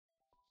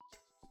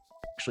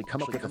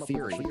come up with a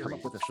theory.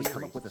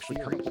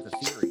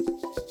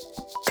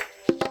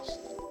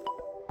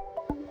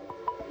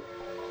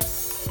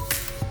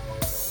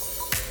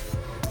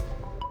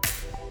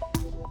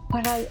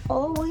 But I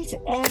always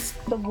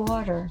ask the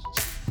water,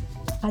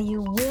 are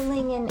you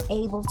willing and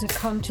able to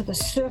come to the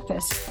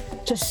surface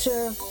to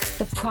serve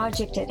the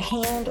project at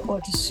hand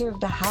or to serve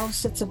the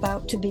house that's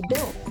about to be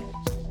built?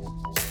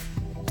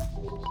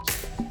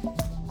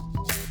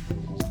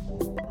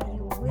 Are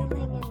you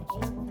willing and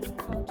able to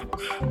come to the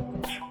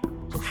surface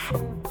to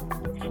serve the project at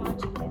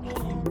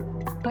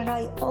hand? But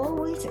I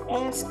always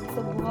ask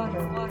the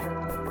water.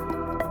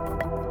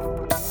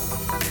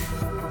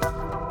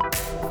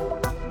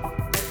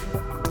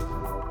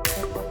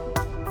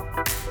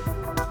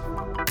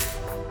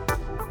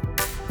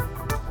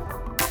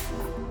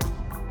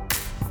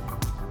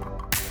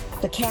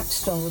 The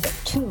capstone, the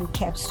two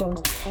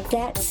capstones,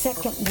 that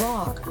second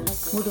rock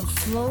would have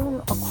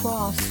flown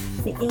across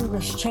the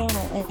English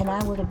Channel and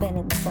I would have been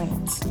in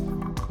France.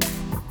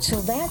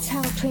 So that's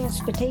how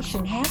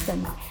transportation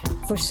happened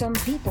for some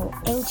people,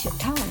 ancient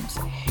times.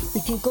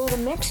 If you go to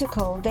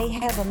Mexico, they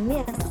have a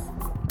myth.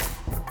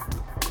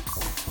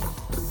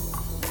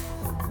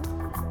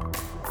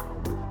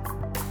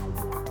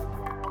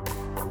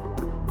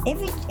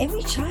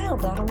 Every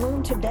child ought to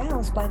learn to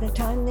dowse by the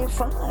time they're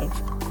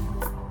 5.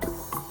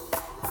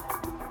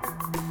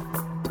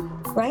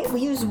 Right?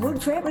 We use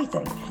wood for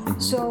everything.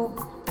 So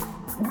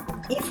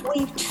if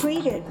we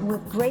treat it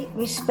with great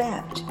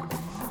respect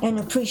and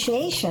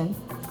appreciation,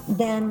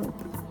 then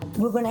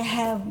we're going to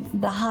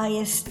have the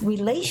highest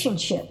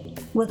relationship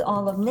with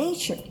all of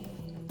nature.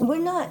 We're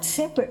not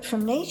separate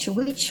from nature.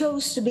 We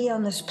chose to be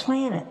on this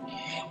planet,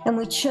 and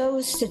we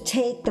chose to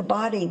take the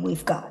body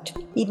we've got,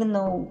 even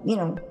though,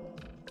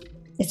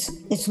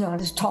 it's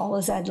not as tall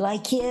as I'd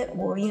like it,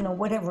 or,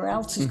 whatever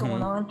else is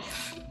going on.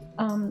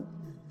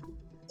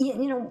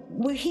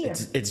 We're here.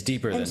 It's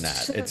deeper than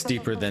that. It's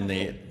deeper than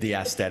the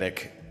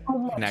aesthetic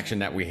connection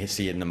that we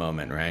see in the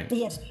moment, right?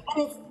 Yes,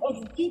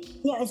 and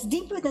it's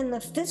deeper than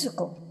the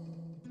physical.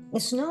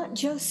 It's not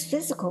just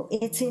physical,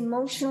 it's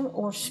emotional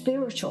or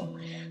spiritual.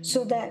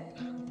 So that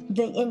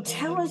the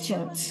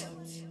intelligence,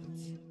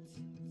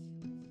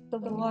 the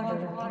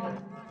water.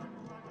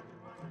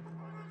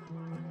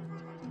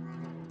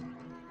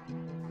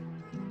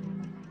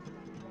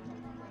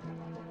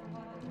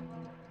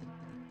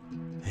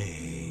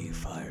 Hey,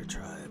 Fire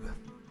Tribe.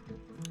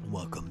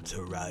 Welcome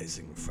to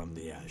Rising from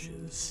the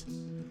Ashes.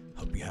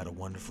 Hope you had a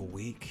wonderful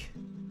week.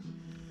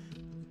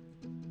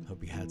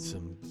 Hope you had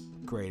some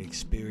great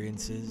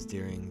experiences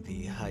during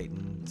the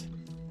heightened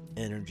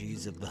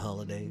energies of the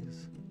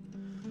holidays.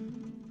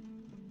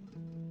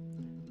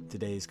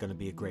 Today's going to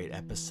be a great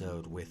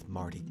episode with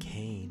Marty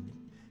Kane.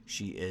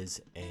 She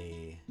is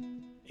a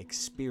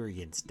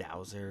experienced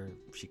dowser.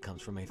 She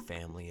comes from a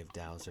family of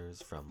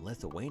dowsers from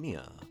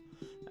Lithuania,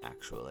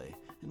 actually.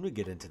 And we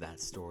get into that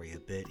story a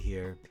bit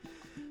here.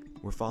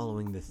 We're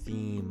following the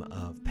theme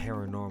of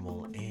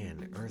paranormal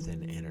and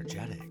earthen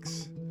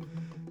energetics.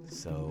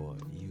 So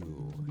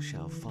you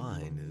shall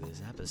find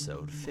this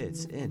episode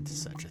fits into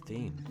such a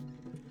theme.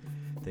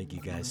 Thank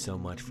you guys so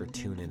much for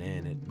tuning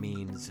in. It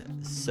means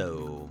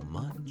so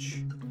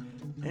much.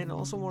 And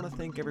also want to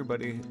thank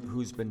everybody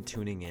who's been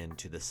tuning in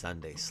to the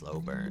Sunday Slow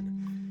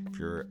Burn. If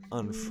you're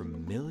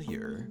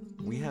unfamiliar,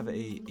 we have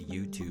a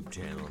YouTube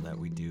channel that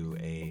we do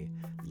a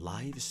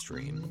live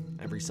stream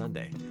every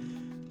Sunday.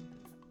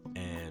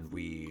 And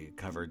we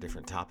cover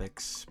different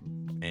topics,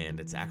 and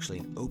it's actually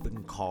an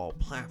open call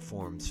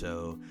platform,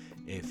 so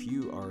if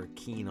you are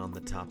keen on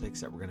the topics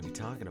that we're going to be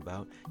talking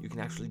about, you can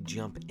actually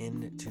jump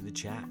into the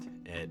chat.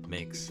 It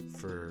makes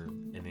for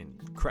an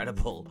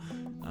incredible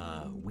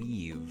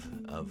weave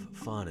of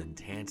fun and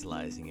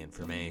tantalizing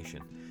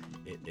information.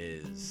 It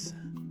is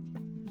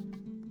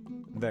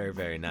very,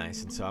 very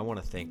nice, and so I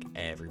want to thank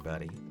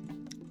everybody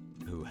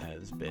who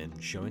has been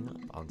showing up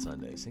on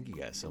Sundays. Thank you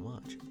guys so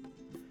much.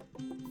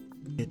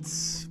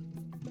 It's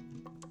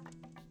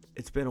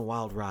been a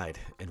wild ride,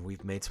 and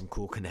we've made some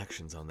cool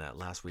connections on that.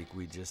 Last week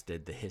we just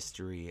did the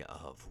history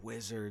of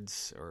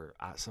wizards, or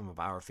some of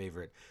our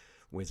favorite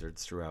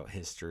wizards throughout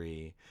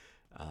history,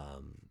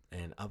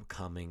 and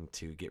upcoming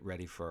to get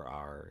ready for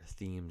our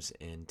themes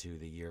into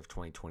the year of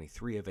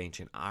 2023 of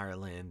ancient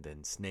Ireland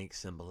and snake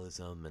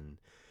symbolism and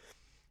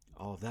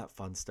all of that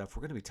fun stuff.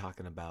 We're going to be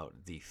talking about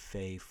the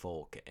Fey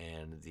folk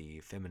and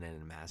the feminine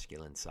and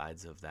masculine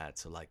sides of that.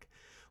 So like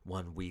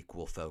 1 week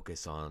we'll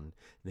focus on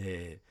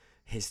the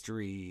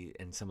history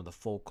and some of the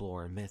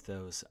folklore and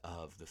mythos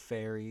of the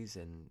fairies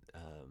and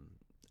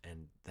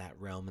that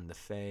realm in the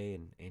Fae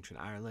and ancient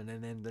Ireland,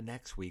 and then the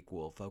next week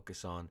we'll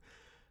focus on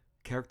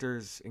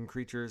characters and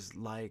creatures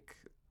like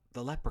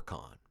the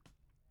leprechaun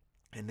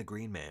and the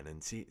green man,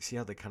 and see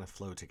how they kind of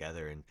flow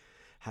together, and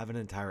have an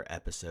entire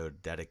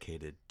episode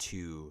dedicated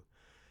to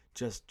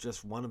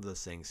just one of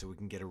those things so we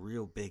can get a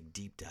real big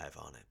deep dive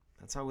on it.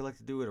 That's how we like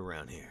to do it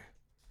around here.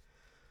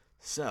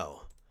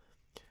 So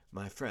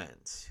My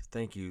friends,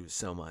 thank you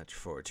so much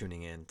for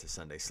tuning in to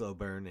Sunday Slow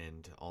Burn,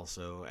 and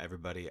also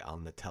everybody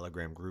on the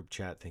Telegram group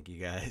chat. Thank you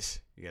guys.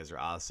 You guys are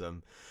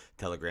awesome.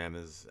 Telegram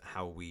is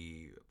how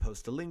we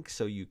post a link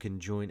so you can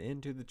join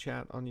into the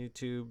chat on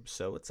YouTube.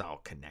 So it's all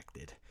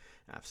connected.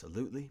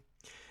 Absolutely.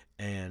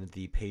 And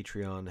the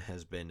Patreon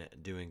has been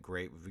doing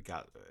great. We've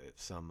got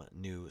some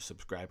new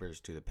subscribers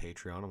to the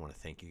Patreon. I want to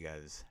thank you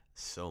guys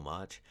so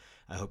much.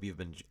 I hope you've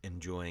been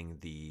enjoying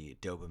the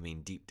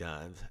dopamine deep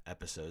dive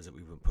episodes that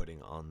we've been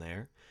putting on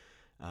there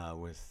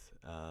with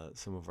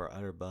some of our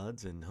other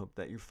buds, and hope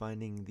that you're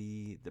finding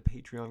the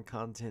Patreon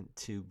content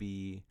to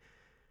be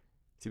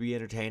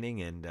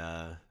entertaining and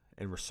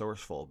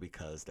resourceful,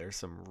 because there's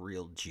some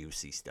real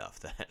juicy stuff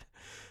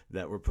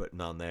that we're putting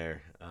on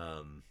there,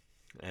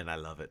 and I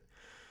love it.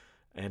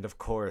 And of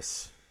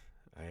course,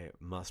 I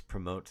must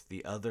promote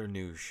the other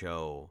new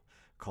show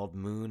called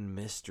Moon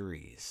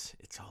Mysteries.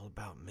 It's all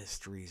about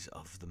mysteries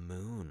of the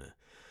moon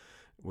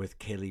with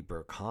Kaylee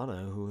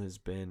Burkana, who has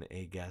been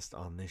a guest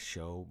on this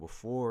show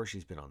before.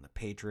 She's been on the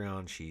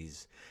Patreon.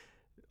 She's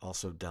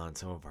also done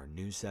some of our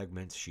news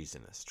segments. She's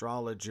an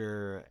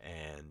astrologer,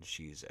 and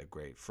she's a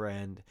great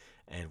friend.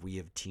 And we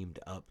have teamed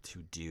up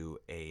to do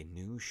a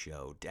new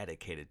show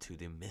dedicated to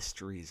the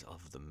mysteries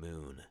of the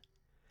moon.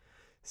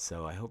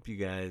 So I hope you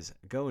guys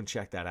go and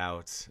check that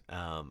out.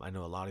 I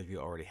know a lot of you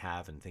already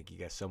have, and thank you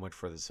guys so much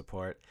for the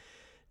support.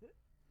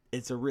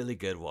 It's a really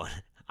good one.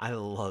 I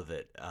love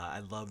it.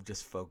 I love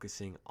just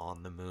focusing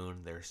on the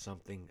moon. There's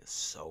something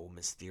so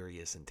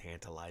mysterious and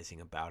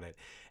tantalizing about it.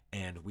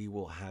 And we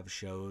will have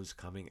shows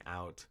coming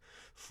out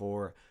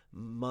for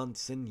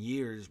months and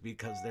years,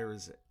 because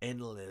there's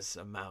endless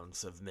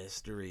amounts of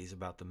mysteries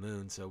about the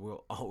moon. So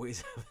we'll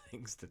always have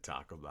things to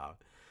talk about.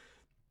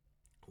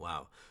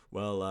 Wow.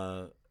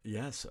 Well,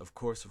 yes, of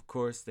course.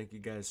 Thank you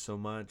guys so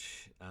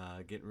much.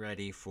 Getting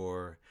ready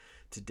for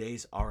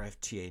today's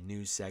RFTA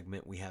news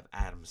segment. We have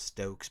Adam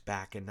Stokes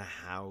back in the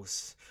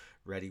house,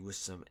 ready with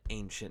some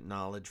ancient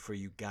knowledge for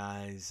you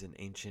guys, an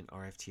ancient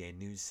RFTA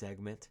news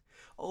segment.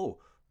 Oh,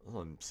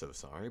 I'm so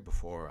sorry.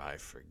 Before I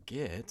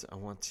forget, I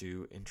want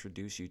to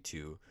introduce you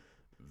to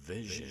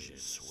Vision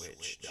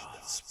Switch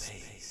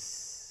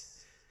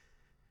Space.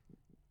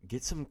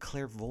 Get some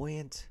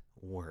clairvoyant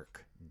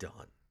work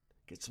done.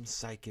 Get some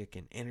psychic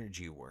and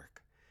energy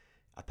work,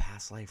 a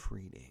past life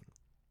reading,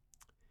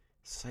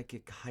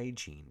 psychic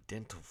hygiene,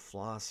 dental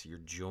floss your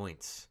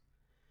joints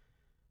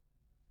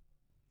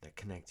that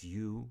connect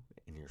you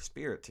and your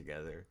spirit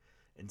together,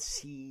 and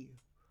see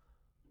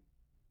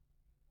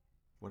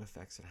what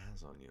effects it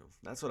has on you.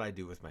 That's what I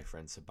do with my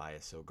friend Sabaya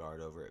Sogard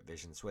over at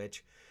Vision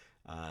Switch.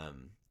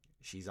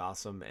 She's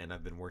awesome, and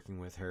I've been working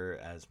with her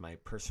as my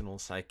personal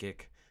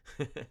psychic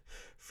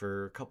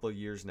for a couple of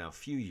years now,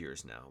 few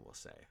years now, we'll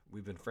say.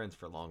 We've been friends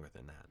for longer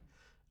than that,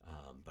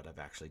 but I've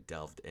actually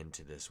delved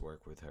into this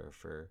work with her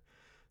for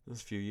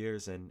those few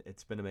years, and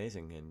it's been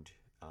amazing. And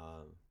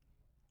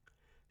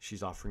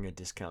she's offering a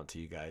discount to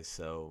you guys,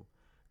 so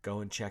go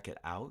and check it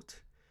out.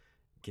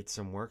 Get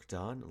some work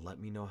done. Let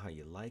me know how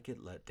you like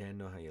it. Let Dan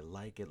know how you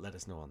like it. Let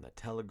us know on the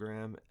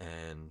Telegram,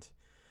 and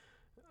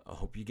I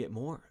hope you get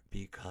more,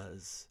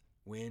 because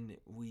when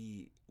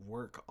we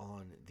work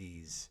on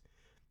these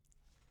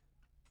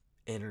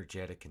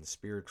energetic and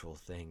spiritual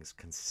things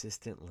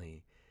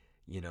consistently,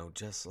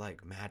 just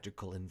like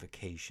magical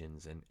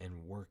invocations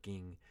and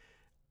working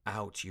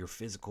out your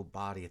physical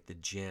body at the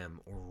gym,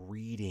 or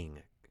reading,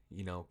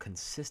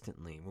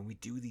 consistently, when we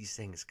do these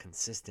things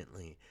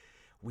consistently,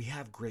 we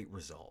have great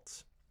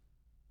results.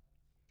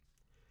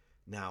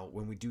 Now,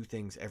 when we do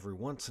things every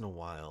once in a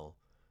while,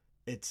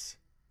 it's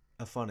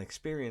a fun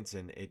experience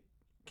and it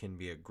can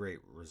be a great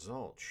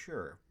result,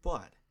 sure,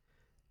 but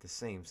the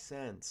same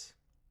sense,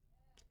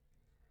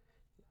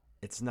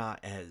 it's not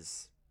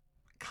as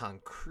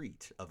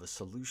concrete of a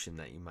solution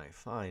that you might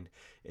find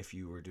if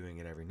you were doing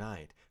it every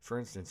night. For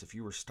instance, if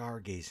you were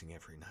stargazing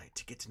every night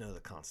to get to know the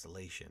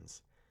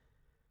constellations,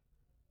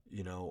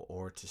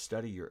 or to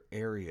study your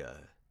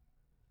area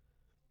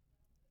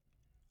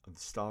of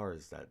the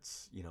stars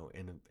that's,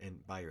 in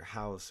by your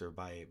house, or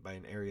by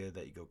an area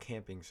that you go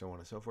camping, so on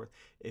and so forth.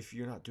 If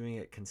you're not doing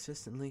it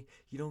consistently,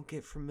 you don't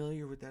get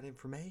familiar with that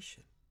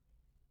information,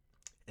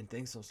 and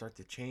things don't start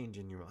to change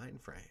in your mind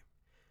frame.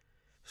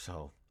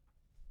 So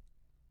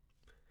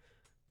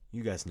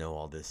you guys know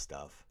all this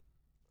stuff,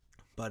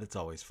 but it's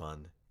always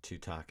fun to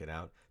talk it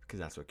out, because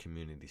that's what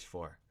community's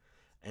for.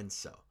 And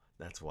so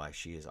that's why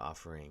she is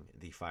offering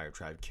the Fire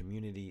Tribe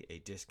community a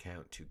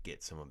discount to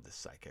get some of the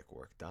psychic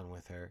work done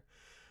with her.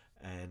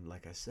 And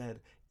like I said,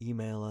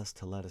 email us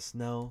to let us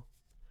know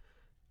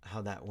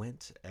how that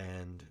went.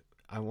 And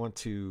I want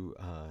to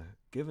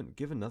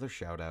give another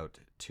shout out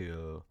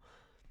to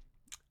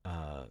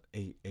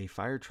a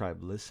Fire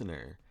Tribe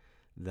listener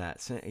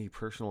that sent a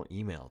personal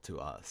email to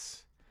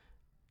us.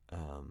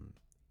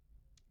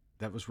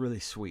 That was really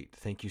sweet.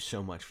 Thank you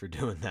so much for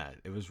doing that.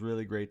 It was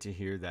really great to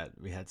hear that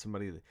we had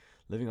somebody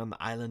living on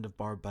the island of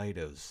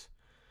Barbados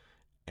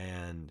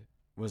and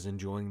was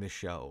enjoying the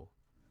show.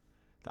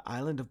 The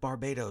island of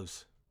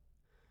Barbados.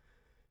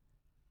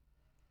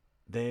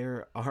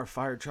 there are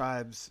Fire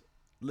Tribe's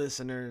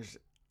listeners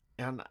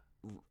on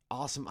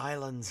awesome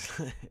islands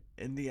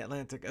in the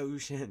Atlantic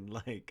Ocean.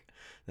 Like,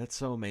 that's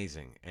so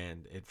amazing.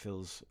 And it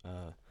fills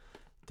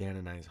Dan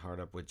and I's heart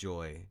up with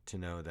joy to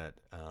know that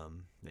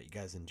that you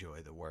guys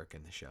enjoy the work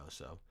and the show.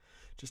 So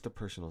just a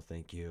personal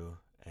thank you.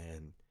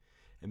 And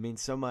it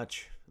means so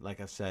much, like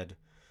I've said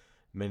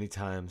many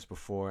times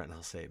before, and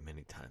I'll say it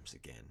many times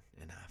again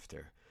and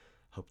after.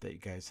 Hope that you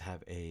guys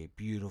have a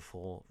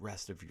beautiful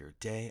rest of your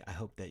day. I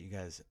hope that you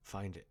guys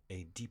find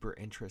a deeper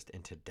interest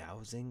into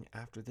dowsing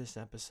after this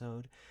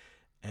episode.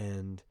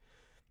 And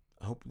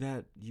I hope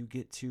that you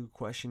get to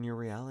question your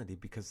reality,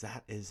 because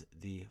that is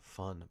the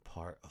fun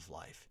part of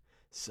life.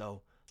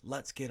 So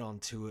let's get on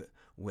to it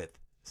with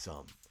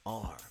some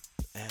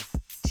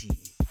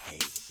RFTA.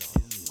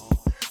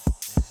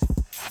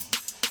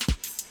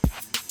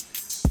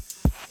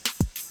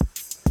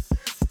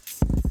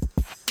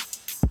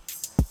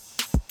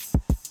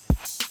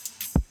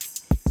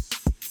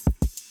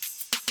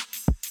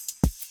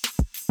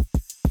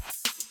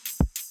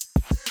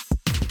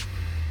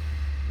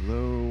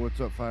 Hello, what's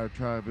up, Fire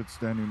Tribe? It's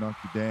Danny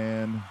Nucky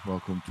Dan.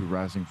 Welcome to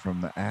Rising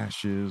from the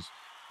Ashes.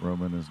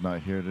 Roman is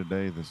not here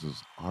today. This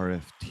is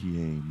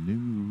RFTA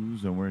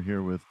News, and we're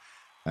here with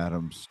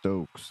Adam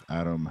Stokes.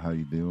 Adam, how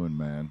you doing,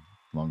 man?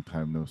 Long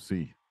time no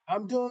see.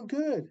 I'm doing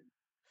good.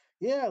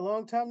 Yeah,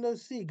 long time no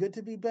see. Good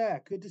to be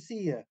back. Good to see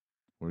you.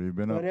 What have you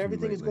been But up to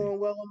everything is lately? going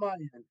well on my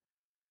end.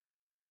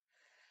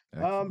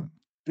 Excellent.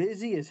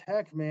 Busy as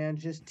heck, man.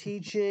 Just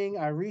teaching.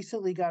 I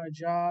recently got a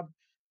job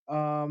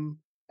um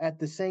at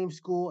the same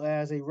school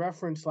as a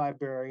reference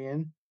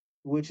librarian,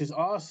 which is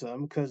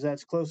awesome because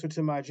that's closer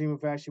to my dream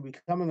of actually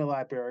becoming a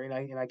librarian.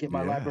 I get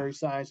my Yeah. library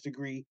science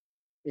degree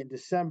in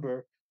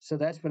December. So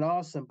that's been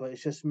awesome, but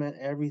it's just meant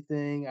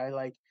everything. I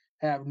like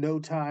have no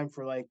time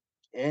for like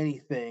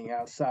anything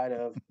outside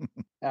of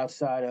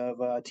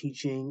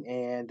teaching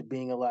and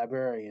being a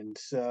librarian.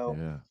 So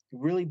Yeah.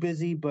 really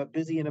busy, but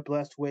busy in a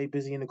blessed way,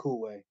 busy in a cool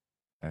way.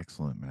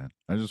 Excellent, man.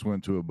 I just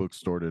went to a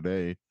bookstore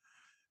today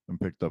and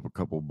picked up a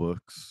couple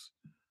books.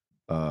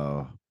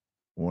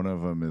 One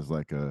of them is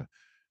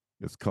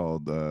it's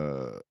called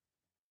A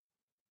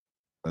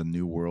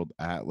New World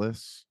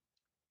Atlas.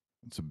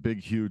 It's a big,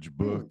 huge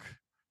book.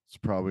 It's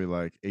probably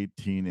like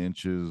 18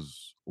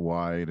 inches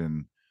wide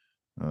and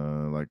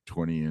like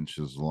 20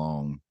 inches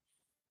long.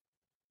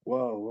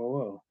 Whoa, whoa,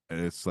 whoa.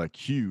 It's like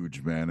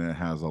huge, man. It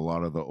has a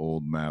lot of the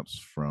old maps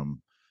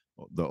from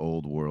the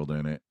old world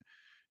in it.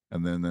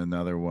 And then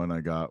another one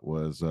I got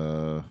was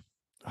I'll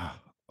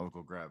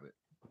go grab it.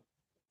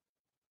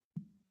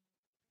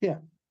 Yeah.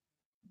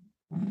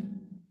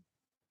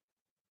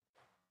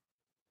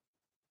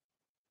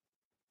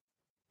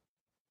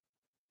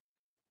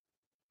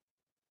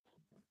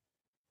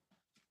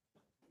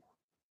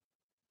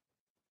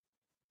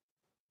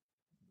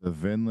 The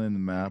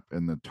Vinland Map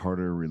and the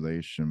Tartar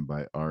Relation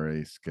by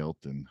R.A.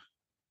 Skelton.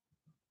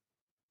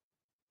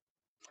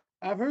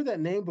 I've heard that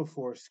name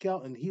before.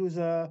 Skelton. He was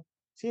is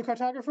he a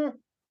cartographer?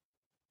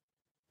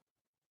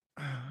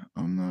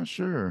 I'm not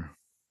sure.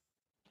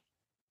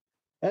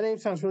 That name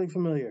sounds really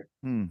familiar.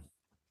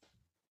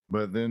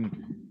 But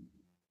then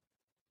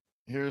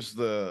here's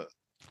the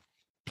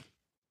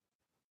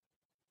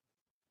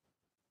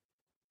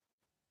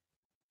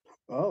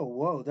Oh,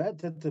 whoa,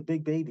 that's a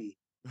big baby.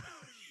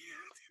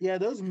 Yeah,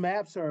 those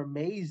maps are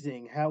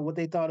amazing. What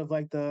they thought of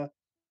like the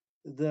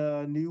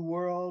New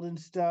World and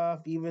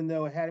stuff, even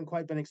though it hadn't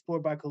quite been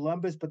explored by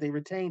Columbus, but they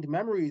retained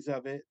memories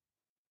of it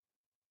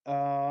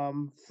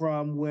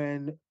from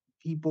when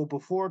people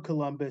before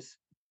Columbus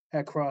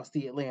had crossed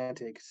the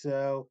Atlantic.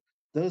 So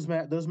those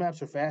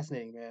maps are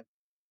fascinating, man.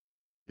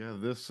 Yeah,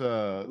 this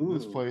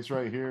Ooh. place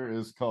right here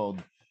is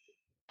called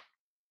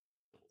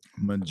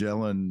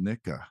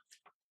Magellanica.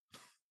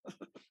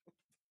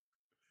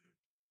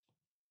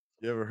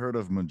 You ever heard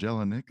of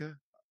Magellanica?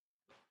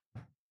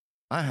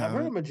 I I've heard of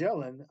haven't.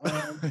 Magellan.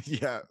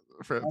 Yeah,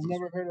 I've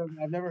never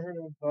heard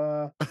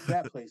of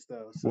that place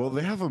though. So well,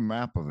 they have a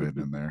map of it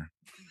in there.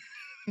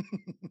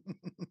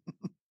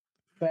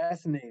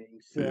 fascinating.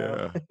 So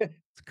Yeah,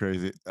 it's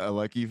crazy. I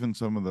like even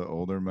some of the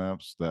older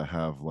maps that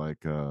have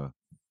like I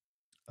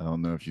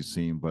don't know if you've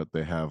seen, but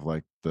they have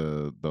like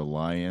the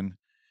lion,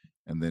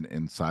 and then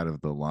inside of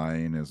the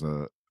lion is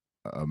a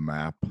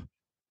map.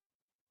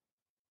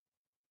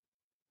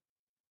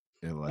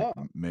 It like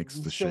oh, makes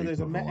the so shape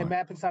there's of a a lion.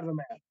 map inside of a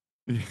map.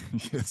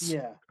 Yes.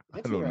 Yeah, I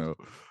don't know.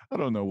 interesting. I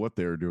don't know what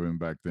they were doing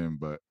back then,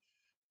 but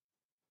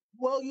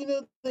Well,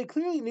 they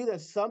clearly knew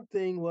that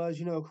something was,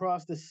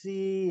 across the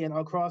sea and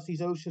across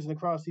these oceans and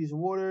across these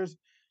waters.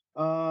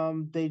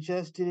 They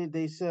just didn't.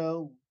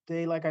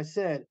 They, like I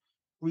said,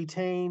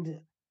 retained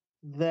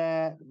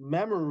that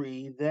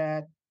memory.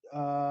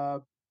 Uh,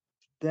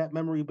 that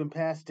memory had been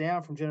passed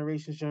down from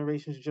generations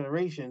to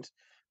generations.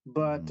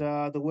 But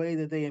mhm, the way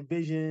that they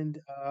envisioned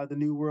the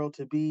new world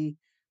to be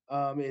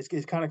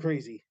is kind of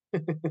crazy.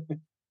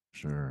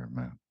 sure,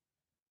 man.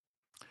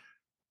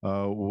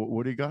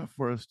 What do you got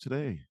for us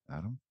today,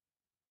 Adam?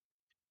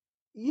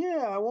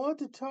 Yeah, I wanted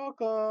to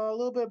talk a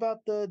little bit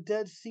about the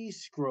Dead Sea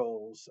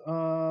Scrolls.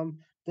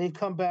 They've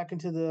come back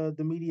into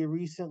the media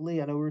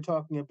recently. I know we were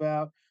talking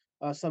about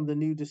some of the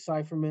new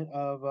decipherment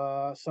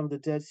of some of the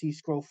Dead Sea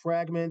Scroll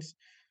fragments,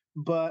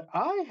 but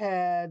I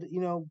had,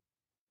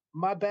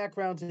 my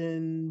background's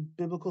in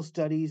biblical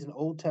studies and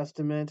Old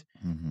Testament,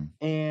 Mm-hmm.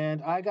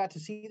 and I got to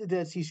see the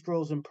Dead Sea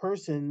Scrolls in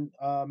person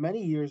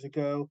many years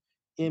ago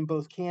in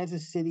both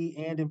Kansas City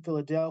and in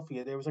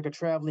Philadelphia. There was like a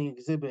traveling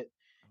exhibit,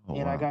 Oh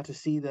and I wow. got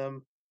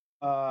to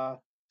uh,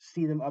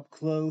 see them up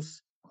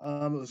close.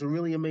 It was a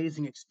really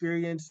amazing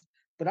experience.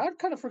 But I'd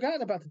kind of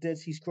forgotten about the Dead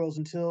Sea Scrolls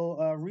until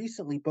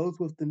recently, both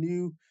with the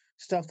new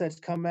stuff that's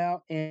come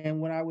out and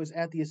when I was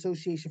at the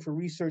Association for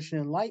Research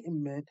and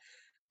Enlightenment.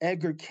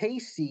 Edgar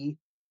Casey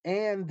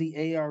and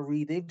the ARE,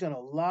 they've done a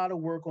lot of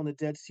work on the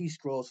Dead Sea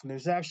Scrolls, and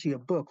there's actually a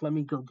book. Let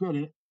me go get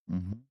it.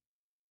 Mm-hmm.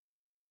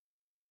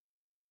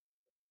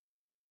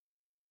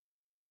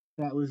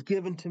 That was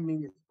given to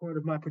me as part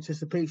of my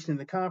participation in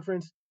the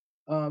conference.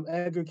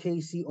 Edgar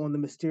Casey on the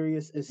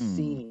mysterious Mm.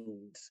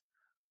 Essenes.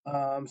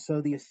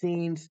 So the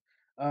Essenes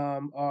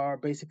are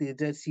basically the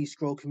Dead Sea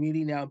Scroll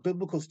community. Now, in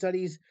biblical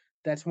studies,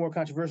 that's more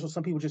controversial.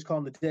 Some people just call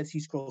them the Dead Sea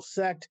Scroll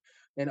sect,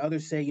 and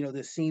others say, the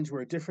Essenes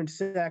were a different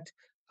sect.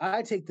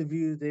 I take the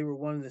view they were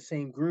one and the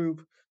same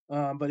group.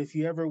 But if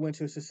you ever went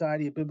to a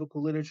Society of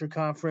Biblical Literature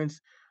conference,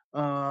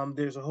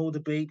 there's a whole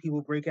debate.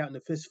 People break out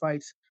into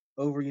fistfights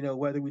over,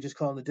 whether we just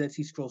call them the Dead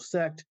Sea Scroll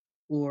sect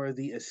or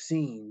the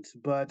Essenes.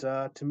 But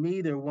to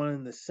me, they're one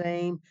and the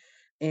same.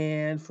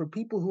 And for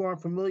people who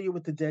aren't familiar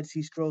with the Dead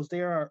Sea Scrolls,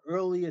 they are our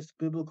earliest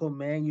biblical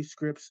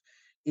manuscripts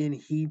in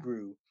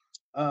Hebrew.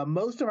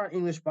 Most of our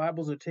English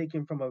Bibles are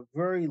taken from a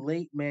very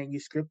late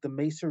manuscript, the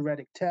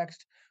Masoretic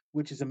text,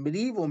 which is a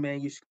medieval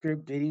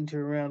manuscript dating to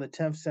around the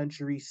 10th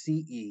century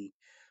CE.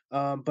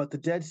 But the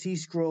Dead Sea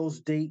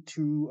Scrolls date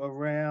to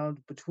around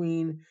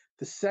between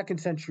the 2nd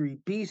century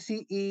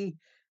BCE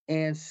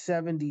and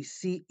 70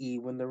 CE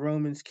when the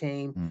Romans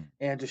came Mm.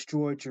 and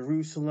destroyed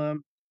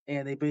Jerusalem,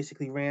 and they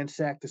basically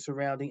ransacked the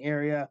surrounding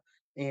area.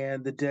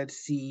 And the Dead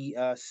Sea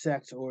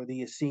sect or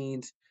the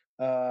Essenes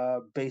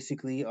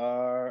basically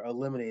are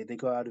eliminated; they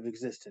go out of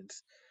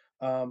existence.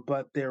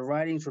 But their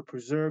writings were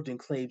preserved in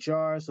clay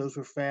jars. Those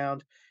were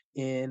found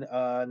in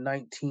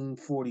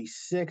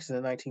 1946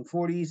 and the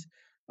 1940s.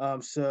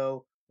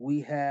 So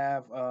we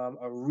have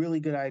a really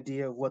good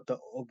idea of what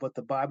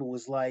the Bible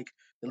was like,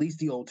 at least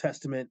the Old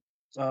Testament,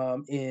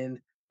 in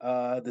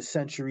the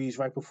centuries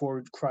right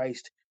before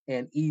Christ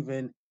and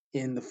even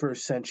in the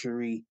 1st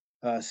century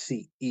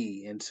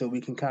CE. And so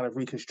we can kind of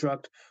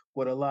reconstruct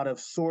what a lot of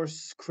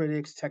source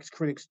critics, text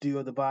critics do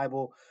of the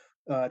Bible,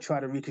 try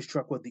to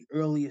reconstruct what the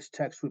earliest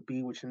text would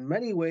be, which in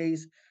many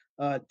ways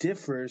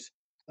differs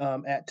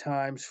at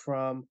times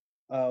from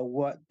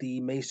what the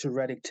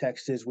Masoretic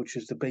text is, which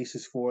is the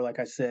basis for, like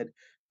I said,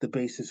 the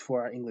basis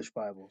for our English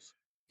Bibles.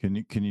 Can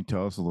you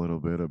tell us a little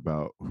bit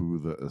about who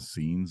the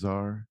Essenes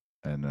are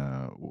and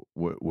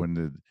what when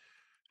did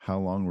how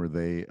long were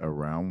they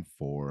around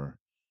for?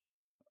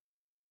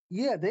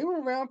 Yeah, they were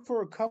around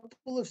for a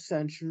couple of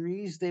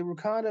centuries. They were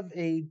kind of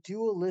a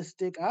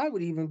dualistic, I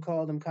would even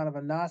call them kind of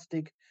a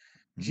Gnostic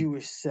Mm.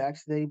 Jewish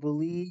sect. They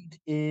believed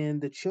in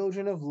the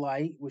children of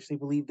light, which they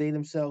believed they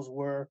themselves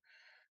were,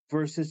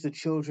 versus the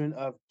children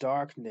of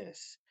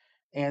darkness.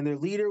 And their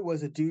leader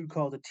was a dude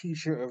called the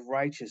Teacher of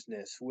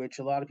Righteousness, which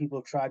a lot of people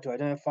have tried to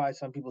identify.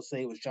 Some people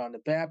say it was John the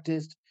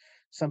Baptist.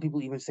 Some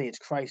people even say it's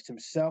Christ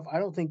himself. I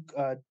don't think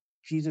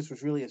Jesus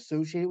was really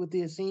associated with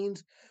the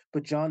Essenes,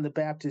 but John the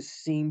Baptist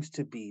seems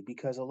to be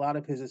because a lot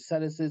of his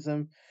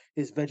asceticism,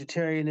 his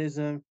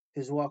vegetarianism,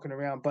 his walking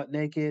around butt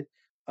naked,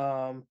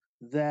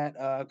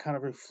 that kind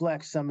of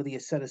reflects some of the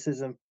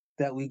asceticism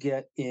that we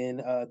get in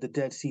the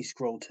Dead Sea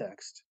Scroll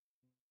text.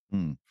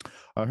 Mm.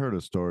 I heard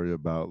a story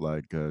about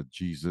like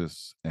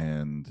Jesus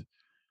and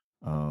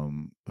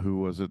who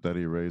was it that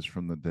he raised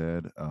from the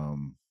dead?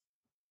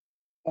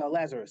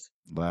 Lazarus.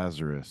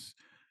 Lazarus.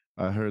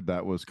 I heard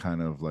that was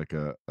kind of like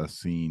a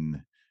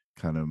scene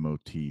kind of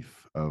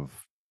motif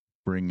of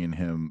bringing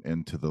him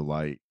into the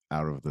light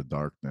out of the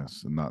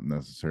darkness and not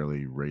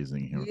necessarily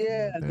raising him from the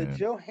Yeah, the dead.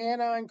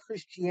 Johannine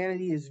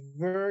Christianity is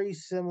very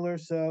similar.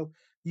 So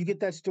you get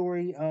that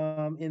story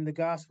in the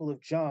Gospel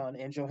of John,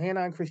 and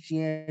Johannine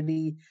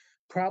Christianity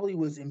probably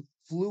was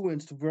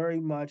influenced very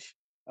much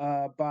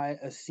by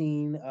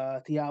Essene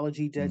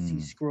theology, Dead Sea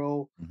Mm.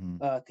 Scroll Hmm.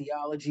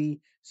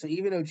 theology. So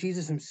even though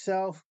Jesus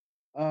himself,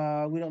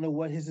 we don't know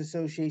what his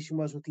association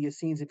was with the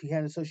Essenes, if he had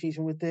an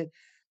association with it.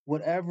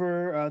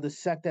 Whatever the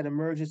sect that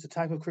emerges, the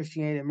type of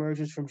Christianity that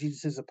emerges from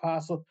Jesus's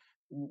apostle,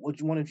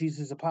 which one of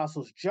Jesus'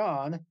 apostles,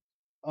 John,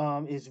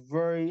 is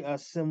very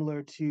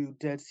similar to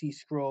Dead Sea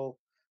Scroll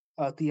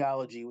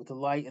theology with the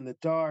light and the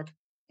dark.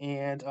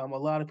 And a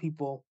lot of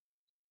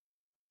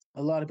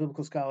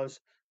biblical scholars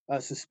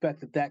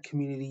suspect that that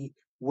community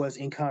was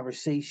in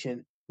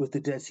conversation with the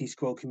Dead Sea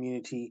Scroll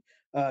community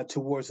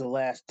towards the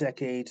last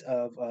decades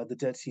of the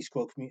Dead Sea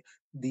Scroll community,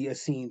 the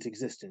Essenes'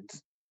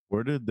 existence.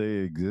 Where did they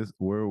exist?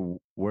 Where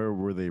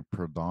were they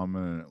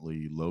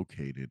predominantly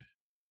located?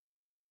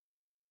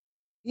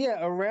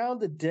 Yeah, around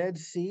the Dead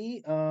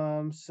Sea.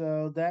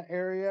 So that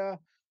area,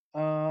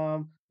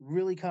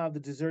 really kind of the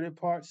deserted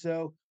part.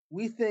 So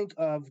we think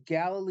of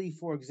Galilee,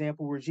 for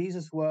example, where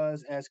Jesus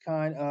was, as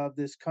kind of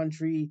this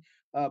country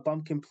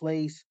bumpkin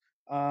place,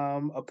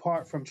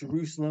 apart from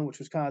Jerusalem, which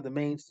was kind of the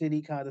main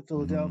city, kind of the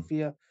Hmm.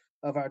 Philadelphia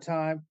of our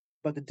time.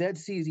 But the Dead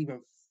Sea is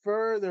even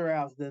further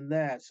out than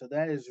that. So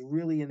that is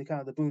really in the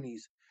kind of the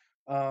boonies.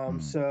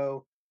 Mm.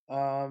 So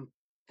um,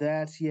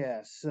 that's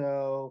yeah.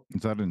 So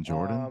Is that in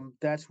Jordan?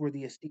 that's where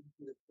the estate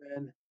would have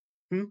been.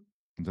 Hmm?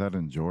 Is that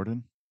in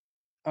Jordan?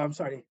 I'm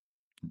sorry.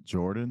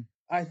 Jordan?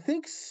 I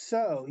think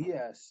so.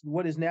 Yes.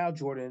 What is now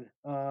Jordan?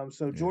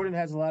 So Yeah. Jordan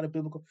has a lot of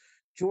biblical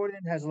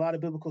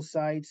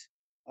sites.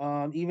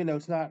 Even though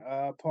it's not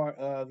part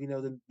of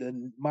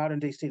the modern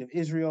day state of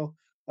Israel,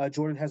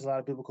 Jordan has a lot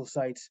of biblical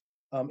sites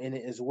in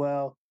it as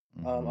well.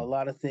 Hmm. A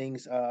lot of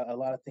things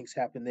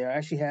happen there. I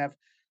actually have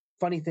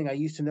funny thing. I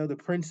used to know the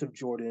Prince of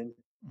Jordan,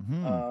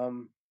 Hmm.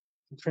 um,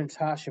 Prince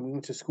Hashim. We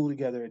went to school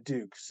together at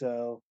Duke.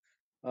 So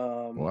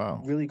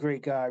Wow. really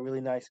great guy, really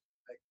nice.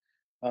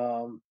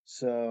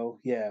 So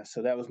yeah,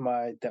 so that was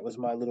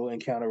my little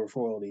encounter with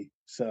royalty.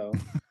 So,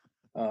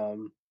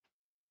 um,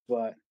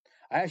 but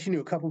I actually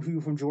knew a couple of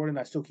people from Jordan.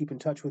 I still keep in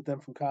touch with them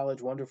from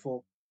college.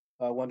 Wonderful,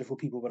 wonderful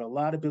people. But a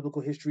lot of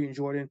biblical history in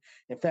Jordan.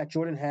 In fact,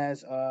 Jordan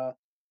has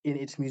in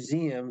its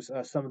museums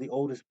some of the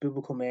oldest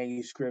biblical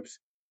manuscripts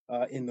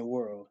in the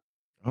world.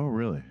 Oh,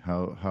 really?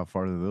 How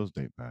far do those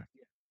date back?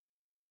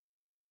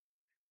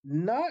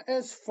 Not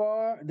as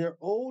far. They're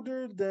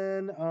older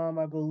than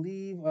I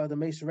believe the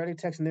Masoretic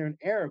text, and they're in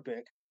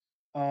Arabic.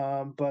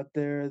 But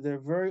they're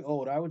very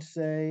old. I would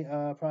say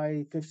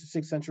probably fifth to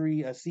sixth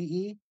century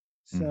CE.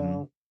 Hmm.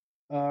 So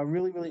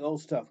really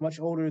old stuff. Much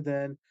older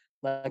than,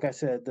 like I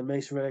said, the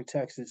Masoretic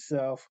text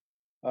itself,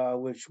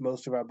 which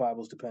most of our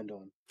Bibles depend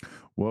on.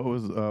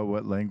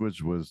 What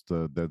language was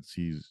the Dead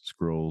Sea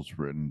Scrolls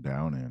written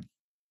down in?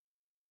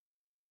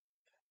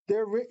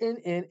 They're written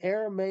in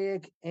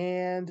Aramaic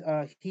and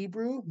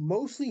Hebrew,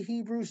 mostly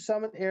Hebrew,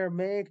 some in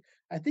Aramaic.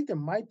 I think there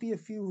might be a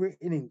few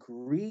written in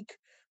Greek,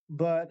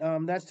 but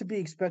that's to be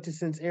expected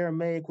since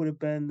Aramaic would have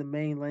been the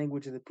main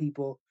language of the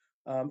people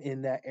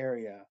in that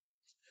area.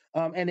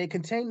 And they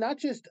contain not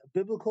just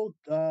biblical,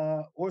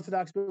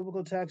 orthodox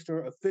biblical text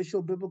or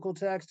official biblical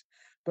text,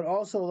 but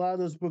also a lot of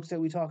those books that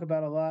we talk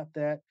about a lot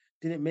that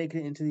didn't make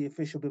it into the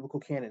official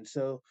biblical canon.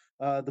 So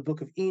the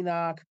book of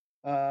Enoch,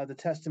 the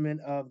Testament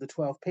of the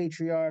 12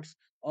 patriarchs,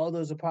 all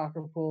those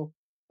apocryphal,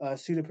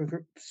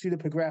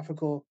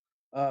 pseudepigraphical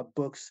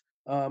books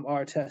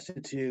are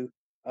attested to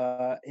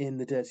in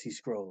the Dead Sea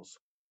Scrolls.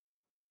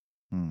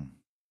 Hmm.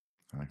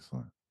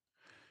 Excellent.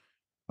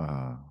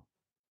 Uh,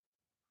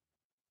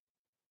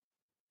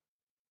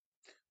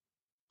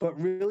 But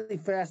really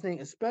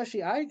fascinating.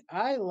 Especially,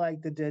 I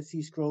like the Dead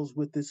Sea Scrolls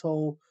with this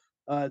whole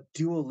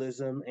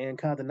dualism and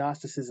kind of the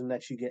Gnosticism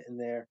that you get in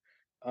there.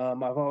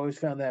 I've always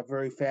found that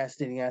very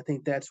fascinating. I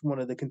think that's one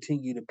of the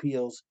continued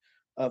appeals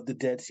of the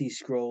Dead Sea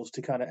Scrolls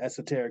to kind of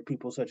esoteric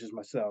people such as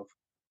myself.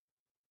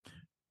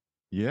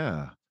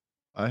 yeah,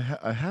 I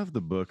have the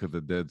book of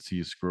the Dead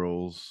Sea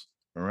Scrolls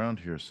around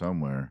here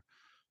somewhere.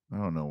 I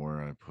don't know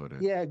where I put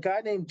it. Yeah, a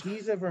guy named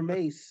Giza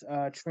Vermees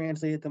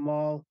translated them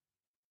all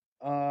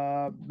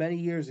many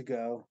years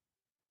ago.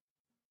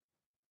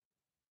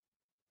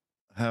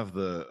 I have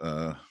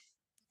the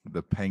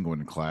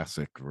Penguin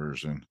Classic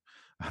version.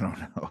 I don't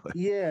know.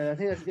 Yeah, I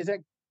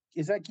think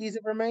is that Giza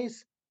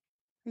Vermees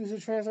who's the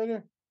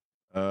translator?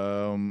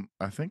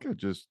 I think I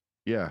just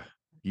yeah,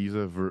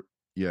 Giza Ver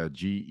yeah, Mm-hmm.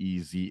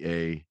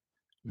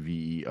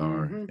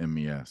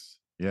 GEZAVERMES.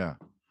 Yeah.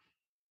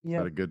 Is that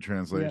Yep. a good Yep.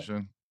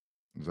 translation?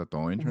 Is that the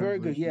only Very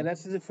good. Yeah, translation?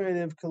 that's the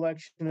definitive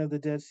collection of the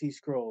Dead Sea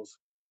Scrolls.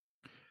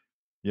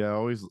 Yeah, I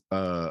always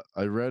I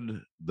read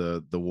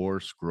the War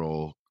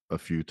Scroll a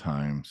few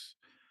times.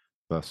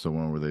 That's the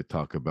one where they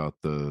talk about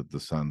the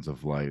sons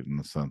of light and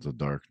the sons of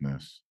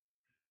darkness.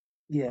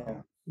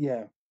 Yeah,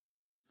 yeah.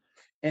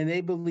 And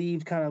they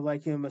believed kind of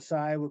like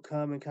Messiah would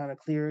come and kind of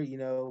clear,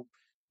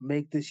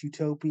 make this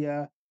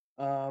utopia.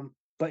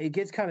 But it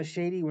gets kind of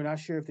shady. We're not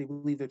sure if they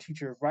believe their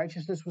teacher of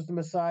righteousness was the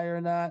Messiah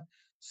or not.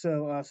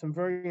 So some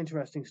very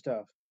interesting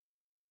stuff.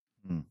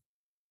 Hmm.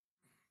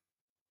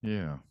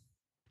 Yeah,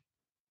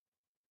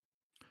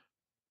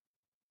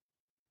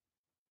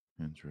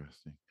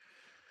 interesting.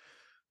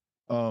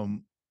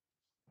 Um,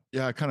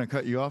 yeah, I kind of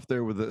cut you off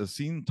there with a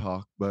scene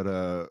talk,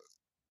 but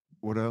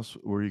what else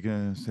were you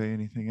gonna say?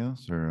 Anything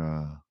else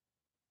or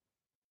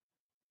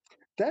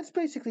That's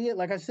basically it.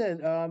 Like I said,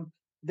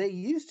 they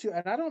used to,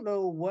 and I don't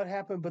know what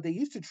happened, but they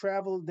used to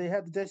travel. They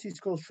had the Dead Sea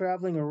Scrolls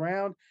traveling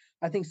around.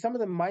 I think some of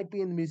them might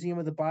be in the Museum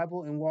of the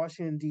Bible in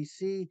Washington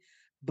D.C.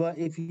 But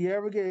if you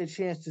ever get a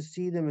chance to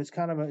see them, it's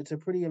a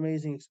pretty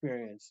amazing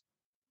experience.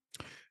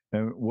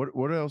 and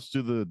what else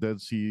do the Dead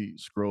Sea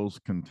Scrolls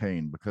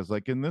contain? Because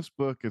like in this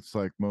book, it's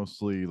like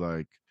mostly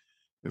like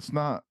it's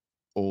not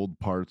old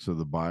parts of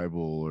the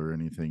Bible or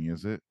anything,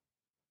 is it?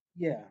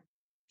 Yeah.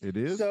 It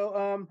is?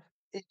 So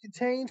it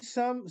contains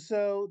some.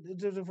 So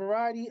there's a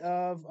variety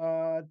of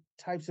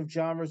types of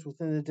genres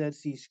within the Dead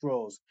Sea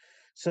Scrolls.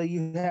 So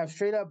you have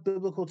straight up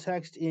biblical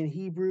text in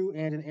Hebrew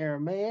and in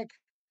Aramaic.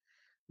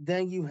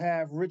 Then you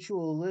have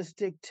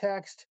ritualistic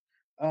text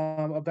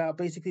about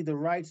basically the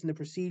rites and the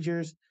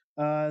procedures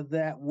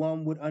that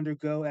one would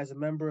undergo as a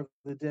member of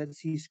the Dead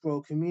Sea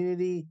Scroll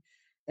community.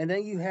 And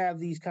then you have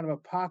these kind of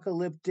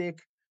apocalyptic,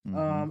 Mm-hmm.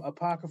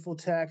 apocryphal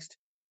text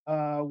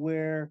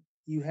where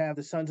you have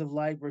the Sons of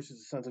Light versus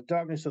the Sons of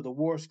Darkness. So the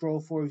War Scroll,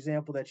 for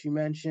example, that you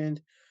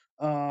mentioned.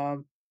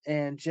 Um,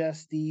 and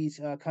just these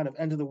kind of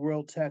end of the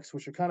world texts,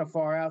 which are kind of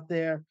far out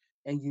there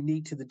and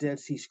unique to the Dead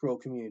Sea Scroll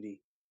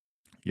community.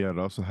 Yeah, it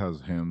also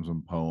has hymns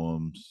and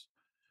poems,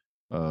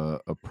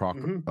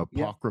 Yep.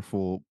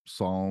 apocryphal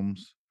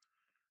psalms,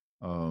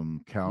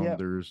 Yep.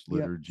 calendars, Yep.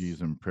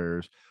 liturgies, and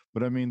prayers.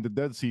 But I mean, the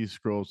Dead Sea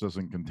Scrolls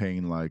doesn't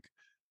contain like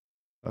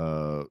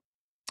uh,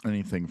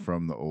 anything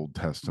from the Old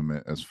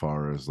Testament as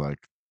far as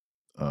like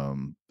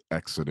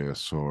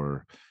Exodus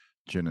or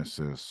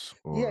Genesis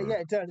Yeah, or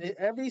it does.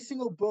 Every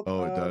single book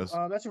oh, it of does.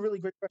 that's a really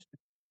great question.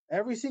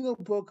 Every single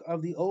book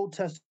of the Old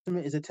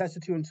Testament is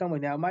attested to in some way.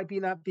 Now, it might be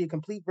not be a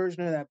complete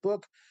version of that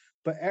book,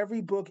 but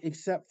every book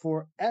except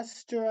for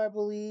Esther, I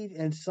believe,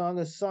 and Song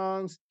of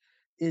Songs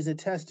is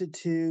attested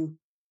to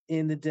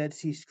in the Dead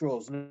Sea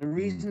Scrolls. And the Mm,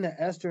 reason that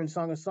Esther and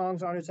Song of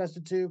Songs aren't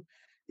attested to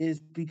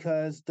is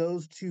because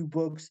those two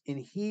books in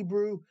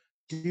Hebrew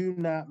do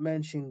not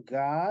mention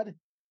God,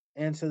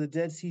 and so the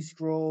Dead Sea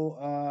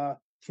Scroll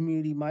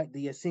community might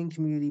the Essene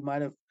community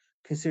might have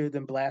considered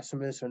them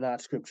blasphemous or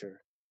not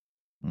scripture.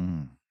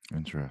 mm,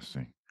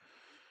 interesting.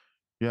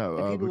 Yeah,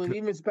 And people have because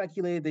even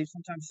speculated. They've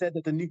sometimes said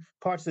that the new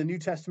parts of the New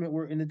Testament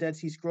were in the Dead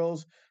Sea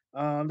Scrolls.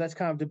 That's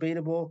kind of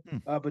debatable,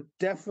 but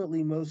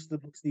definitely most of the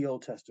books of the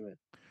Old Testament.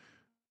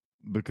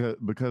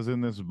 because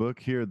in this book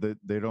here that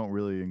they don't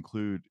really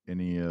include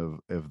any of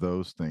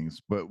those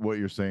things. But what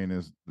you're saying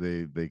is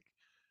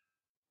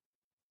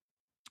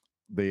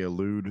they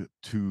allude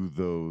to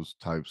those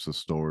types of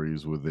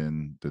stories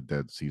within the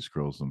Dead Sea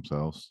Scrolls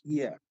themselves,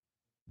 Yeah,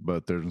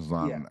 but there's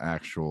not yeah, an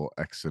actual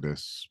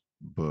Exodus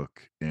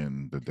book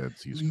in the Dead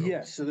Sea yes.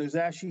 Scrolls. So there's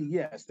actually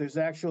there's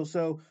actual.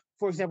 So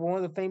for example,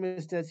 one of the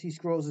famous Dead Sea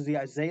Scrolls is the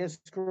Isaiah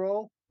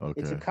Scroll.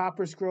 It's a Okay.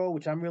 copper scroll,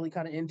 which I'm really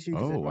kind of into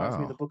because it Oh reminds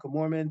me of wow. the Book of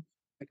Mormon.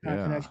 The kind of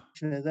Yeah.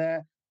 connection to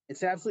that.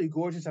 It's absolutely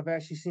gorgeous. I've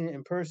actually seen it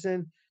in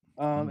person,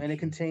 Oh and it shit.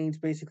 contains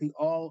basically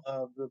all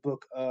of the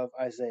book of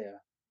Isaiah.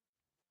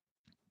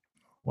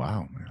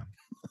 Wow, man.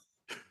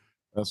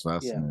 That's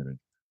Yeah, fascinating.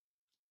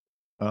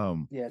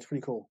 Um, yeah, it's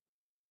pretty cool.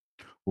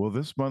 well,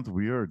 this month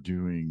we are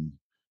doing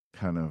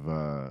kind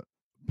of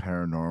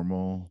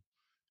paranormal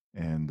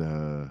and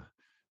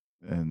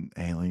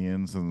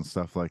aliens and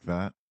stuff like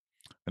that.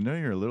 I know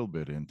you're a little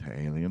bit into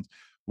aliens.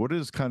 What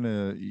is kind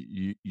of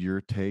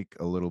your take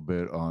a little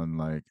bit on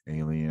like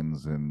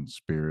aliens and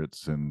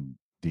spirits and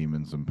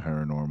demons and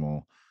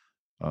paranormal?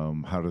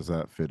 How does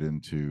that fit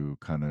into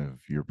kind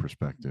of your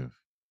perspective?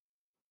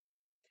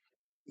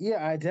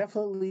 Yeah, I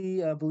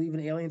definitely believe in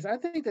aliens. I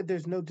think that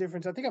there's no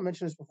difference. I think I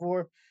mentioned this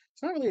before.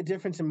 It's not really a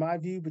difference in my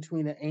view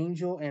between an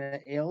angel and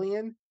an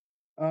alien.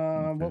 What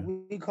Okay.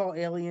 we call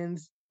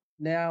aliens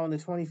now in the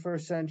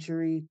 21st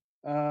century,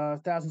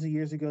 thousands of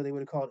years ago, they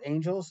would have called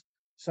angels.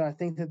 So I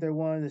think that they're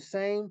one and the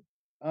same.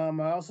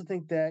 I also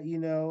think that,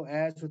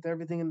 as with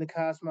everything in the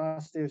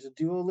cosmos, there's a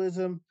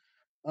dualism.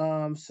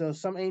 So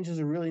some angels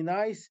are really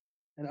nice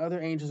and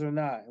other angels are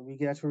not.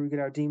 That's where we get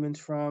our demons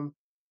from.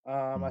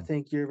 I Mm.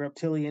 think your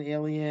reptilian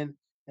alien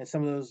and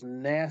some of those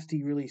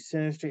nasty, really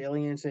sinister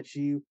aliens that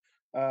you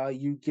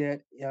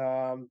get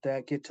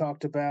that get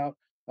talked about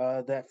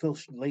that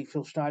late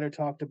Phil Schneider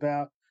talked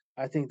about.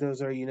 I think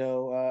those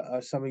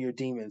are some of your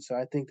demons. So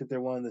I think that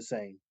they're one and the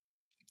same.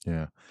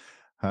 Yeah.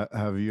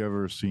 Have you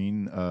ever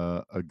seen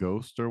a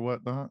ghost or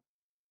whatnot?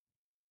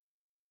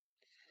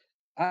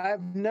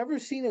 I've never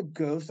seen a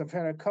ghost. I've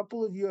had a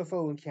couple of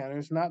UFO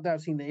encounters. Not that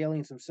I've seen the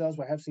aliens themselves,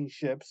 but I have seen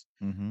ships.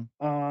 Mm-hmm.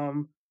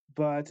 Um,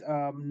 but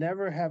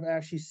never have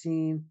actually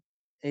seen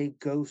a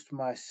ghost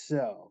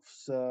myself.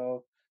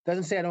 So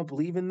doesn't say I don't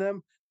believe in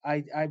them.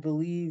 I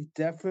believe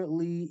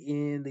definitely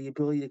in the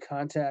ability to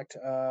contact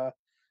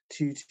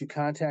to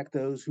contact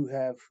those who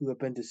have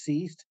been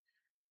deceased.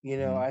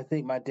 Mm-hmm. I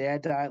think my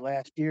dad died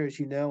last year, as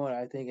you know,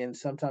 and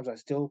sometimes I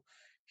still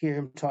hear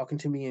him talking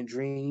to me in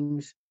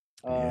dreams,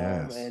 Yes.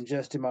 and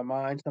just in my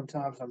mind.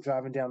 Sometimes I'm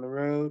driving down the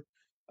road,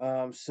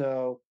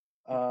 so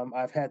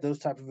I've had those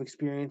type of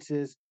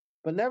experiences,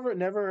 but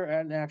never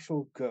an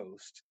actual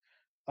ghost.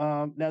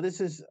 Now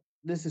this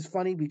is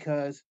funny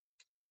because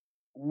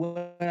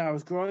when I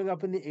was growing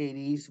up in the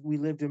 '80s, we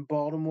lived in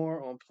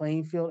Baltimore on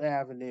Plainfield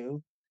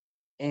Avenue,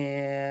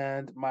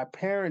 and my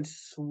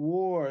parents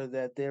swore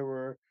that there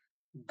were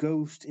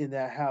ghost in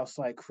that house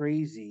like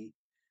crazy.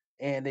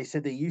 And they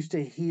said they used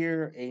to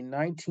hear a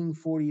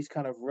 1940s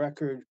kind of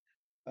record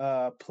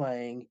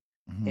playing,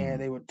 and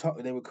Mm-hmm. they would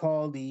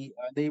call the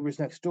neighbors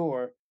next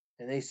door,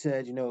 and they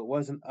said, it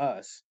wasn't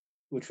us,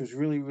 which was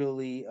really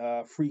really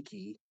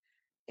freaky.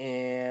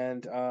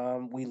 And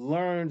we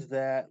learned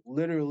that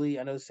literally,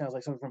 I know this sounds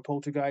like something from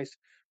Poltergeist.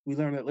 We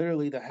learned that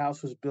literally the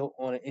house was built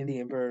on an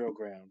Indian burial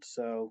ground.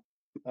 So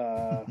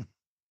uh,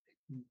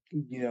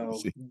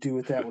 do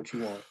with that what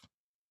you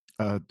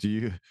want. Do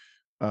you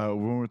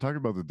when we're talking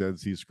about the Dead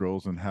Sea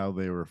Scrolls and how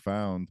they were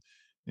found,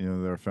 they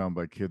were found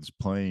by kids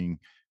playing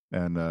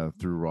and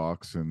through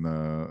rocks and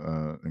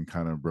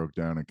kind of broke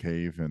down a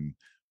cave and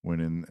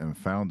went in and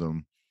found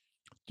them.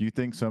 Do you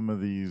think some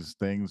of these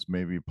things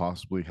maybe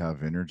possibly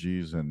have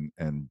energies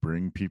and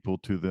bring people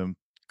to them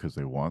because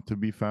they want to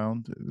be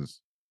found?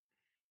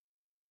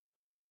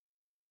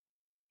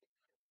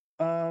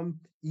 I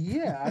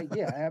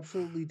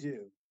absolutely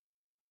do.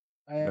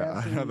 I I know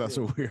absolutely that's a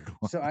do. weird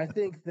one. So I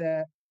think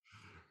that,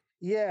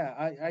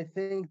 I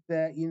think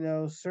that,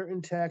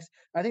 certain texts,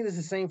 I think it's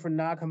the same for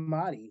Nag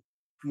Hammadi.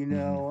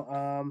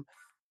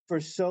 For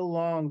so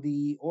long,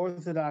 the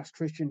Orthodox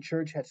Christian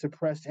Church had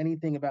suppressed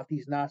anything about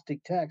these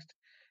Gnostic texts,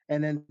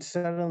 and then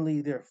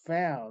suddenly they're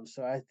found.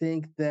 So I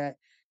think that,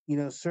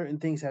 certain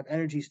things have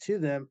energies to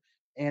them,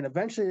 and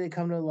eventually they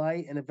come to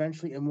light, and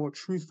eventually a more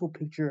truthful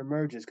picture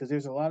emerges. Because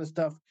there's a lot of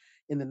stuff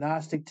in the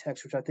Gnostic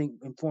text which I think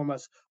inform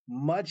us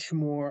much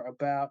more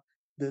about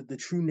the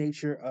true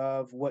nature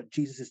of what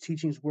Jesus'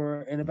 teachings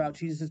were and about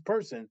Jesus'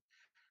 person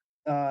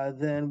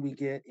than we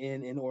get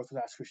in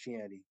Orthodox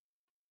Christianity.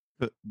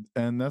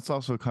 And that's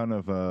also kind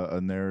of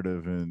a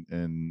narrative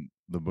in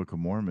the Book of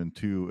Mormon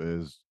too,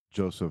 is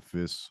Joseph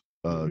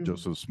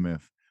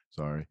Smith.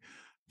 Sorry.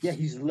 Yeah,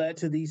 he's led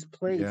to these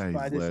places Yeah,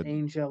 by he's this led.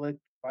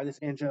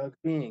 angelic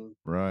being.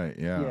 Right.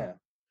 Yeah.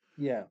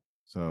 Yeah.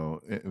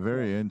 So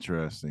very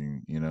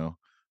interesting,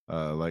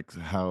 like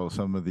how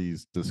some of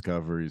these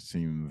discoveries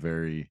seem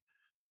very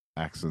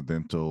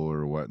accidental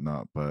or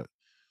whatnot, but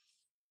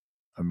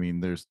I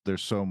mean, there's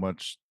so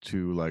much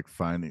to like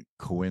finding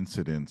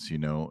coincidence,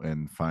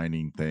 and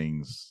finding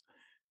things,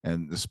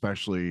 and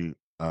especially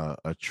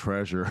a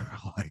treasure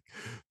like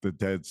the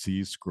Dead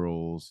Sea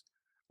Scrolls.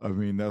 I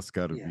mean, that's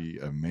got to Yeah. be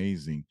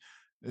amazing.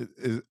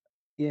 It,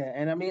 Yeah,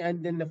 and I mean,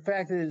 and then the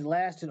fact that it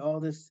lasted all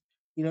this,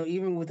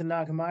 even with the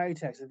Nag Hammadi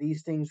text, that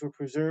these things were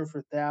preserved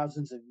for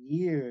thousands of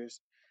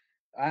years,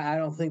 I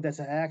don't think that's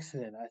an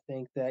accident. I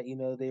think that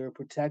they were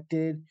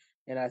protected,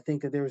 and I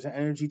think that there was an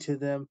energy to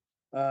them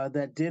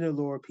that did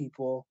allure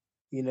people,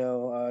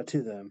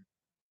 to them.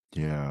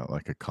 yeah,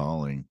 like a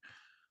calling.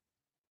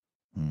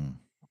 Hmm.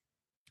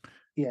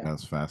 Yeah,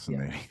 That's yeah,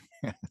 fascinating.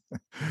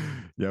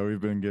 Yeah, we've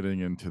been getting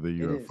into the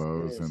it is. It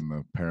UFOs is. and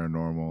the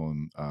paranormal,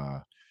 and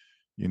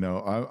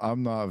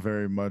I'm not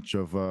very much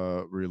of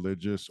a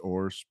religious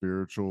or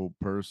spiritual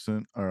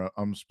person. Or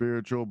I'm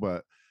spiritual,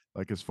 but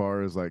like as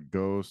far as like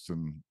ghosts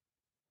and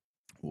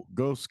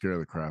ghosts scare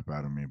the crap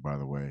out of me. By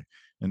the way,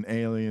 and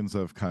aliens,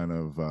 I've kind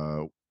of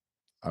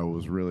I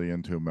was really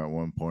into them at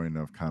one point, and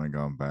I've kind of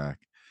gone back,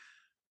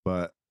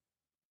 but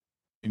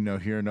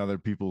hearing other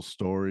people's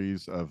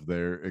stories of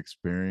their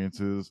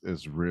experiences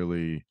is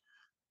really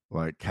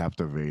like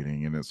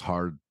captivating, and it's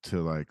hard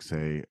to like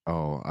say,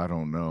 oh, I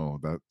don't know,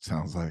 that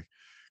sounds like,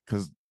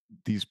 because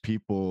these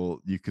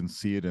people, you can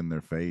see it in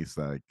their face,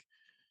 like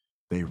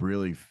they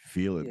really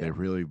feel it, they Yeah,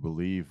 really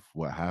believe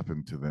what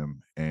happened to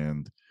them,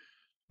 and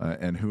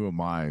who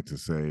am I to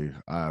say,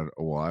 I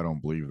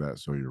don't believe that,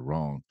 so you're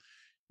wrong,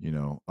 you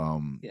know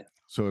um yeah,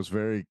 so it's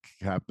very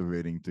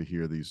captivating to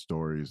hear these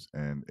stories,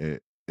 and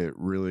it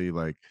really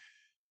like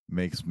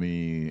makes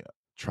me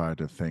try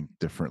to think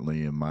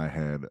differently in my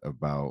head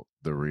about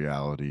the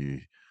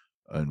reality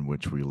in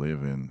which we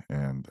live in,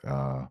 and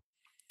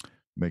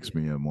makes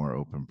yeah. me a more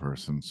open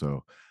person.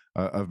 So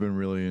I've been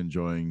really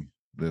enjoying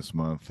this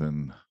month,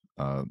 and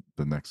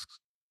the next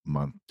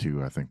month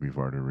too. I think we've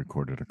already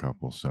recorded a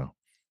couple, so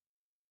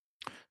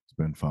it's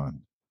been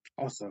fun.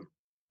 Awesome,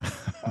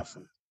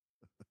 awesome.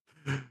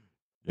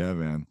 Yeah,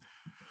 man.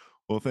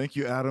 Well, thank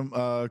you, Adam.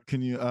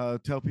 Can you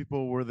tell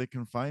people where they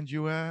can find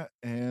you at,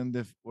 and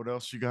if what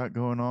else you got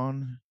going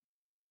on?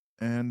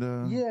 And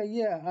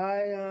Yeah.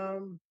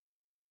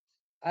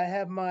 I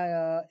have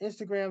my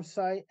Instagram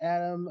site,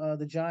 Adam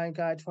the Giant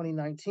Guy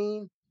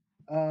 2019,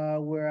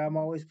 where I'm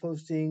always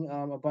posting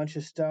a bunch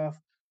of stuff,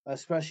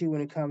 especially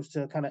when it comes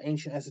to kind of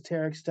ancient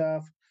esoteric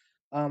stuff.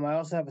 I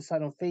also have a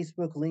site on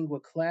Facebook, Lingua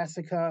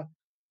Classica,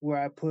 where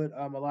I put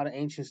a lot of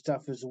ancient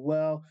stuff as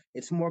well.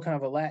 It's more kind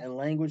of a Latin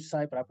language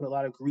site, but I put a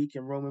lot of Greek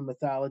and Roman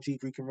mythology,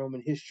 Greek and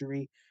Roman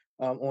history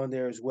on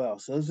there as well.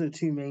 So those are the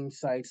two main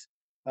sites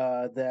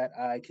that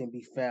I can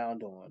be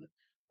found on.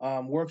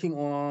 Working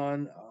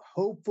on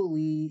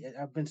hopefully,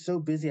 I've been so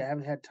busy, I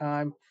haven't had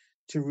time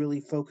to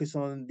really focus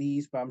on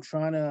these, but I'm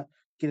trying to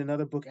get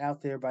another book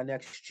out there by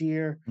next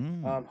year.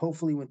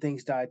 Hopefully, when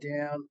things die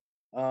down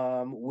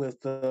with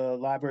the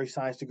library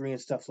science degree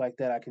and stuff like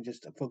that, I can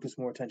just focus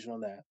more attention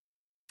on that.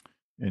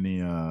 any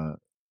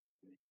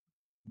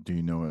do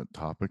you know what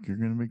topic you're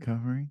going to be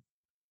covering?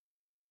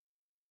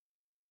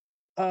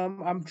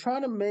 I'm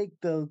trying to make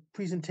the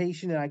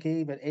presentation that I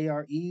gave at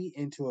ARE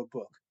into a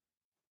book.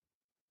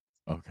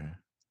 Okay.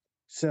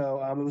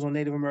 So it was on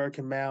Native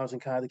American mounds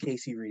and kind of the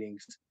Casey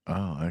readings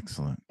Oh,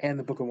 excellent. and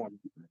the Book of Mormon.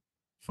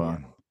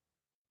 Fun.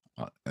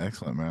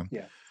 Excellent, man.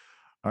 Yeah.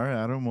 All right,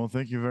 Adam. Well,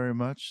 thank you very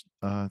much.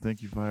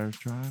 Thank you, Fire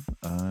Tribe,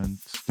 and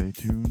stay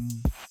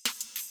tuned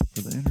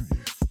for the interview.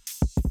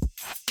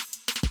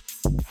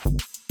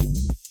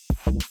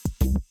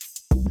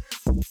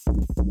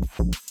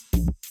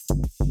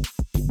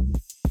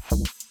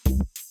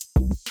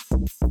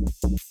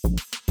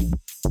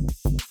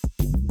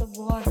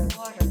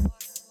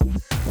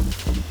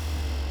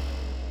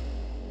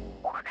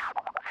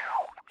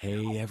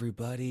 Hey,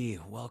 everybody.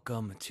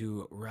 Welcome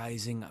to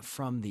Rising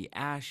from the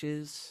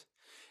Ashes.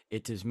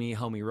 It is me,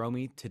 Homie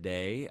Romy.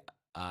 Today,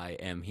 I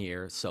am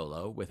here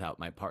solo without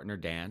my partner,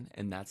 Dan,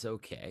 and that's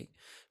okay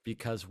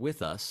because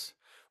with us,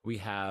 we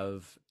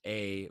have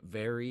a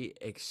very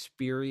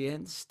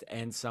experienced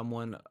and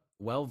someone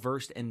well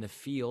versed in the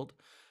field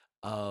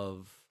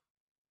of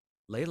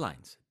ley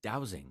lines,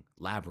 dowsing,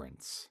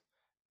 labyrinths,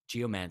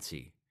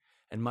 geomancy,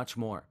 and much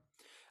more.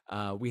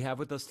 We have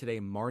with us today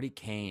Marty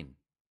Kane,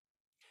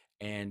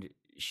 and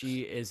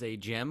she is a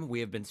gem. We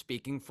have been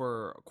speaking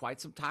for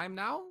quite some time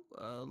now,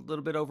 a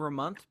little bit over a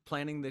month,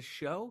 planning this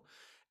show,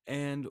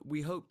 and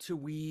we hope to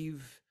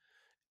weave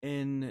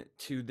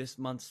into this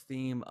month's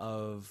theme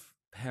of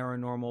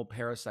paranormal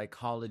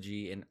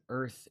parapsychology and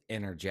earth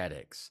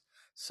energetics.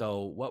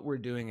 So what we're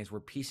doing is we're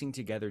piecing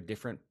together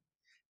different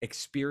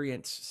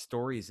experience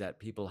stories that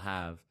people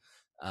have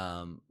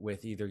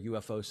with either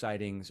UFO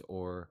sightings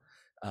or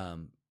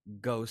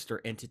ghost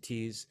or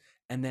entities,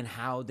 and then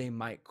how they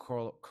might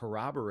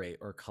corroborate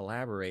or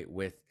collaborate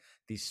with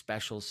these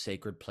special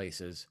sacred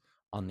places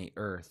on the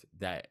earth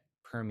that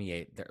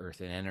permeate the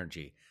earth and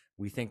energy.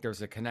 We think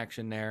there's a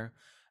connection there.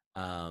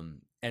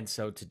 And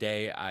so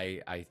today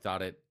I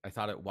thought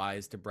it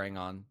wise to bring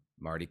on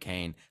Marty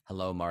Kane.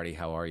 Hello, Marty.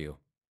 How are you?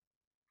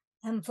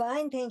 I'm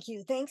fine, thank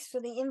you. Thanks for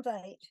the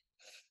invite.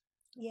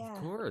 Yeah.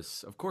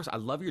 Of course. I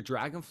love your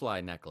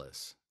dragonfly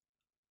necklace.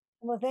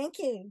 Well, thank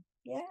you.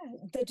 Yeah,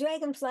 the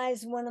dragonfly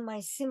is one of my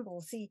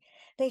symbols. See,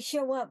 they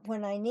show up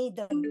when I need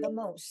them the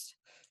most.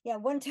 Yeah,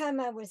 one time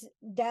I was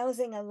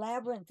dowsing a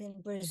labyrinth in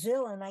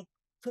Brazil and I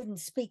couldn't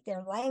speak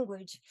their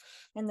language,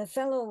 and the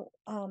fellow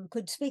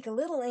could speak a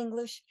little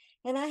English,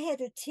 and I had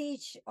to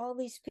teach all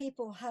these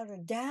people how to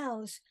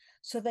dowse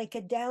so they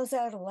could dowse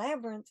out a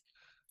labyrinth.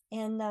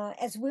 And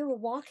as we were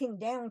walking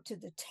down to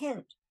the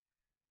tent,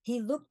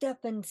 he looked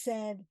up and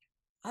said,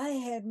 "I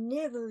have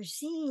never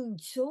seen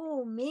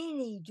so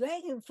many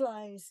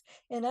dragonflies."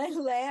 And I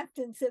laughed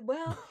and said,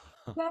 "Well,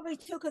 probably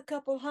took a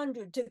couple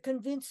hundred to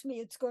convince me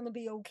it's going to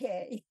be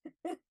okay."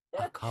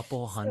 A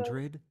couple So,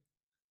 hundred?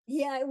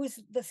 yeah,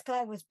 the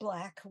sky was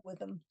black with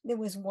them. It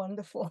was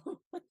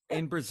wonderful.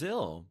 In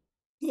Brazil.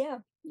 Yeah,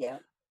 yeah.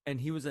 And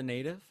he was a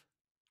native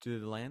to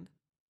the land?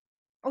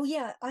 Oh,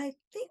 yeah, I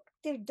think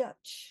they're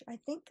Dutch. I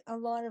think a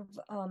lot of,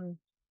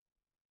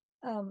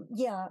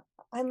 yeah,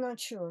 I'm not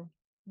sure,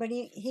 but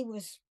he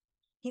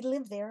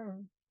lived there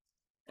and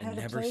And had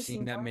a never place seen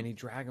in that mind. many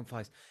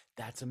dragonflies.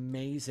 That's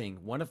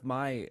amazing. One of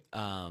my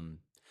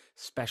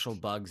special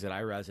bugs that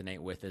I resonate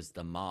with is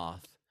the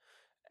moth.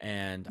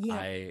 And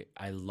Yeah.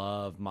 I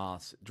love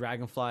moths.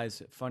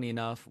 Dragonflies, funny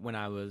enough, when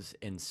I was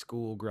in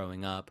school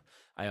growing up,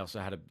 I also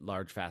had a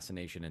large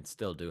fascination and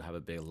still do have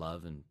a big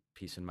love and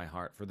peace in my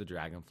heart for the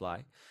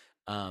dragonfly.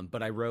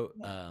 But I wrote,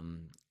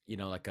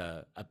 like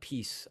a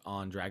piece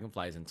on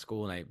dragonflies in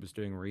school, and I was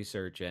doing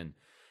research, and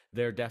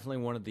they're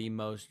definitely one of the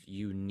most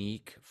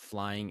unique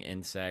flying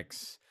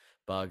insects,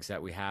 bugs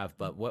that we have.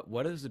 But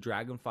what does the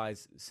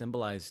dragonflies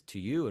symbolize to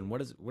you, and what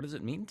does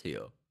it mean to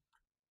you?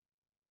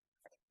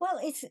 Well,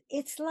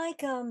 it's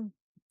like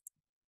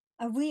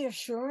a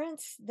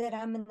reassurance that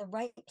I'm in the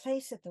right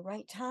place at the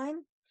right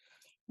time.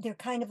 They're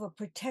kind of a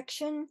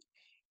protection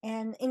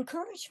and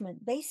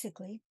encouragement,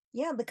 basically.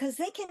 Yeah, because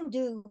they can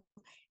do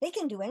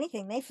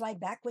anything. They fly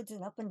backwards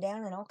and up and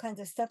down and all kinds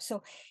of stuff.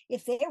 So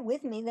if they're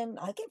with me, then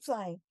I can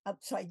fly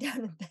upside down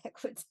and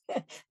backwards.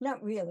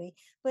 Not really,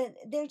 but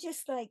they're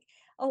just like,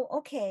 oh,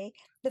 okay.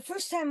 The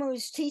first time I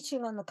was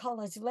teaching on the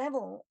college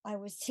level, I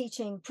was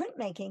teaching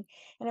printmaking,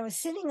 and I was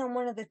sitting on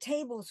one of the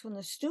tables when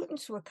the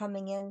students were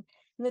coming in,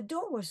 and the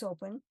door was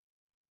open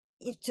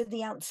to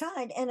the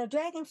outside, and a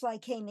dragonfly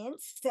came in,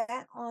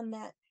 sat on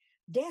that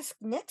desk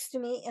next to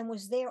me, and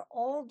was there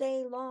all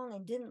day long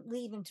and didn't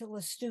leave until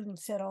the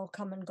students had all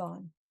come and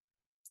gone.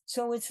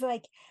 So it's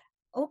like,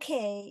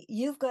 okay,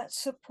 you've got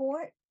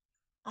support.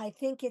 I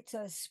think it's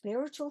a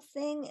spiritual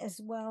thing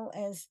as well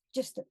as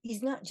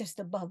he's not just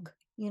a bug,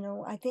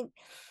 I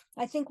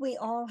think we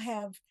all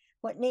have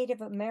what Native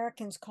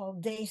Americans call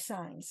day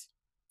signs,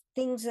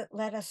 things that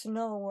let us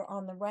know we're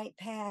on the right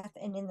path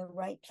and in the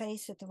right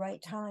place at the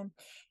right time.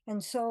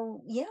 And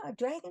so, yeah,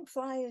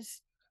 dragonfly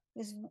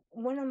is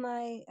one of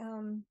my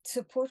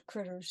support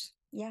critters.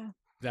 Yeah.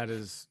 That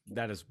is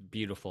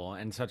beautiful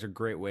and such a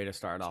great way to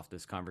start off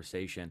this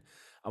conversation.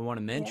 I want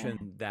to Yeah.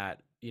 mention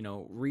that,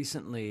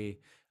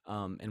 recently,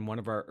 in one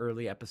of our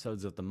early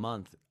episodes of the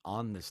month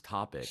on this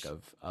topic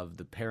of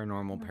the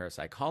paranormal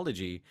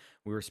parapsychology,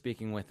 we were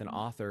speaking with an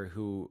author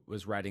who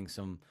was writing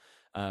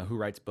who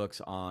writes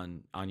books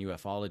on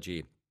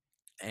ufology,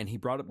 and he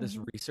brought up this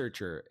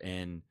researcher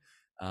in,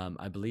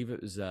 I believe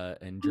it was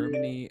in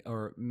Germany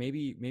or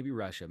maybe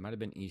Russia, it might have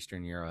been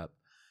Eastern Europe.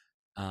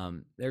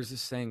 There's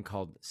this thing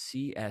called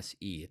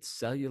CSE, it's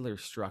cellular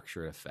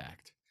structure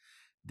effect,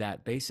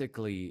 that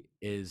basically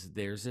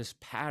there's this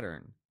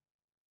pattern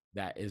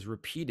that is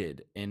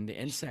repeated in the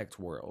insect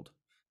world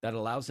that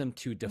allows them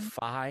to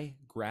defy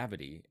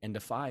gravity and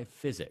defy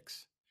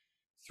physics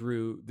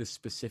through this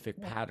specific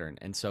pattern.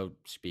 And so,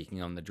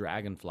 speaking on the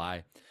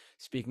dragonfly,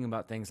 speaking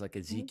about things like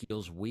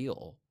Ezekiel's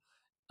wheel,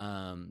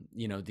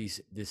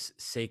 this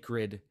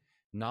sacred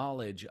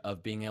knowledge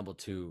of being able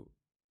to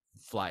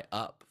fly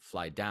up,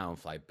 fly down,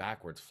 fly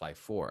backwards, fly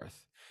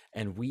forth.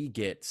 And we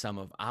get some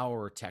of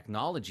our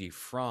technology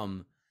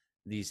from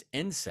these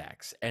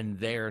insects and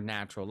their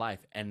natural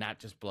life. And that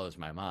just blows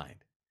my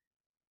mind.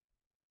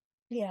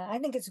 Yeah, I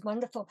think it's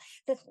wonderful.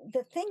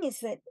 The thing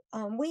is that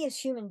we as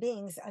human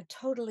beings are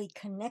totally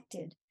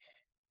connected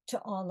to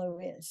all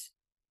there is.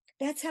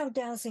 That's how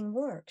dowsing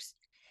works.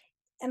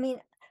 I mean,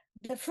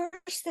 the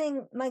first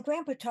thing my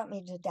grandpa taught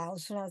me to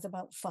douse when I was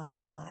about 5,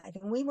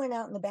 and we went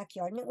out in the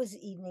backyard, and it was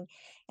evening,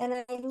 and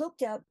I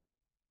looked up,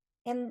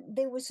 and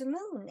there was a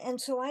moon, and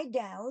so I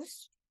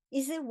doused.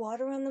 Is there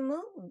water on the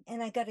moon?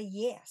 And I got a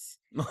yes.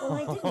 Well,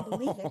 I didn't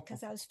believe it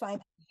because I was 5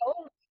 years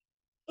old,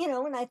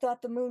 and I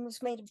thought the moon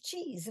was made of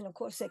cheese, and of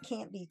course there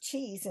can't be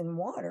cheese in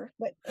water.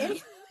 But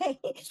anyway,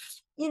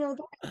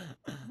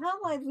 how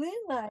I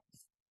realized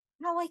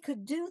how I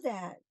could do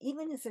that,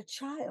 even as a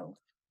child,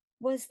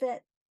 was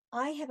that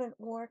I have an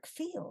auric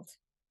field.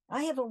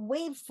 I have a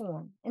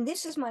waveform, and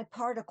this is my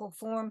particle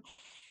form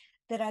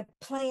that I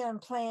play on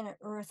planet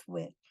Earth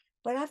with.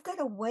 But I've got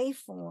a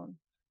waveform,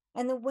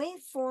 and the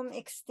waveform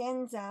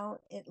extends out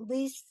at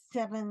least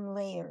 7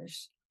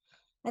 layers.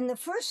 And the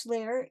first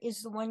layer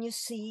is the one you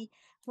see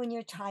when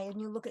you're tired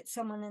and you look at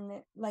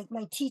someone like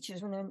my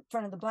teachers when they're in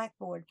front of the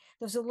blackboard.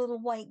 There's a little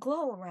white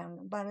glow around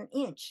them, about an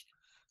inch.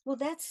 Well,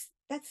 that's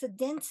the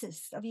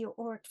densest of your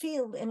auric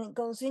field, and it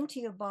goes into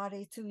your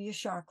body through your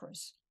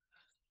chakras.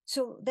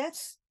 So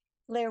that's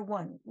layer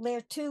 1. Layer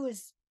 2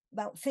 is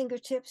about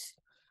fingertips.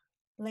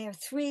 Layer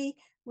 3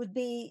 would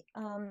be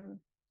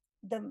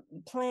the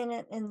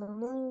planet and the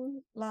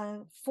moon.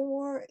 Layer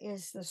 4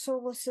 is the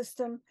solar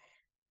system.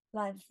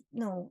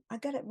 No, I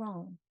got it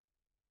wrong.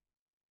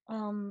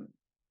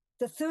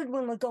 The third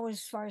one would go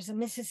as far as the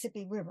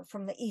Mississippi River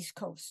from the East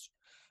Coast.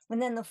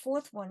 And then the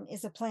fourth one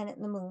is the planet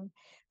and the moon.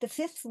 The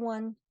fifth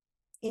one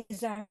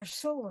is our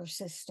solar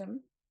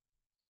system.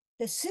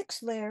 The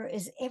sixth layer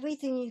is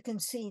everything you can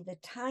see, the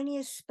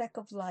tiniest speck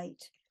of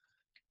light.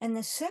 And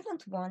the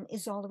seventh one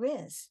is all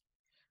there is.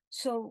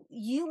 So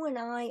you and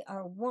I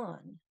are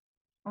one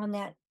on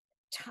that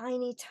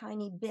tiny,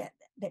 tiny bit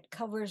that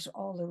covers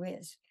all there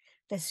is.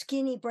 The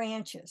skinny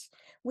branches.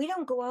 We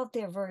don't go out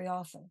there very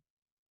often.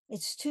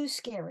 It's too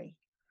scary.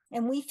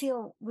 And we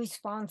feel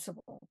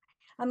responsible.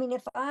 I mean,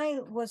 if I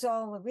was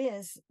all there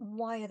is,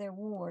 why are there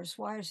wars?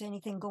 Why is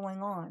anything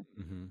going on?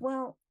 Mm-hmm.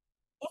 Well,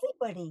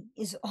 everybody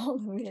is all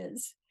there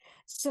is.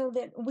 So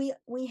that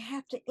we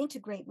have to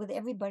integrate with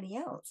everybody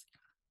else.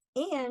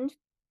 And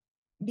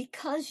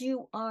because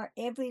you are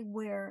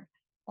everywhere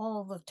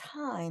all the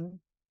time,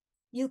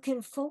 you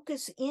can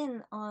focus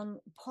in on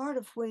part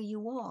of where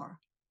you are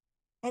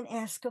and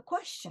ask a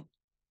question.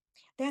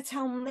 That's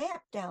how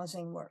map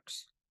dowsing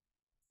works.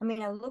 I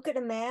mean, I look at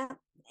a map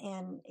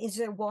and is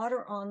there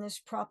water on this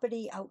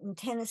property out in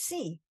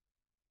Tennessee?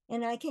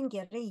 And I can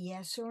get a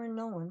yes or a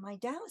no in my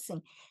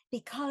dowsing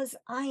because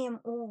I am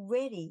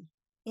already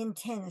in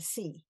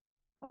Tennessee,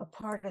 a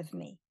part of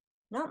me,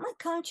 not my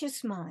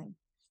conscious mind,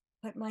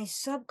 but my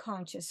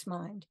subconscious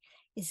mind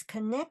is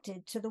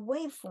connected to the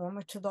waveform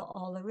or to the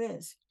all there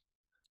is.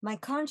 My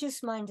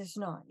conscious mind is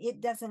not.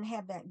 It doesn't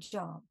have that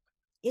job.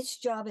 Its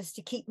job is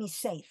to keep me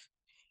safe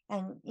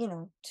and,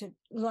 to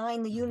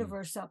line the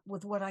universe up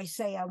with what I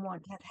say I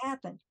want to have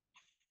happen.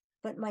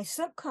 But my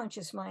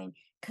subconscious mind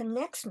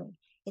connects me.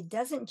 It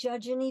doesn't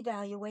judge and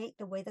evaluate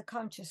the way the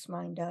conscious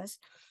mind does.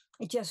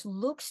 It just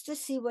looks to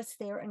see what's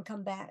there and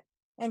come back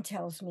and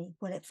tells me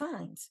what it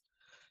finds.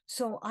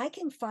 So I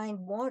can find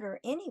water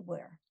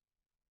anywhere.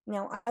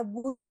 Now, I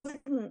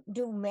wouldn't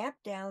do map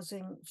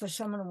dowsing for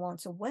someone who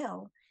wants a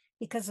well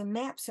because the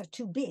maps are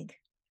too big.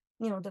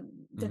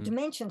 The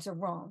dimensions are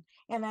wrong.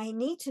 And I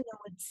need to know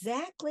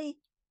exactly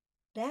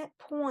that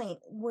point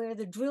where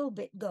the drill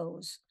bit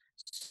goes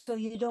so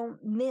you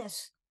don't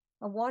miss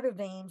a water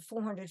vein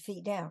 400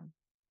 feet down.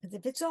 Because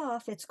if it's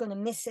off, it's going to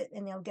miss it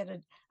and they'll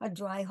get a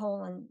dry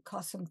hole and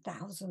cost them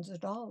thousands of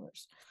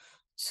dollars.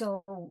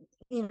 So,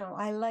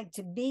 I like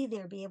to be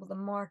there, be able to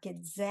mark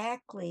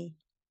exactly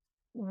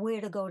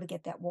where to go to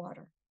get that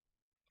water.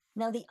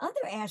 Now, the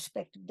other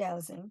aspect of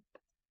dowsing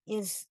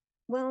is,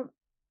 well,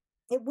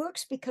 it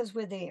works because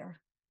we're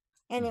there.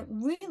 And it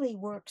really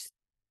works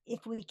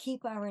if we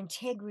keep our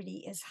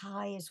integrity as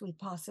high as we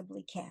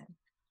possibly can.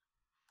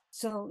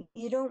 So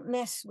you don't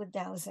mess with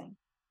dowsing.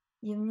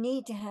 You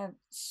need to have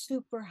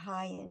super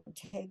high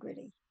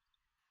integrity.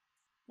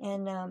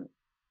 And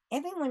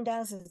everyone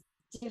douses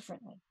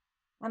differently.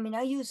 I mean,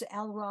 I use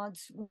L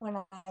rods when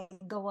I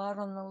go out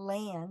on the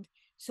land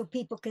so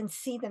people can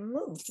see them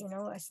move.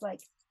 It's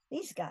like,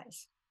 these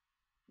guys,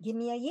 give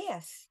me a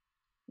yes.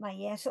 My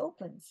yes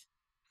opens.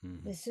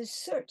 This is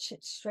search.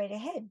 It's straight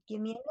ahead. Give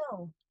me a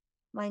no.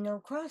 My no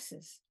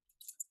crosses.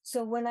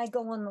 So when I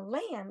go on the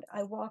land,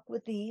 I walk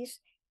with these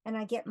and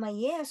I get my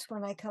yes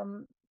when I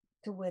come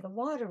to where the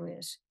water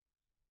is.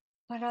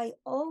 But I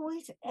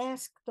always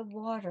ask the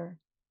water,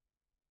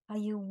 are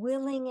you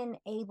willing and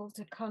able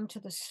to come to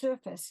the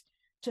surface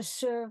to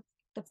serve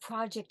the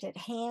project at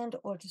hand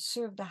or to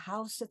serve the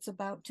house that's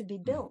about to be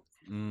Mm. built.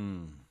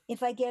 Mm.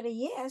 If I get a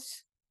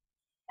yes,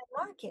 I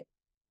mark it.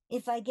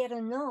 If I get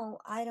a no,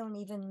 I don't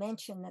even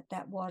mention that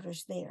that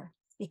water's there,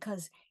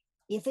 because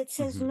if it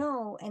says Mhm.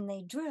 no and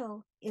they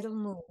drill, it'll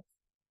move.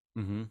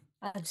 Mhm.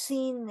 I've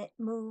seen it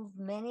move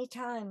many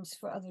times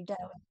for other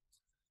dowsers.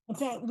 In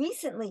fact,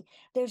 recently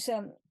there's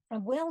a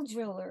well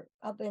driller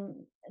up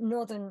in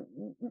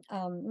northern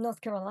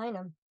North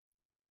Carolina,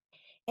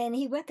 and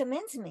he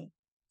recommends me.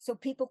 So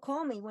people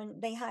call me when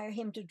they hire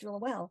him to drill a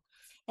well.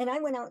 And I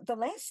went out the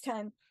last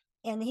time,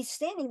 and he's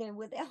standing there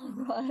with L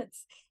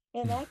rods.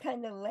 And I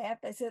kind of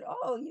laughed. I said,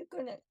 "Oh, you're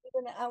gonna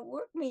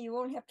outwork me. You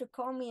won't have to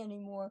call me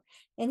anymore."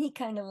 And he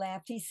kind of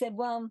laughed. He said,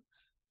 "Well,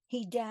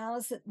 he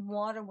doused that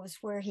water was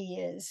where he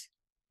is."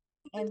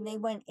 And they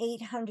went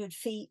 800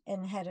 feet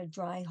and had a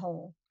dry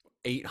hole.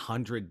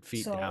 800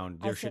 feet So down.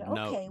 I said,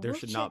 "Okay, There we'll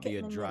should not check it be a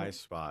in a dry minute."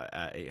 spot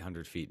at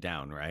 800 feet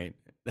down, right?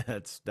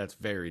 That's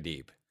very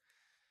deep.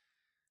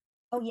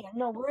 Oh yeah,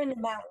 no, we're in the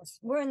mountains.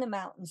 We're in the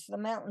mountains. The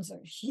mountains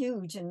are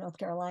huge in North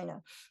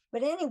Carolina.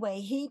 But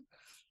anyway,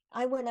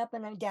 I went up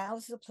and I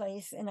doused the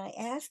place and I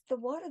asked the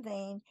water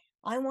vane,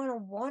 I want a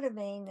water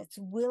vane that's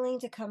willing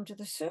to come to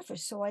the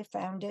surface. So I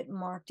found it,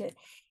 marked it.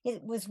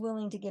 It was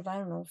willing to give, I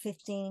don't know,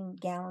 15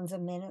 gallons a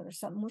minute or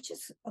something, which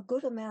is a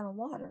good amount of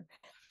water.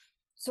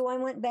 So I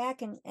went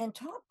back and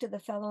talked to the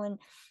fellow, and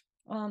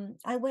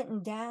I went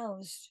and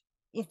doused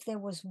if there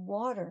was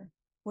water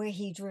where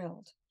he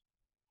drilled.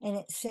 And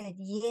it said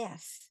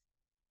yes.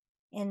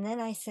 And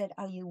then I said,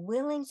 "Are you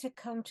willing to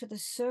come to the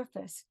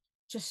surface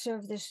to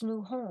serve this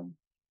new home?"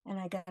 And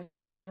I got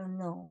a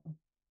no.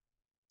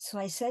 So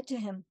I said to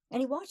him, and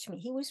he watched me,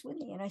 he was with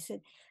me. And I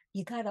said,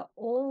 "You got to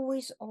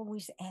always,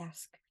 always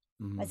ask."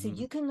 I said, Mhm.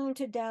 "You can learn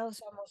to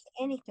douse almost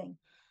anything,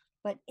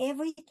 but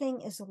everything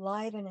is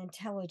alive and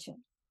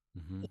intelligent,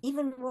 Mhm.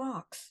 even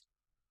rocks.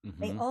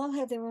 They Mhm. all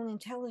have their own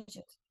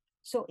intelligence.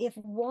 So if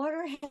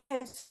water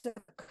has a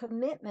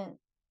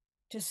commitment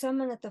to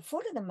someone at the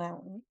foot of the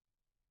mountain,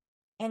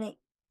 and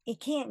it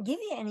can't give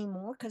you any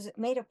more because it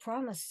made a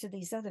promise to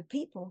these other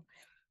people,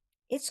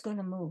 it's going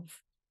to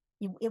move.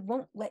 It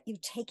won't let you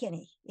take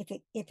any if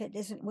it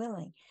isn't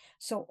willing.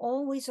 So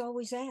always,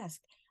 always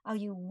ask, are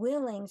you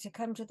willing to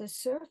come to the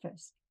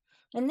surface?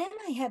 And then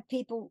I have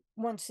people,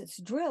 once it's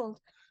drilled,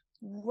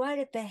 right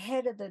at the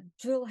head of the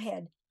drill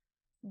head,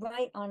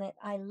 right on it,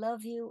 "I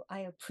love you, I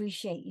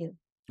appreciate you."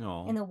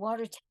 Oh. And the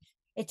water,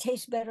 it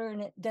tastes better,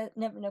 and it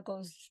never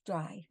goes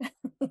dry.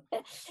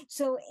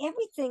 So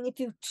everything, if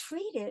you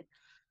treat it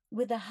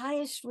with the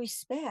highest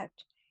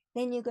respect,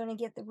 then you're going to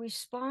get the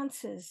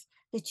responses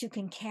that you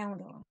can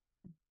count on.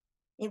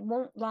 It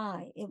won't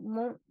lie, it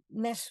won't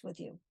mess with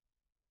you.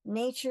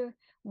 Nature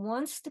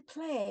wants to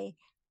play,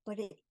 but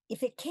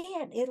if it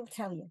can't, it'll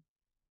tell you.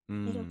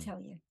 It'll Mm.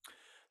 tell you.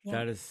 Yeah.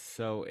 That is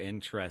so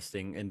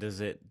interesting. And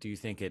do you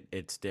think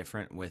it's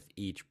different with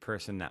each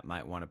person that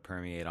might want to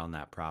permeate on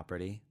that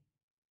property?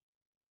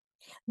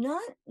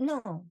 No.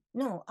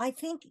 I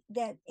think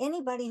that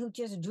anybody who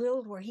just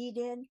drilled where he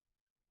did,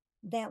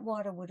 that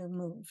water would have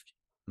moved.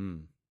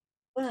 Mm.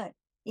 But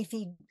if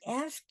he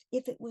asked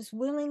if it was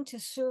willing to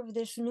serve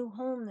this new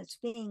home that's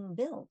being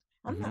built,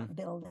 I'm Mhm. not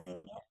building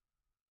it.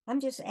 I'm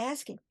just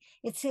asking.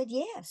 It said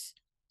yes.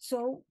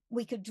 So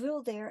we could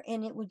drill there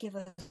and it would give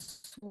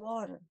us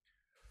water.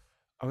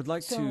 I would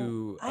like So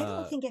to I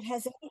don't think it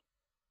has any,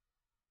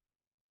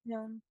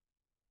 um,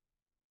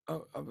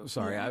 oh, I'm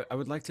sorry. yeah.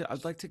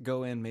 I'd like to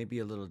go in maybe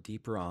a little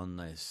deeper on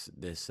this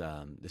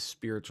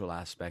spiritual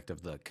aspect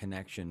of the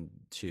connection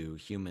to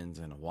humans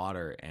and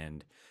water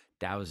and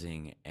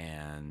dowsing.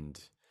 And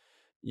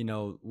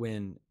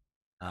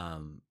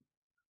um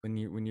when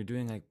you're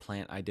doing like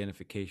plant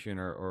identification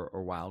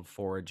or wild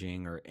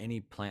foraging or any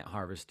plant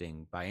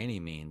harvesting by any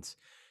means,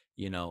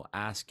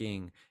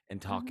 asking and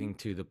Mhm. talking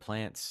to the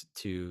plants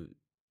to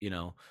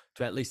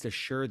at least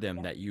assure them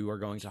Yeah. that you are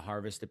going to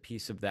harvest a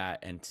piece of that,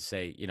 and to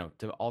say,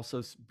 to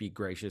also be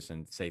gracious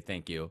and say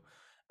thank you,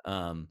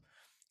 um,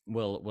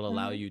 will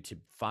allow Mhm. you to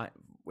find,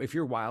 if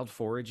you're wild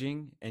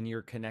foraging and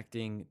you're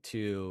connecting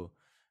to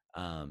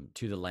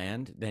the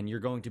land, then you're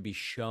going to be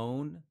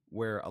shown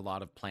where a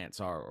lot of plants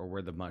are or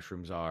where the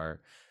mushrooms are,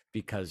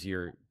 because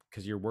you're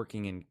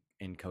working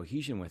in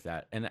cohesion with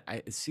that. And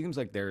it seems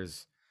like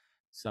there's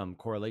some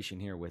correlation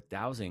here with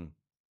dowsing,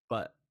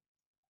 but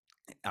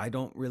I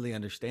don't really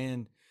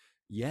understand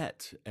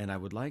yet, and I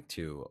would like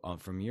to,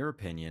 from your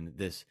opinion,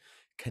 this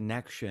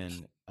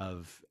connection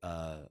of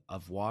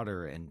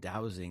water and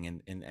dowsing,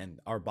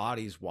 and our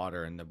body's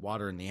water and the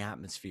water in the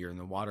atmosphere and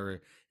the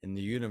water in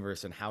the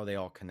universe, and how they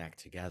all connect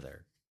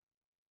together.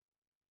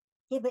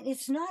 Yeah, but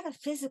it's not a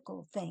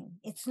physical thing.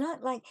 It's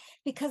not like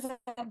because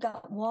I've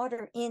got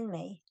water in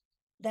me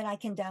that I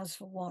can douse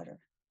for water.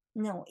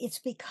 No, it's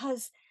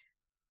because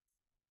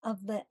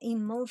of the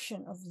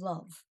emotion of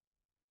love.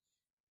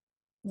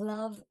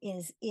 Love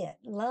is it.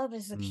 Love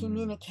is a Mm,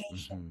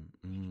 communication.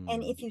 mhm,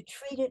 And mm, if you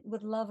treat it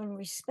with love and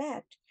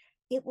respect,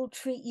 it will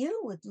treat you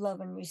with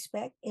love and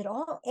respect.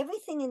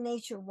 Everything in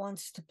nature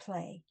wants to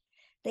play.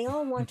 They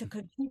all want to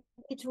contribute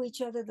to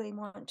each other. They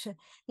want to,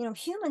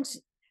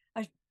 humans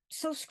are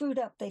so screwed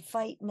up. They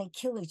fight and they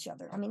kill each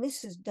other. I mean,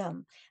 this is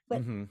dumb.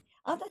 But Mm-hmm.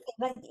 other things,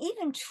 like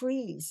even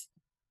trees,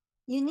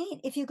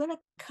 if you're going to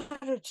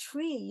cut a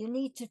tree, you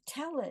need to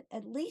tell it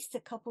at least a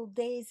couple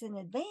days in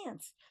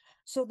advance,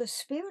 so the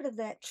spirit of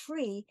that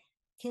tree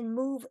can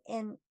move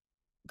and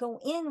go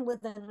in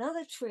with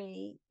another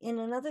tree in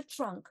another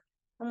trunk.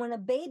 And when a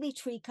baby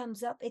tree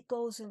comes up, it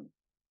goes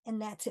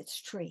and that's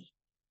its tree.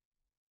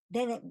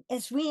 Then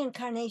it's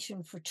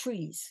reincarnation for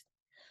trees.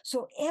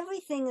 So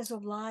everything is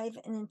alive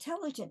and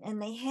intelligent,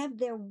 and they have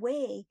their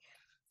way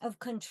of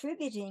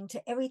contributing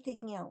to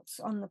everything else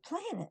on the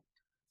planet.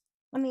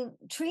 I mean,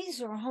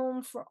 trees are a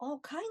home for all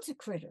kinds of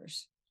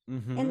critters,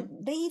 Mm-hmm. and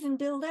they even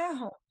build our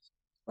homes,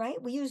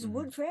 right? We use Mhm.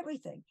 wood for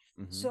everything.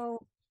 Mhm.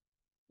 So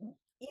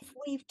if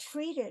we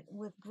treat it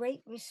with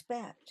great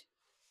respect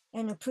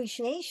and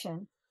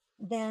appreciation,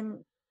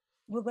 then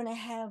we're going to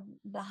have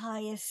the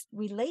highest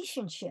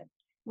relationship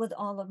with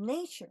all of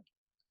nature.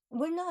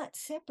 We're not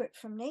separate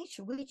from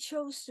nature. We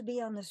chose to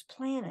be on this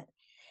planet,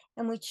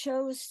 and we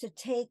chose to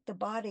take the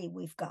body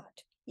we've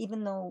got,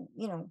 even though,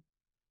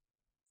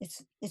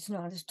 it's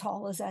not as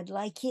tall as I'd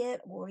like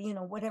it, or,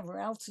 whatever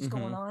else is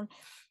going on.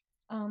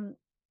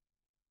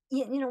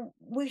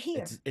 We're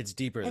here. It's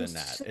deeper And than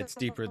that. It's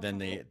deeper than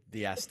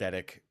the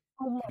aesthetic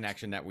so much.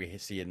 connection that we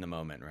see in the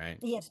moment, right?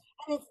 Yes,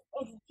 and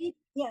it's deep.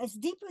 Yeah, it's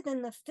deeper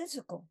than the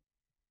physical.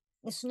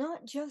 It's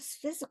not just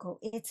physical,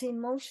 it's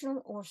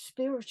emotional or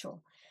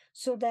spiritual.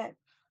 So that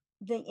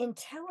the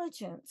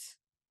intelligence,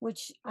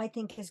 which I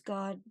think is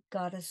God,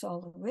 Goddess,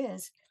 all there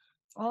is,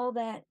 all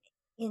that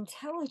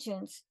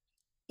intelligence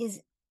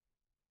is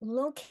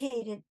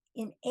located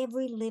in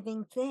every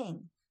living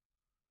thing.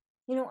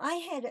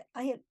 I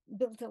had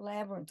built a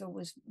labyrinth, or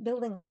was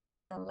building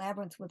a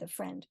labyrinth with a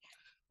friend,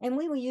 and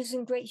we were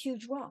using great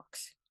huge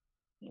rocks,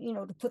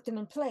 to put them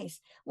in place.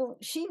 Well,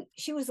 she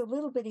was a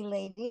little bitty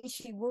lady.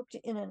 She worked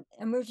in an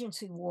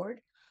emergency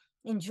ward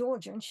in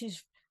Georgia, and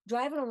she's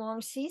driving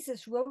along, sees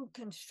this road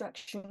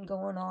construction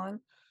going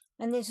on,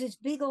 and there's these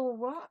big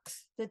old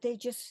rocks that they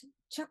just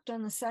chucked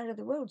on the side of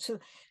the road. So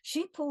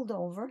she pulled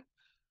over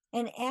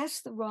and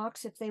asked the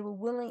rocks if they were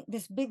willing,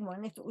 this big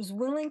one, if it was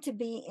willing to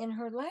be in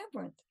her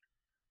labyrinth.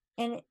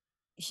 And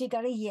she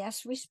got a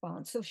yes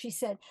response. So she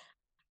said,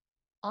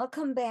 I'll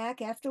come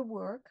back after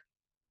work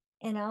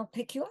and I'll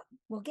pick you up.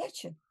 We'll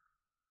get you.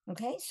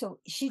 Okay. So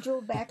she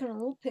drove back in a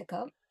little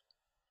pickup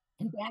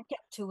and backed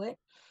up to it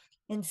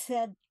and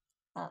said,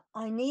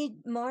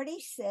 Marty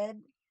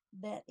said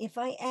that if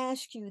I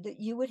asked you, that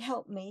you would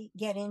help me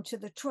get into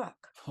the truck.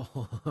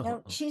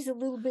 Now, she's a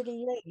little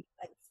bitty lady,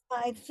 like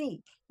 5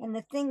 feet, and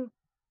the thing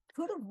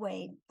could have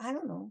weighed, I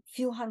don't know, a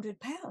few hundred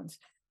pounds.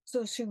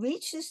 So she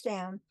reaches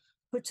down,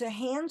 puts her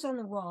hands on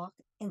the rock,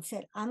 and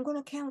said, I'm going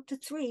to count to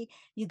 3.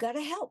 You got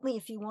to help me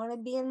if you want to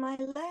be in my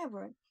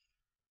labyrinth.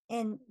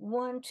 And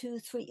 1, 2,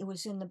 3, it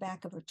was in the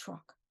back of her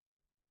truck.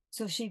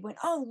 So she went,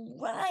 oh,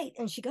 right.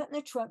 And she got in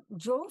the truck,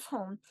 drove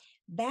home,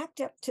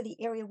 backed up to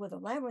the area where the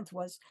labyrinth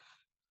was,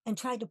 and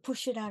tried to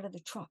push it out of the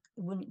truck.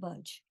 It wouldn't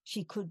budge.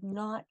 She could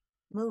not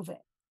move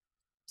it.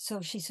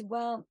 So she said,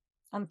 well,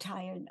 I'm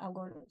tired. I'll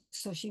go.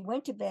 So she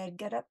went to bed,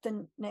 got up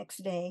the next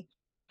day,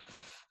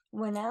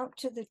 went out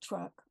to the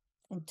truck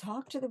and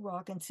talked to the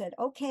rock and said,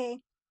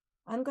 okay,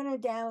 I'm going to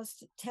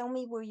douse. Tell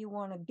me where you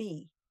want to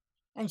be.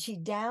 And she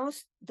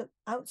doused the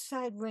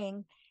outside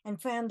ring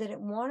and found that it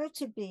wanted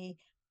to be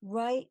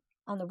right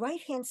on the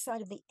right-hand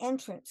side of the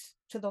entrance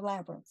to the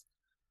labyrinth.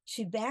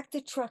 She backed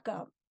the truck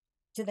up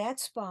to that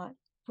spot,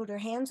 put her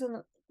hands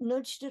on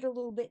nudged it a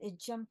little bit, it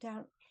jumped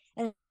out,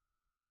 and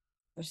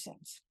ever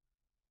since.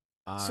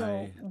 So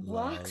I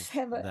rocks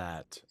love have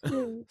that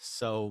clue.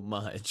 so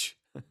much.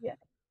 Yeah.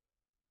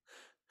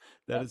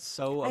 That is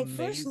so I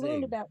first learned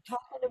amazing. about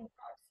talking to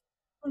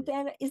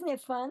rocks. Isn't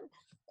it fun?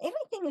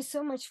 Everything is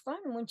so much fun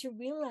once you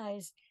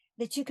realize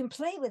that you can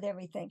play with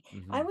everything.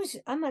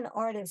 Mhm. I'm an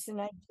artist,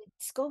 and I did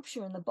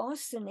sculpture in the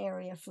Boston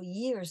area for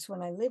years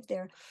when I lived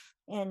there.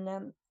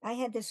 And I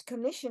had this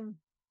commission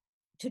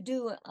to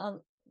do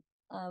a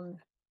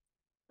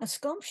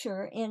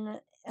sculpture in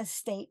a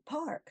state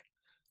park.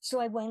 So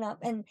I went up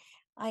and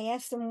I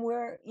asked them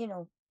where,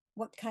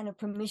 what kind of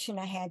permission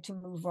I had to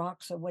move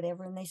rocks or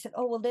whatever. And they said,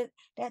 oh, well,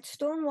 that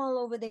stone wall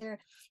over there,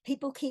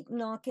 people keep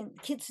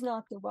kids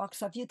knock the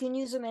rocks off. You can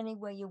use them any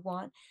way you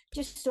want.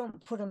 Just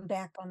don't put them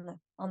back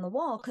on the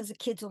wall, because the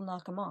kids will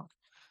knock them off.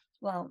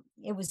 Well,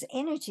 it was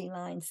energy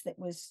lines that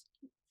was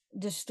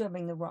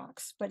disturbing the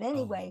rocks. But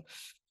anyway,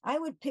 I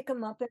would pick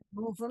them up and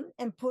move them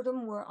and put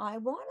them where I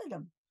wanted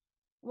them.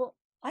 Well,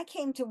 I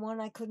came to one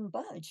I couldn't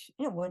budge.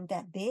 It wasn't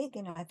that big.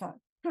 And I thought,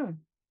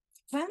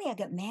 Finally, I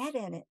got mad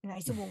at it. And I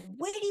said, well,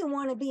 where do you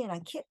want to be? And I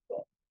kicked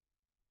it.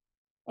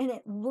 And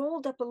it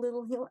rolled up a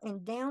little hill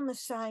and down the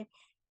side.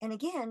 And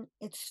again,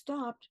 it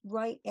stopped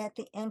right at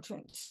the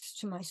entrance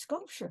to my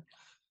sculpture.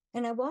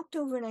 And I walked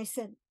over and I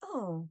said,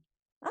 oh,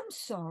 I'm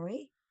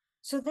sorry.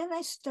 So then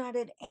I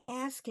started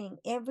asking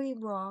every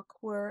rock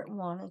where it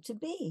wanted to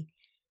be.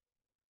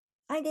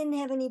 I didn't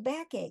have any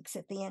backaches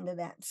at the end of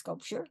that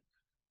sculpture.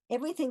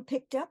 everything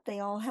picked up. They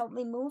all helped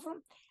me move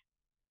them.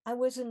 I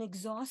wasn't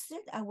exhausted.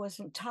 I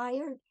wasn't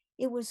tired.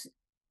 It was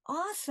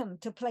awesome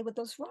to play with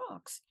those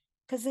rocks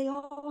because they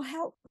all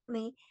helped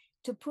me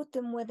to put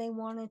them where they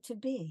wanted to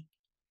be.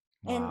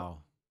 And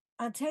Wow.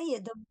 I'll tell you,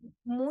 the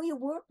more you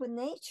work with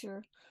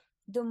nature,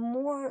 the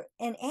more,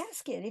 and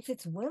ask it if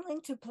it's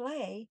willing to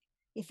play.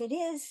 If it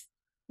is,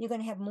 you're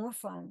going to have more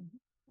fun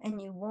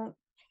and you won't,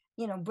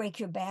 break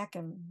your back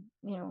and,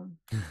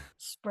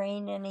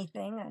 sprain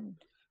anything. And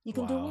you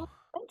can do all Wow.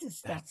 kinds of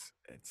stuff.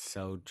 It's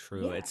so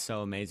true. Yeah. It's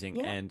so amazing.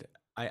 Yeah. And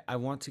I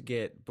want to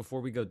get, before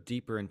we go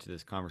deeper into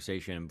this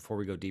conversation and before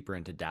we go deeper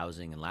into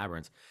dowsing and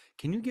labyrinths,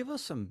 can you give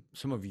us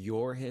some of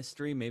your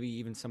history, maybe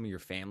even some of your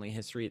family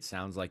history? It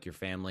sounds like your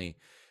family,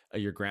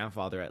 your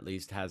grandfather at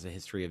least, has a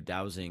history of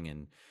dowsing,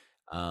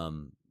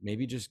 and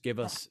maybe just give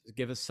us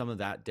some of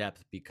that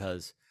depth,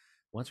 because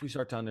once we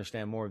start to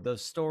understand more of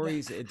those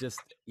stories, it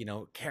just,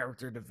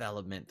 character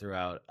development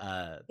throughout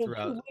It'd be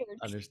weird.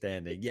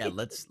 understanding. Yeah,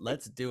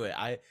 let's do it.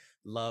 I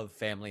love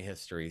family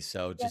history,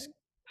 so Yeah. just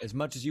as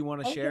much as you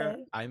want to share,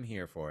 Okay. I'm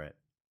here for it.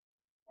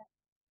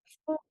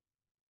 Well,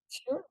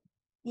 sure.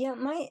 Yeah,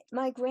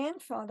 my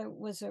grandfather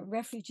was a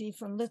refugee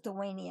from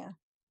Lithuania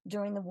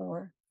during the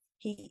war.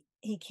 He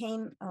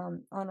came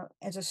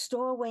as a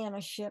stowaway on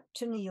a ship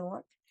to New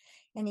York,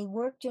 and he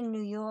worked in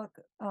New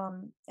York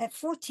at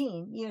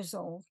 14 years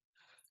old,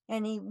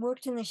 and he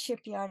worked in the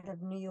shipyard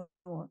of New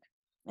York,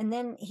 and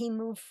then he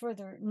moved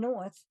further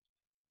north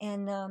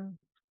and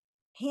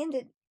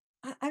handed.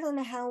 I don't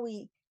know how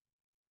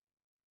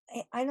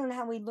I don't know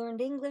how we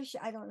learned English.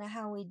 I don't know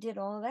how we did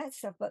all that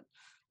stuff. But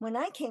when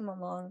I came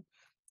along,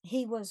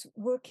 he was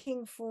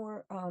working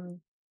for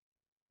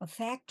a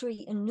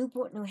factory in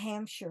Newport, New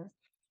Hampshire,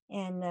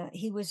 and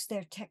he was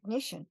their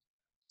technician.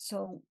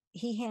 So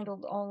he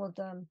handled all of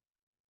the,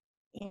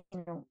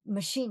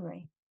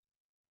 machinery.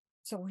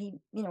 So he,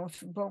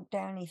 if it broke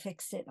down, he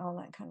fixed it, all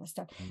that kind of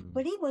stuff.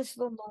 But he was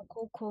the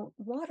local, quote,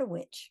 water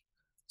witch.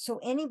 So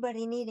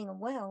anybody needing a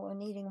well or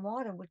needing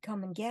water would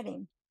come and get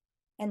him,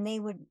 and they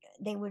would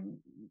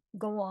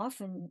go off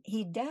and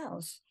he'd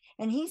douse.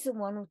 And he's the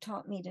one who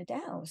taught me to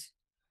douse.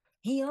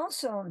 He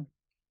also,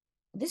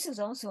 this is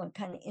also a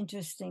kind of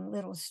interesting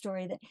little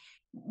story, that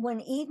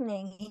one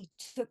evening he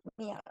took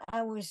me out.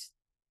 I was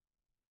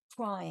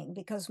crying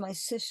because my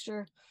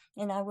sister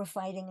and I were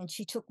fighting, and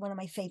she took one of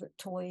my favorite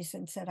toys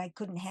and said I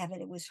couldn't have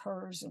it. It was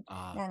hers.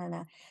 And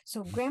no.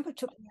 So Grandpa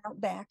took me out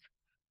back,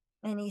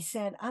 and he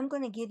said, I'm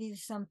going to give you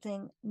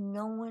something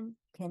no one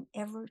can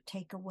ever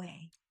take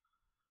away.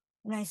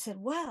 And I said,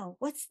 wow,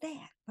 what's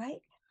that?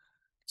 Right?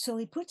 So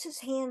he puts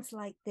his hands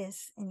like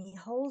this and he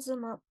holds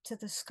them up to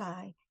the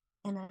sky.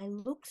 And I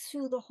looked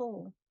through the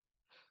hole,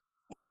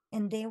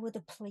 and there were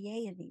the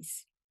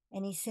Pleiades.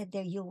 And he said,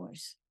 they're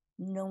yours.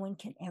 No one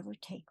can ever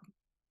take them.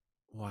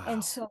 Wow.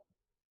 And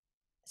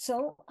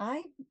so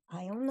I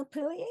own the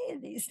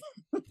Pleiades.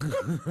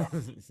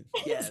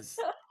 Yes.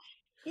 So,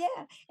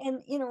 yeah.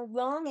 And,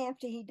 long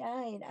after he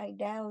died, I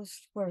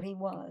doused where he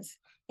was.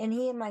 And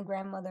he and my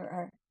grandmother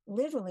are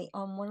literally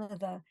on one of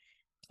the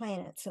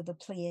planets of the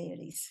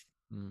Pleiades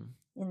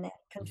in that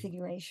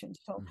configuration.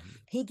 So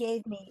he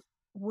gave me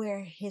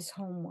where his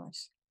home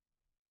was.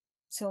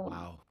 So,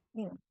 wow.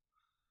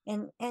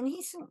 And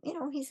he's,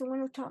 he's the one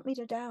who taught me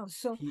to douse.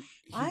 So he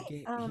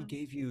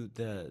gave you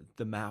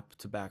the map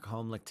to back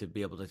home, like to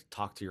be able to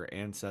talk to your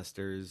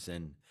ancestors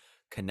and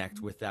connect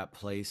with that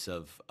place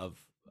of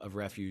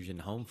refuge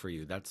and home for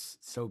you. That's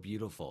so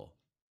beautiful.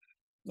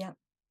 Yeah.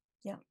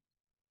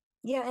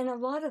 And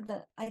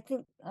I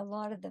think a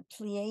lot of the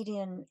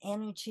Pleiadian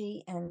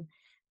energy and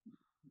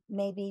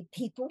maybe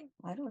people,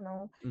 I don't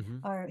know,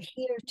 are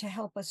here to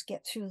help us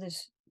get through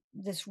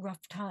this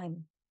rough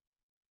time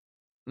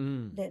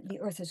that the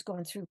earth is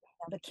going through,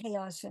 the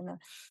chaos and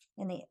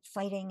the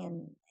fighting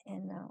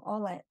and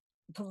all that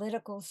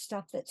political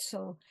stuff that's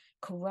so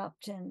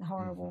corrupt and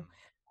horrible.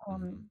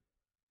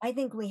 I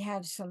think we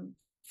have some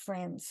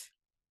friends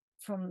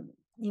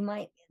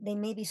they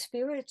may be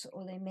spirits,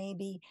 or they may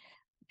be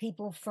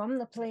people from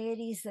the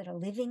Pleiades that are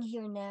living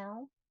here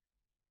now.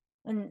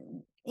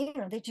 And,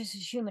 they're just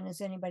as human as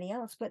anybody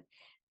else, but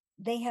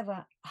they have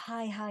a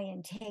high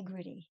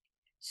integrity.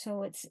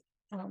 So it's,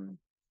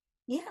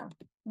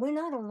 we're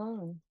not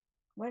alone.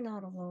 We're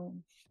not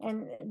alone.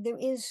 And there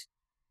is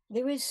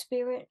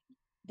spirit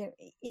there.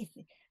 If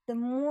the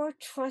more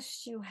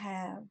trust you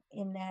have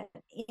in that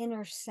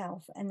inner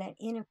self and that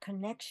inner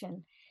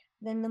connection,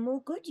 then the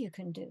more good you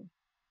can do.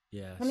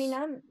 Yes. I mean,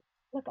 I'm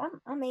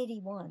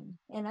 81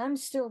 and I'm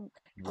still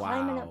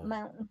climbing up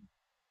mountains,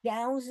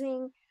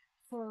 dowsing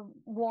for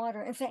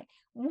water. In fact,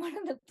 one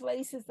of the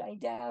places I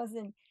douse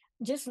in,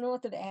 just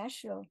north of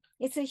Asheville,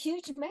 it's a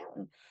huge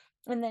mountain.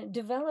 And the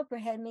developer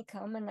had me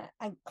come, and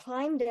I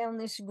climbed down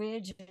this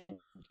ridge and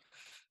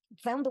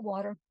found the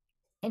water.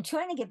 And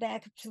trying to get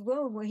back up to the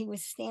road where he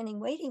was standing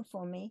waiting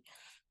for me,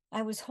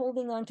 I was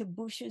holding on to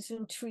bushes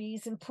and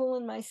trees and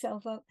pulling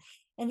myself up.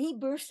 And he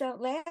burst out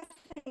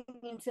laughing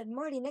and said,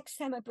 Marty, next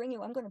time I bring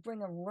you, I'm going to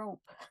bring a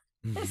rope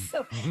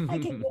so I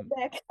can get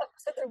back up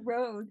to the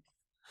road.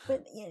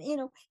 But,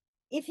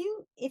 if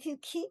you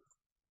keep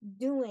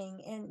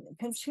doing and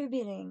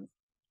contributing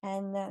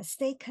and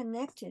stay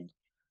connected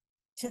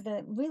to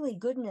the really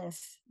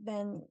goodness,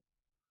 then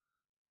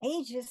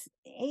age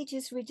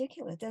is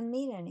ridiculous. Doesn't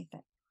mean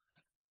anything.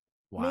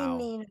 May Wow.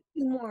 mean a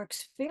few more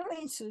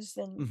experiences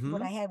than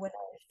what Mm-hmm. I had when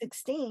I was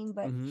 16,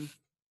 but Mm-hmm.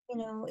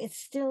 it's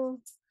still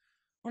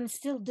I'm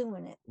still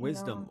doing it.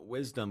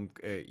 Wisdom,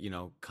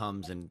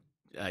 comes and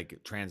like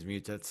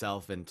transmutes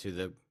itself into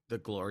the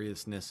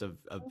gloriousness of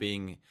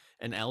being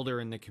an elder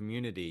in the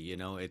community.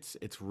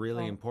 It's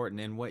really Right,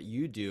 important, and what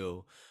you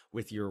do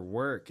with your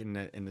work and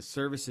the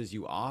services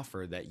you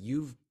offer that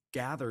you've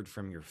gathered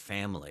from your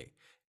family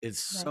is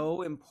right,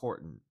 so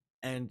important.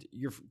 And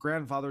your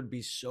grandfather would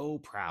be so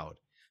proud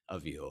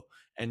of you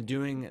and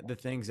doing the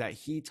things that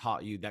he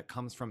taught you that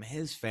comes from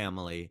his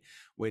family,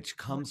 which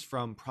right. comes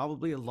from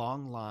probably a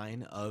long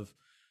line of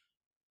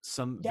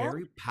some Down,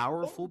 very yeah.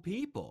 powerful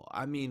people.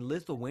 I mean,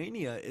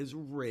 Lithuania is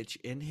rich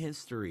in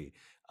history.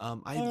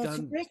 I've And it's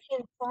done rich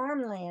in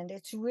farmland.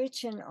 It's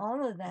rich in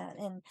all of that.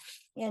 And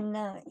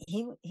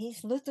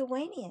he's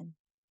Lithuanian.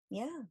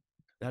 Yeah.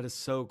 That is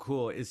so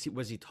cool.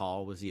 Was he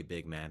tall? Was he a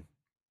big man?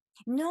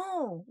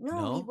 No,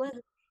 no, he No?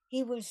 wasn't.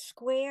 He was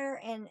square,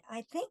 and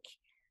I think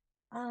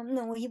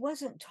no, he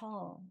wasn't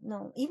tall.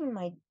 No, even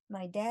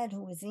my dad,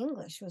 who was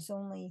English, was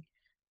only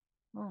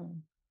oh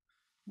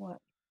what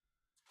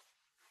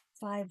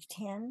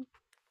 5'10",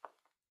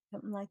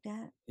 something like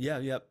that. Yeah,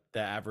 yep.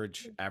 The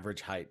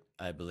average height,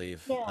 I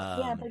believe.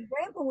 Yeah, yeah, but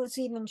Grandpa was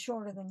even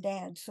shorter than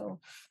Dad. So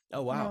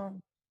Oh wow.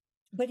 um,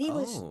 but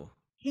Oh.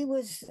 he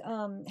was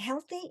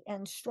healthy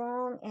and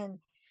strong and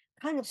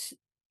kind of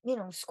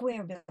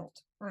square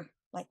built,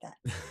 like that.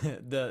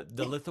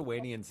 The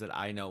Lithuanians that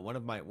I know, one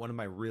of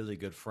my really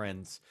good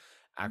friends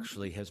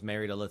actually has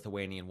married a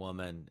Lithuanian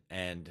woman,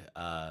 and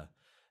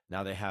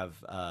now they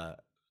have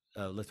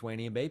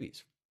Lithuanian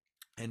babies.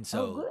 And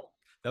Oh, so good.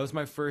 that was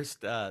my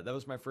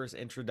first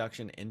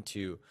introduction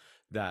into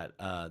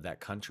that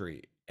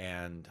country,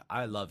 and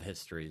I love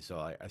history, so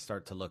I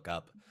start to look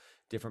up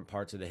different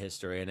parts of the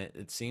history, and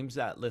it seems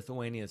that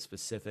Lithuania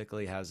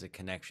specifically has a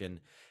connection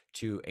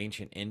to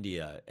ancient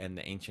India and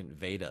the ancient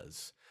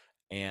Vedas,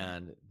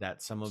 and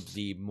that some of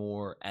the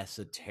more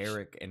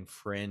esoteric and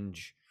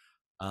fringe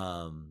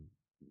um,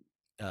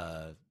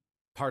 uh,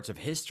 parts of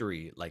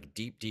history, like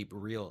deep,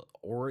 real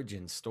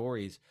origin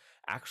stories,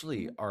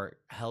 actually Mhm. are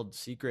held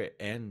secret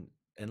in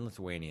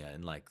Lithuania,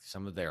 and like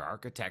some of their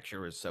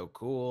architecture is so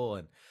cool,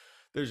 and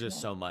there's just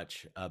Yeah. so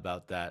much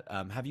about that.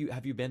 Have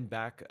you been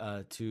back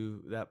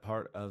to that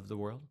part of the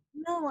world?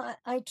 No,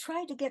 I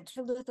tried to get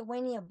to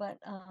Lithuania, but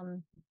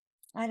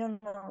I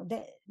don't know.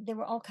 There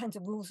were all kinds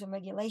of rules and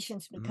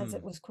regulations because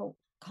it Mm, was quote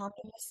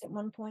communist at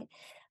one point.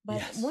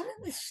 But one yes.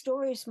 of the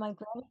stories my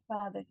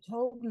grandfather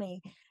told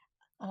me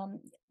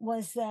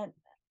was that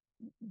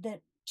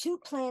two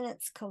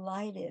planets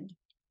collided,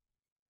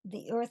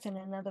 the Earth and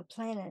another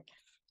planet,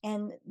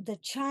 and the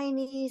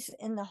Chinese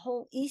and the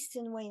whole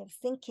Eastern way of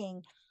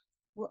thinking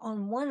were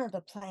on one of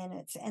the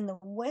planets, and the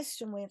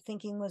Western way of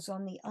thinking was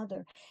on the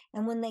other.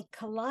 And when they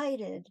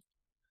collided,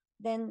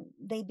 then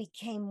they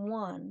became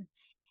one.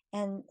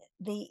 And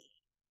the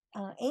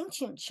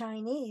ancient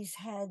Chinese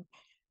had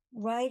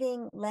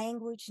writing,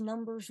 language,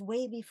 numbers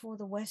way before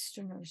the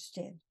Westerners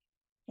did.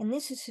 And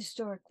this is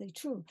historically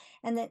true.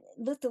 And that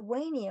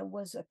Lithuania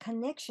was a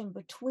connection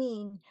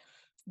between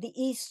the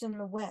East and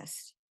the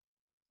West,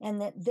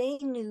 and that they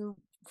knew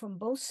from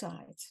both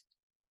sides.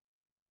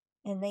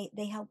 And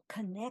they helped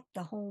connect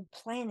the whole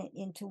planet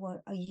into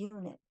a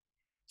unit.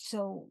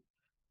 So,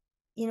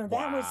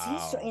 that was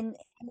history. Wow. And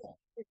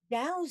the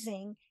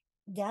dowsing,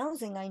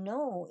 I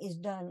know, is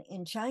done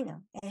in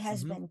China. It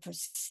has Hmm. been for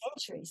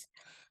centuries.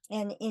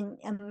 And in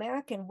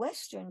American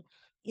Western,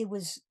 it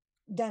was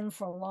done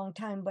for a long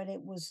time, but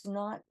it was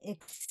not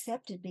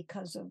accepted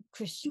because of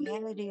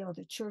Christianity or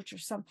the church or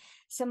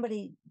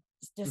somebody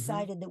Hmm.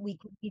 decided that we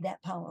could be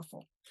that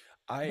powerful.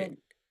 I But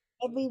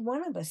every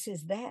one of us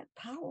is that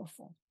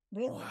powerful,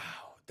 really.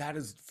 Wow. That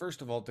is,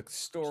 first of all, that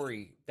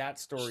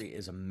story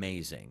is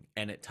amazing.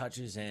 And it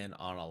touches in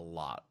on a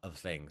lot of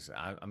things.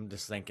 I'm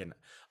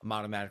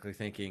automatically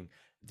thinking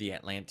the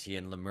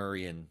Atlantean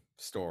Lemurian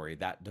story,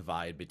 that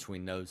divide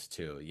between those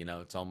two.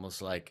 It's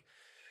almost like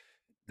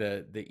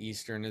the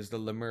Eastern is the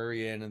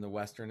Lemurian and the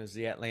Western is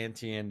the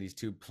Atlantean. These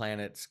two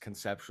planets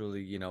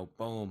conceptually,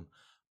 boom,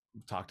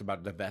 talked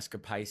about the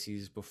Vesca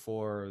Pisces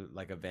before,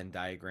 like a Venn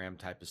diagram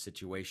type of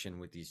situation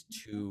with these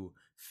two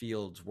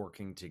fields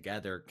working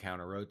together,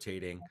 counter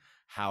rotating,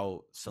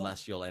 how Yeah.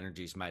 celestial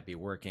energies might be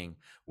working,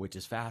 which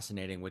is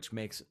fascinating, which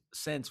makes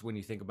sense when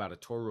you think about a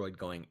toroid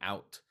going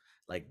out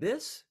like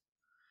this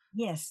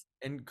Yes.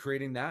 and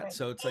creating that. Right.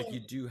 So it's like And you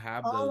do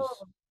have all those.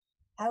 over,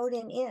 out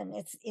and in.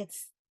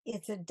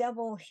 It's a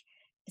double.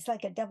 It's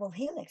like a double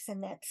helix,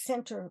 and that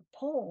center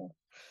pole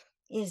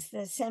is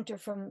the center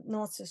from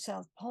north to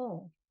south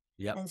pole.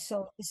 Yep. And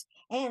so,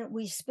 and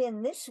we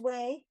spin this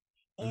way,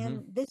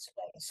 and this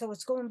way. So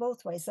it's going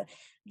both ways.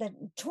 The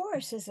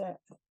torus is a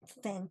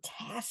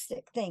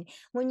fantastic thing.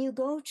 When you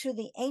go to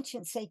the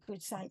ancient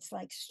sacred sites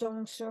like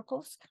stone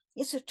circles,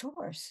 it's a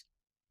torus.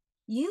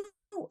 You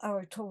are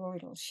a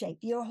toroidal shape.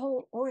 Your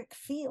whole auric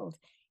field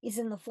is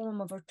in the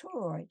form of a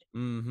toroid.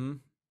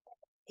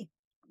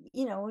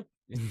 You know, it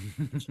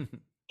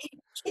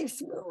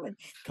keeps moving.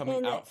 Coming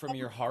And, out from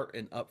your heart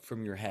and up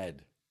from your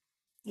head.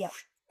 Yep.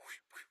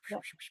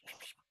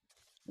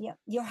 Yeah.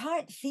 Your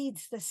heart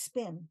feeds the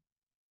spin.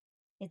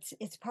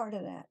 It's part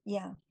of that.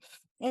 Yeah.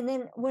 And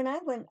then when I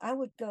went, I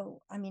would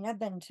go, I mean, I've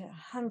been to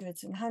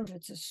hundreds and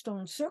hundreds of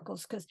stone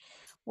circles, because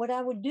what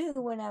I would do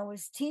when I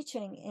was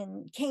teaching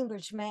in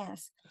Cambridge,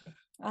 Mass,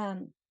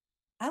 I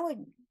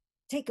would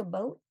take a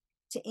boat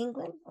to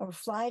England or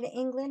fly to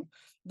England,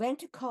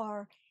 rent a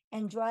car,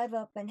 and drive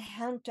up and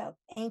hunt up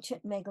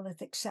ancient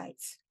megalithic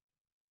sites.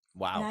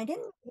 Wow. And I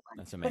didn't,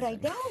 that's amazing. but I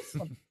doused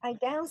them. I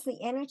doused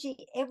the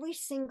energy. Every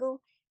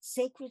single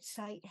sacred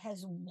site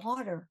has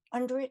water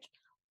under it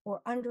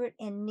or under it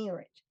and near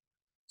it.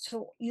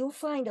 So you'll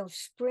find a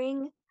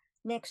spring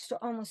next to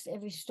almost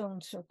every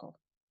stone circle.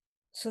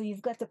 So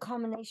you've got the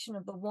combination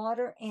of the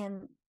water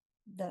and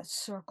the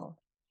circle,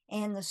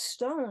 and the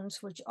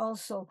stones, which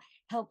also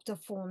help to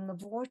form the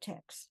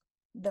vortex.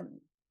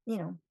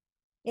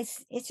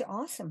 It's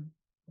awesome.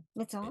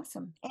 It's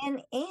awesome.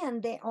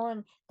 And they're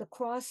on the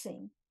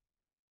crossing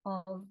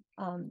of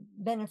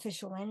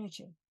beneficial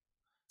energy.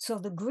 So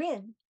the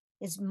grid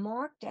is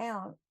marked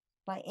out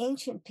by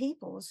ancient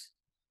peoples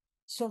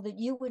so that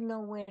you would know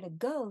where to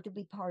go to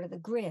be part of the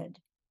grid.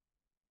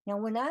 Now,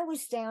 when I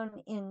was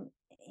down in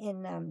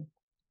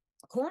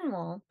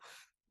Cornwall,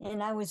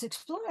 and I was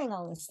exploring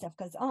all this stuff,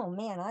 because, oh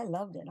man, I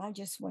loved it. I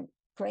just went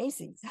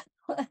crazy.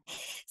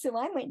 So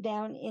I went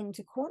down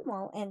into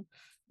Cornwall, and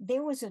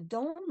there was a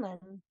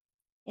dolmen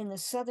in the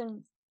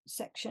southern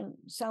section,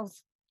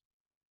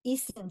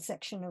 southeastern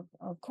section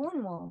of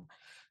Cornwall.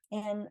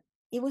 And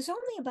it was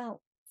only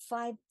about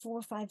 4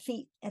 or 5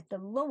 feet at the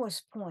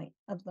lowest point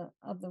of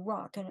the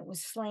rock, and it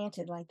was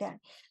slanted like that.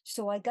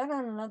 So I got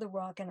on another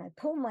rock and I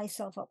pulled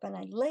myself up and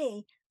I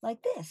lay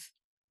like this,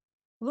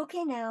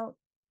 looking out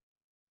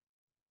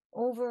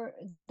over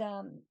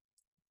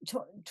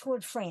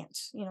toward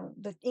France,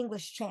 the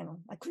English Channel.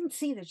 I couldn't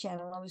see the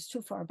channel, I was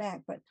too far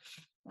back, but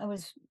I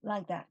was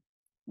like that.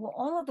 Well,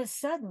 all of a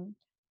sudden,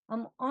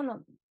 I'm on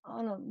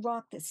a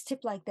rock that's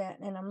tipped like that,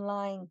 and I'm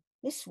lying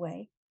this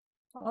way.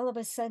 All of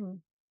a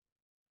sudden,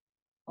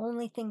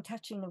 only thing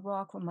touching the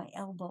rock were my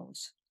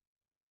elbows.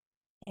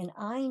 And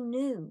I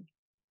knew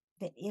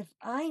that if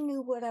I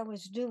knew what I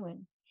was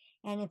doing,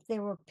 and if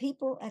there were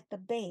people at the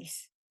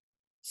base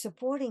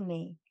supporting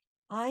me,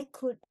 I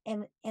could,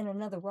 and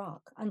another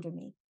rock under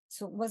me.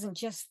 So it wasn't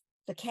just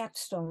the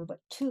capstone, but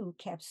 2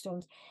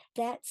 capstones.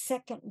 That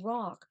second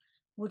rock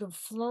would have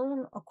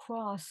flown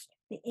across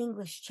the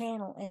English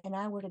Channel, and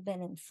I would have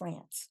been in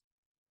France.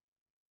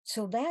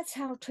 So that's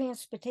how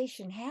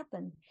transportation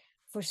happened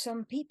for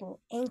some people,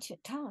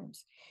 ancient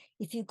times.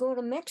 If you go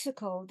to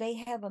Mexico, they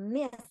have a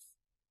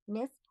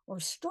myth or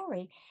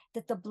story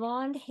that the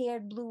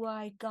blonde-haired,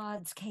 blue-eyed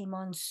gods came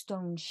on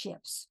stone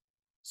ships.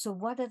 So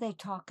what are they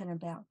talking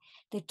about?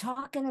 They're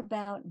talking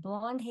about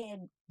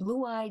blonde-haired,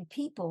 blue-eyed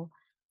people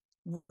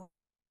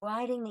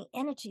riding the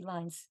energy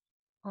lines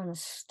on a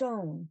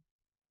stone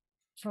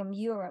from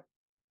Europe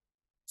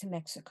to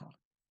Mexico.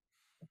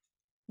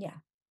 Yeah.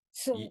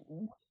 So,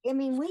 I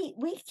mean,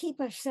 we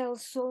keep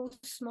ourselves so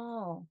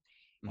small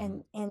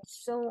and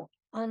so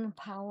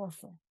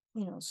unpowerful,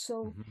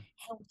 so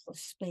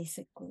helpless,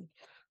 basically,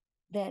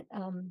 that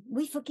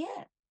we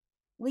forget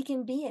we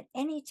can be at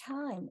any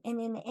time and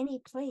in any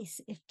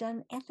place if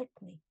done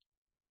ethically.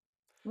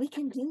 We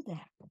can do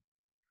that.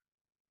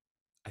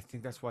 I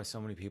think that's why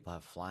so many people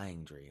have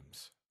flying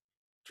dreams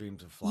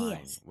of flying.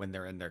 Yes. When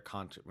they're in their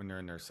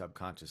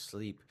subconscious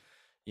sleep,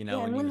 Yeah,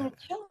 and when they're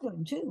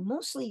children too,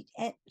 mostly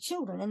at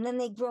children, and then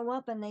they grow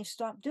up and they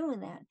stop doing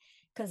that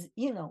because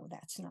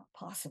that's not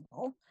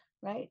possible,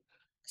 right?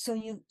 So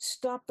you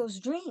stop those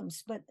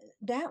dreams, but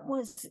that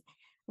was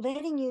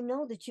letting you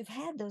know that you've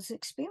had those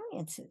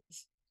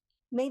experiences.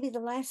 Maybe the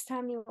last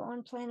time you were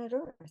on planet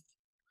Earth.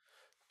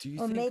 Do you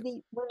think,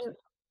 maybe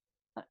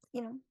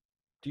when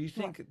do you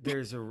think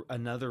there's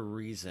another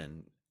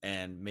reason,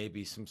 and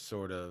maybe some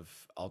sort of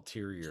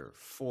ulterior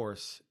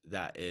force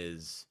that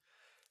is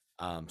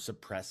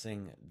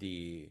suppressing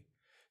the?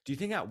 Do you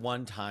think at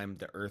one time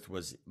the Earth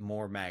was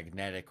more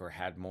magnetic or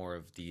had more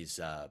of these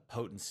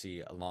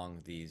potency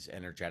along these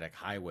energetic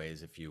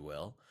highways, if you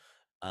will,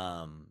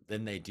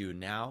 than they do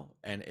now?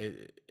 And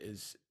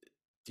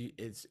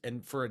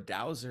and for a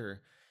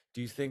dowser,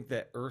 do you think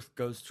that Earth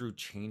goes through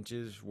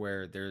changes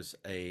where there's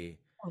a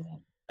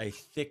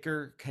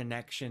thicker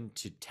connection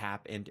to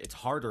tap into? It's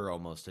harder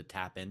almost to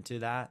tap into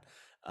that.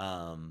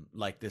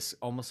 Like this,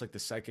 almost like the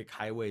psychic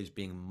highway is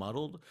being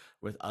muddled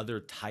with other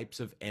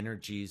types of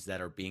energies that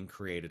are being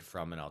created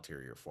from an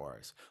ulterior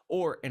force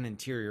or an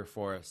interior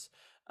force,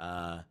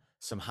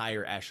 some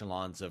higher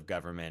echelons of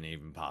government,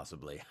 even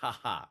possibly.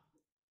 Haha.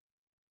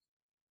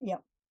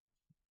 Yep.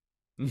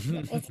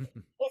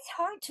 It's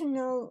hard to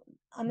know.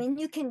 I mean,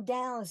 you can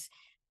douse.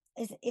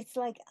 It's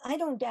like I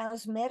don't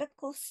douse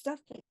medical stuff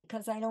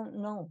because I don't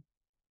know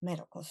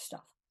medical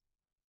stuff.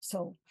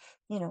 So,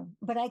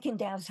 but I can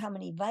douse how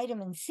many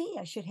vitamin C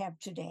I should have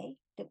today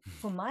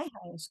for my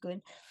highest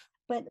good.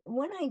 But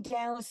when I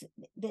douse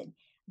that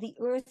the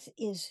earth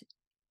is,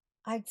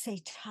 I'd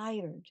say,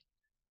 tired.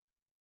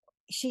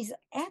 She's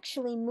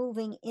actually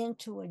moving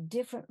into a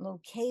different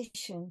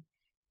location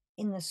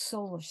in the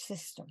solar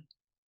system.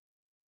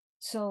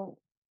 So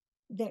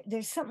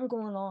there's something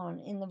going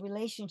on in the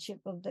relationship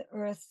of the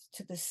earth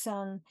to the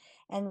sun,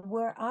 and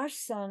where our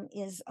sun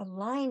is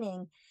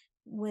aligning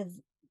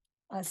with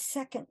a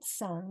second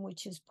sun,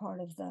 which is part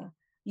of the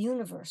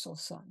universal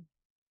sun.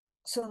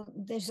 So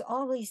there's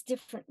all these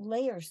different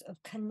layers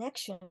of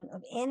connection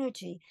of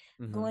energy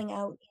going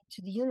out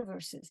into the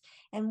universes.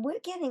 And we're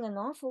getting an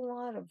awful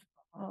lot of,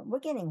 we're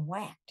getting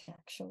whacked,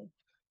 actually.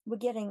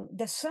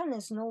 The sun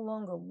is no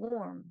longer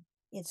warm,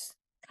 it's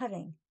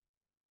cutting.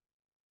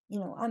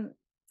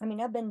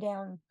 I've been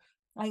down,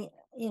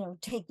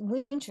 take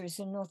winters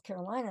in North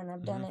Carolina, and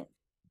I've done it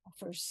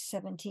for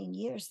 17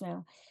 years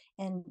now.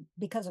 And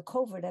because of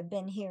COVID, I've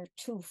been here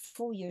 2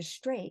 full years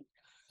straight.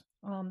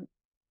 And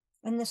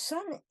the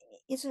sun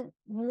isn't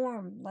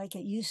warm like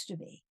it used to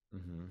be.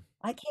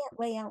 I can't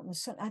lay out in the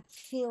sun. I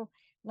feel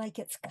like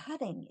it's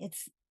cutting.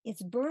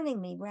 It's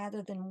burning me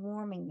rather than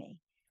warming me.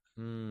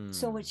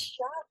 So it's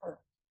sharper.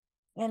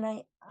 And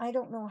I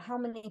don't know how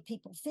many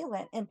people feel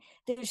that. And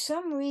there's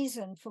some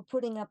reason for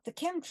putting up the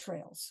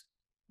chemtrails.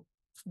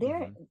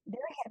 They're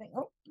having,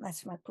 oh,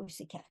 that's my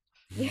pussycat.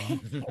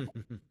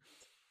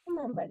 Come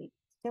on, buddy.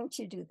 Don't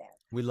you do that.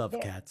 We love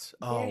cats.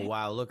 Oh,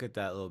 wow. Look at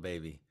that little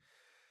baby.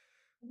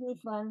 Really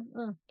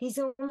fun. He's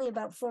only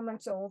about 4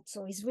 months old,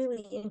 so he's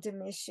really into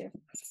mischief.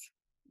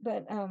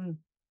 But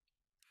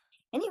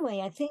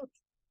anyway, I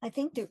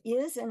think there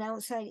is an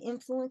outside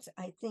influence.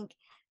 I think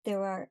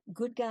there are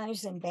good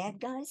guys and bad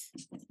guys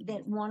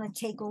that want to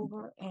take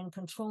over and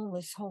control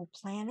this whole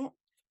planet.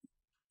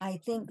 I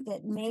think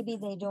that maybe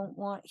they don't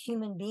want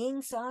human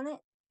beings on it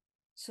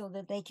so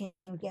that they can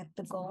get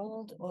the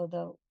gold or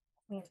the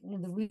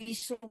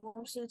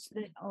resources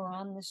that are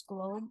on this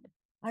globe.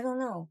 I don't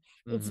know.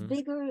 It's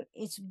bigger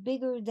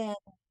than,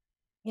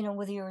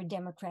 whether you're a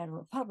Democrat or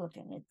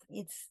Republican.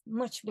 It's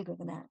much bigger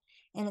than that.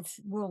 And it's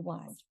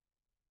worldwide.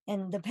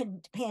 And the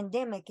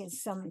pandemic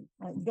is some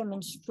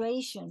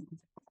demonstration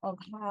of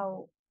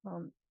how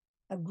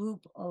a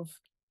group of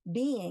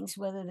beings,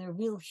 whether they're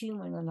real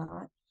human or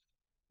not,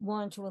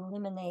 want to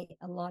eliminate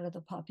a lot of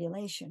the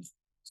population.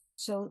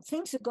 So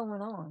things are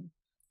going on.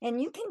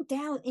 And you can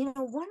doubt,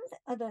 one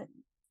of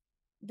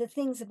the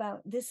things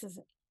about this is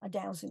a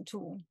dowsing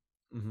tool.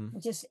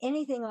 Just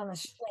anything on a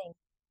string.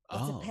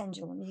 It's a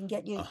pendulum. You can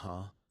get your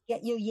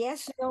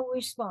yes, no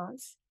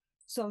response.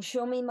 So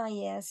show me my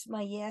yes.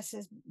 My yes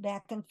is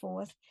back and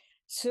forth.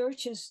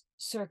 Search is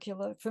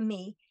circular for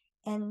me,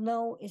 and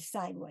no is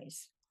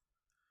sideways.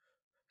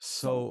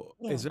 So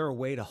is there a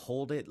way to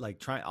hold it? Like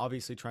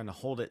obviously trying to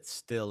hold it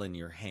still in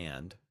your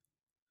hand.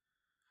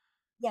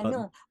 Yeah,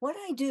 no. What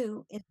I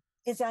do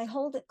is I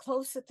hold it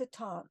close at the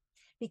top,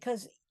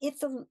 because if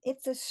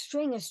the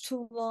string is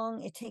too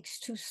long, it takes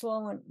too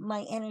slow, and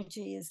my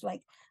energy is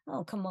like,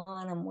 oh, come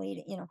on, I'm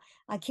waiting.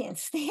 I can't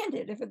stand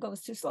it if it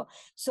goes too slow.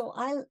 So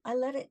I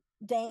let it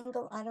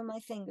dangle out of my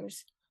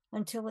fingers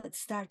until it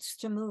starts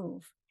to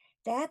move.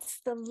 That's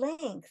the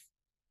length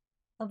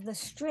of the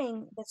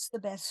string that's the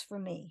best for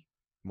me.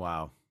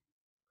 Wow.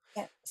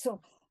 Yeah.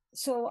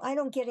 So I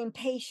don't get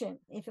impatient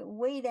if it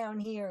way down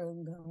here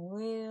and go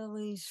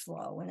really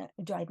slow, and it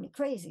drive me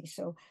crazy.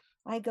 So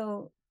I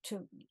go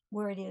to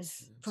where it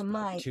is for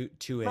my 2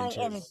 my inches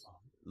energy.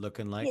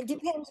 looking like. It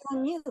depends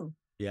on you.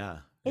 Yeah.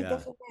 It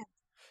doesn't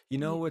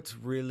matter. What's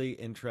really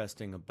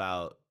interesting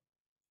about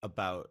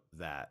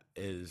that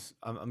is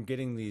I'm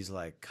getting these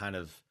like kind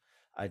of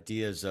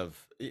ideas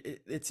of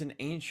it's an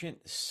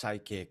ancient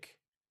psychic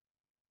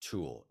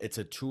tool. It's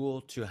a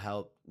tool to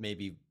help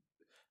maybe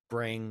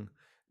bring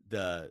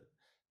the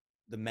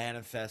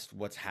manifest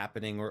what's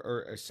happening,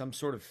 or some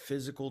sort of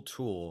physical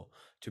tool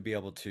to be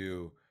able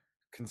to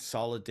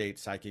consolidate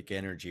psychic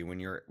energy when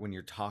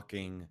you're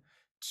talking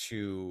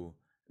to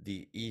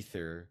the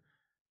ether.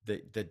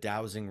 The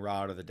dowsing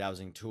rod or the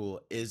dowsing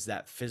tool is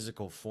that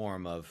physical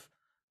form of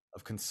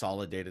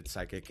consolidated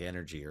psychic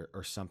energy,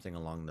 or something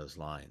along those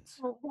lines.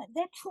 Well,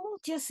 that tool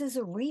just is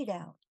a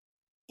readout.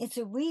 It's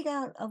a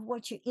readout of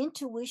what your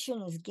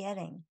intuition is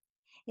getting.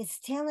 It's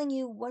telling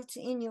you what's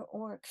in your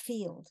auric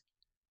field.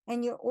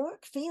 And your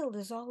auric field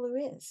is all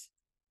there is.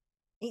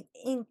 It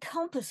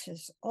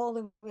encompasses all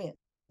there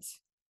is.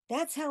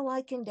 That's how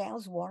I can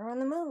douse water on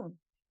the moon.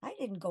 I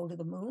didn't go to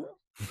the moon.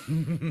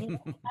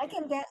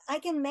 I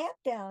can map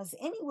douse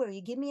anywhere.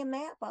 You give me a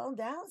map, I'll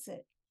douse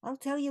it. I'll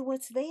tell you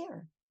what's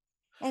there.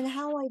 And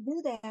how I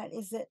do that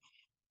is that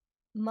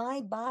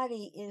my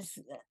body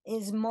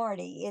is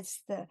Marty. It's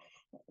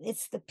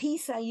the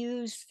piece I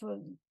use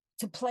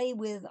to play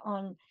with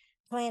on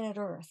planet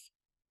Earth.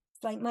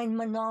 It's like my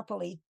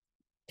Monopoly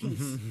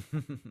piece.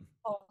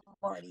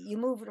 Marty. You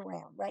move it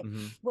around, right?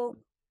 Well,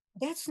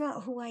 that's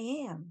not who I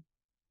am.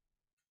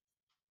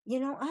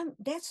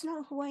 That's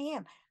not who I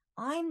am.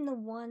 I'm the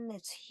one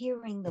that's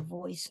hearing the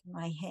voice in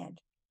my head.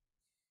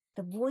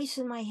 The voice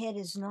in my head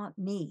is not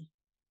me.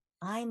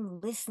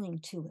 I'm listening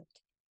to it.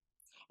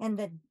 And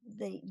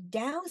the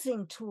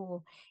dowsing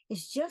tool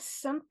is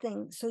just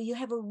something, so you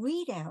have a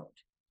readout.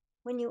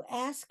 When you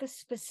ask a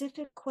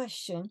specific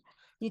question,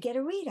 you get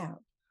a readout.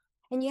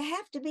 And you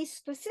have to be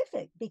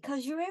specific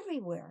because you're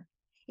everywhere.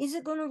 Is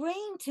it going to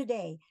rain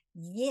today?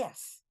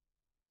 Yes.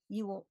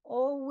 You will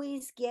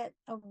always get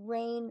a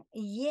rain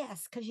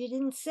yes, because you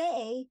didn't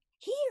say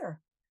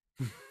here.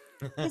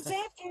 This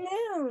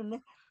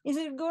afternoon. Is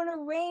it going to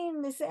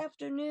rain this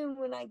afternoon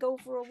when I go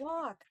for a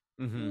walk?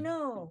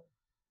 No,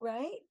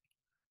 right?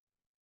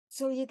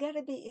 So you got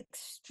to be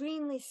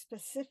extremely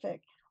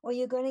specific or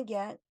you're going to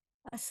get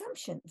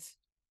assumptions.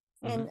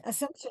 And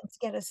assumptions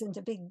get us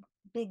into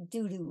big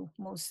doo-doo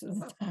most of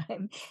the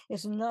time.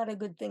 It's not a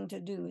good thing to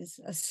do, is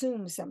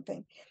assume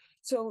something.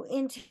 So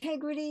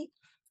integrity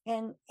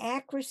and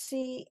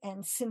accuracy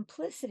and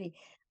simplicity.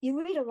 You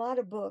read a lot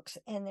of books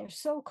and they're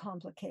so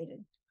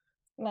complicated.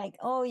 Like,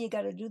 oh, you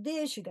got to do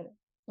this, you got to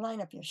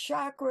line up your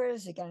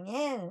chakras, you got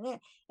to,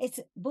 it's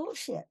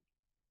bullshit.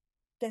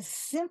 The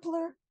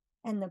simpler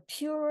and the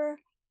purer,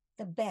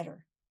 the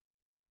better.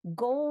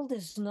 Gold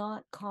is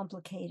not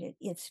complicated.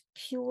 It's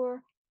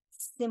pure,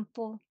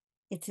 simple.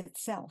 It's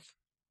itself.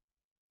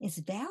 It's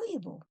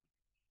valuable.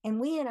 And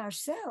we in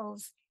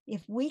ourselves,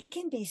 if we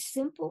can be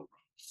simple,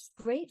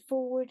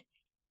 straightforward,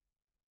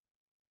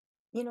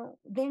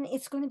 then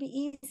it's going to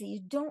be easy.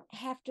 You don't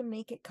have to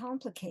make it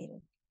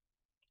complicated.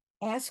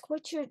 Ask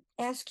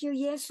your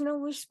yes, no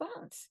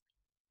response.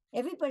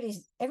 Everybody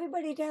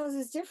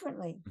does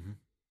differently.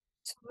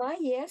 So my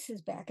yes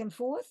is back and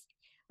forth.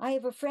 I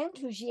have a friend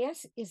whose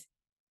yes is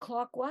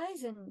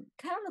clockwise and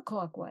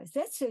counterclockwise.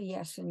 That's a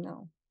yes and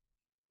no.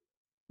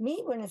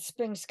 Me, when it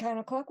springs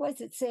counterclockwise,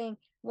 it's saying,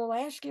 well,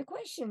 ask your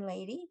question,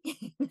 lady.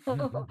 And then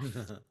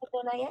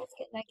I ask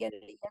it and I get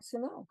a yes or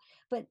no.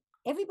 But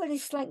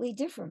everybody's slightly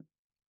different.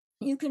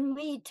 You can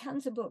read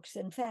tons of books.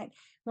 In fact,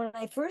 when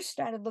I first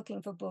started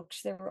looking for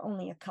books, there were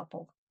only a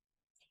couple.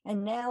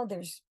 And now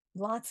there's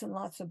lots and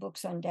lots of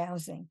books on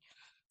dowsing.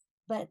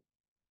 But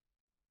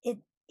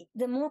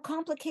the more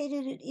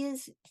complicated it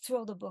is,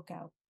 throw the book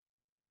out.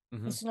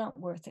 It's not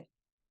worth it.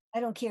 I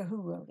don't care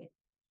who wrote it.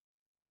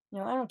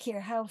 I don't care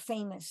how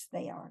famous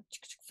they are.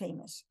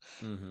 Famous.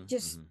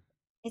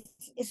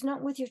 It's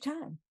not worth your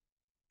time.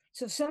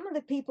 So some of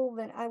the people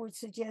that I would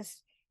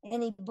suggest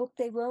any book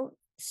they wrote,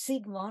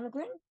 Sig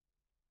Lonergan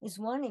is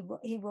one.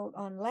 He wrote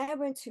on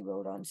labyrinths. He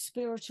wrote on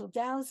spiritual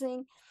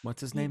dowsing.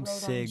 What's his name?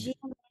 Sig.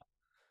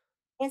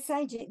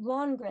 S-I-G,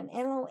 Longren,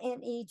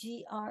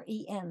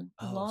 Longren.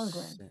 Oh,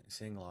 Longren.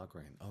 Sig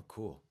Longren. Oh,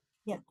 cool.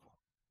 Yeah.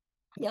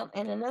 Yep.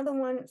 And another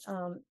one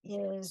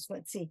is,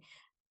 let's see,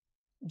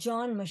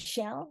 John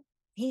Michelle.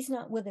 He's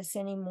not with us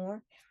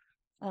anymore.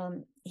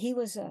 He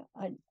was a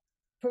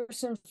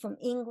person from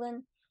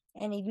England,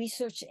 and he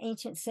researched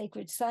ancient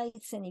sacred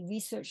sites, and he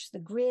researched the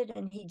grid,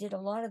 and he did a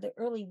lot of the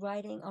early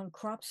writing on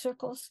crop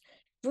circles.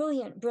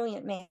 Brilliant,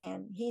 brilliant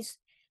man. He's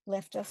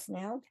left us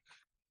now.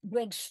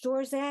 Greg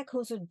Storzak,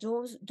 who's a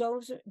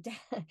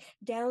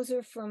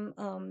dowser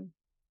from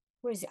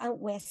where is he? Out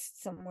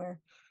west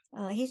somewhere.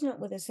 He's not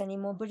with us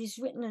anymore, but he's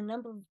written a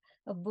number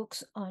of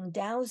books on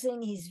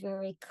dowsing. He's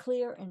very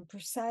clear and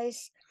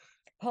precise.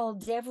 Paul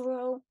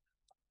Devereaux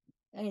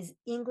is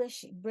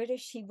English,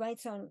 British. He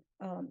writes on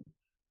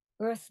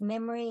earth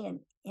memory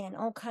and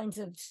all kinds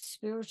of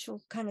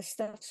spiritual kind of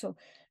stuff. So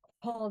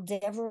Paul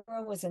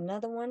Devereaux was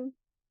another one.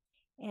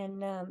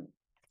 And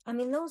I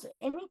mean,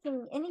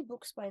 any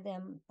books by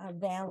them are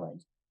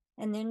valid,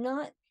 and they're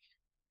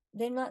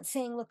not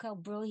saying, look how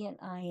brilliant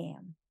I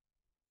am.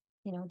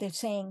 They're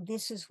saying,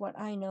 this is what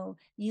I know,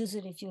 use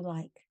it if you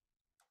like.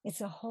 It's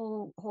a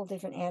whole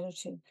different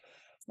attitude.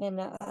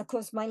 And of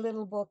course, my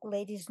little book,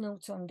 Ladies'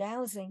 Notes on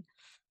Dowsing,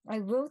 I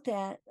wrote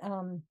that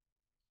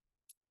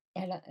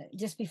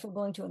just before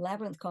going to a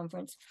labyrinth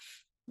conference,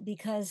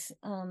 because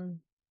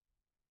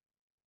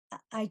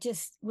I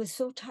just was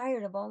so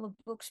tired of all the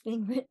books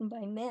being written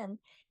by men.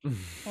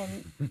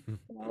 And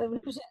it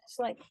was just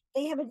like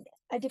they have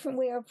a different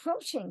way of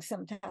approaching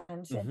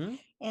sometimes.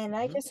 And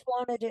I just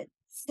wanted it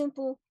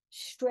simple,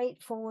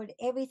 straightforward,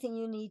 everything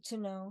you need to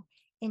know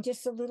in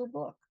just a little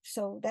book.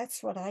 So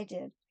that's what I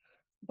did.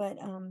 But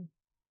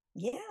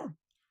yeah.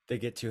 They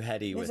get too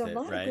heady with it,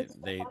 right?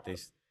 They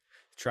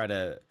try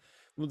to.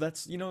 Well,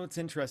 that's, what's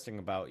interesting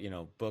about,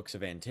 books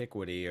of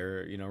antiquity,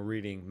 or,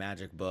 reading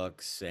magic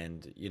books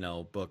and,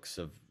 books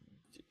of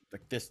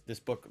like this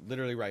book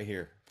literally right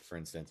here, for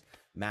instance,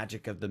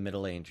 Magic of the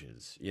Middle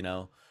Ages,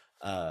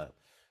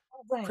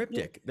 Right,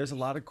 cryptic. yeah. There's a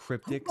lot of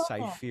cryptic, Who wrote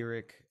that?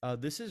 cipheric.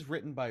 This is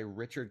written by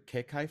Richard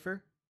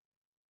Kickheifer.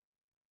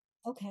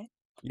 Okay.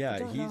 Yeah, I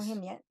don't know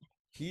him yet.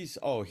 He's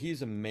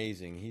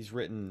amazing. He's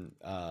written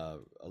a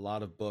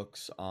lot of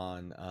books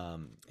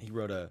on he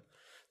wrote the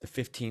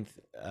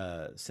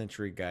 15th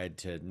century guide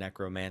to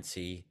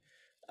necromancy.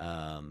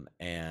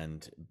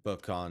 and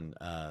book on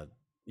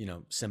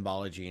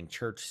symbology and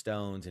church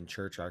stones and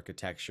church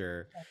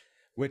architecture,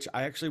 which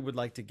I actually would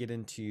like to get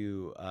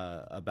into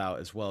about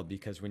as well,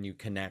 because when you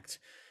connect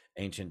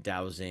ancient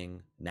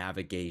dowsing,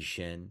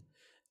 navigation,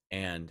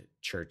 and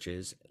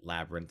churches,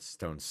 labyrinth,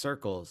 stone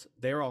circles,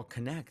 they're all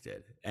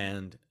connected.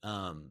 And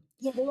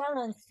Yeah, they're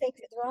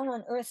all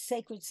on Earth's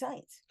sacred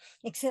sites.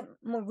 Except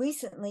more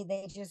recently,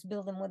 they just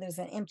build them where there's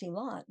an empty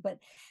lot. But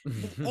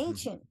the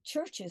ancient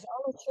churches,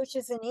 all the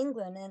churches in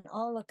England and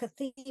all the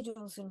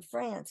cathedrals in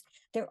France,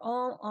 they're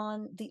all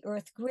on the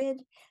Earth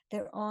grid.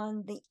 They're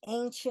on the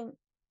ancient,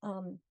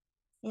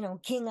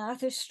 King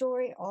Arthur's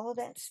story. All of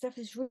that stuff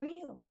is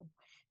real.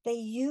 They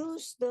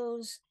use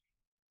those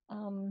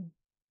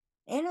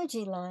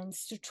energy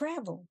lines to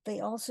travel. They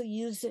also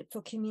used it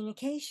for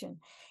communication,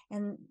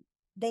 and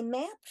they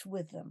mapped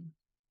with them.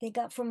 They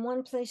got from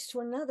one place to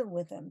another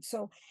with them.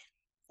 So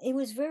it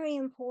was very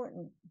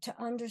important to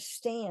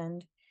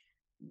understand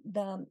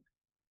the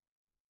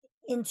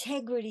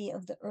integrity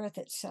of the earth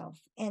itself.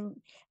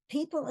 And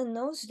people in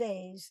those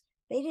days,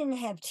 they didn't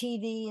have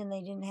TV and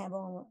they didn't have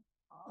all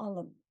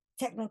the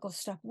technical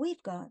stuff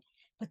we've got,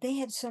 but they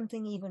had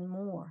something even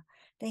more.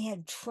 They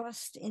had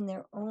trust in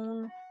their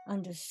own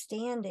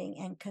understanding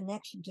and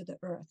connection to the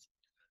earth.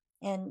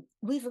 And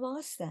we've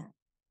lost that.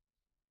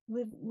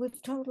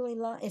 We've totally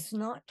lost. It's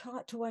not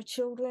taught to our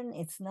children.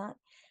 It's not,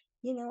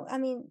 I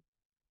mean,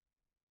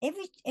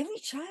 every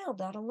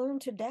child ought to learn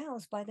to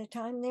dowse by the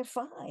time they're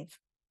 5.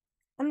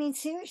 I mean,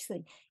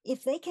 seriously,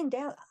 if they can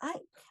dowse,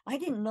 I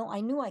didn't know.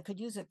 I knew I could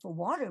use it for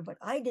water, but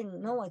I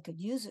didn't know I could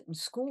use it in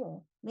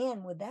school.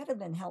 Man, would that have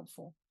been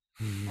helpful?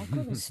 I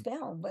couldn't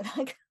spell, but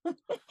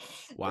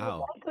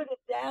Wow. I could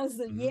have doused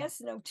the yes,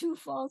 no, 2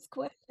 false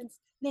questions.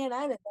 Man,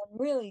 I'd have done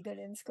really good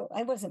in school.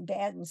 I wasn't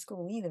bad in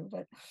school either,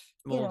 but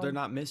Well, they're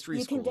not mystery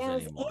you can schools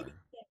douse anymore.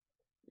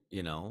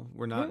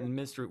 We're not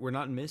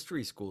in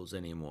mystery schools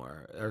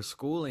anymore. Our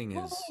schooling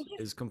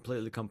is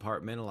completely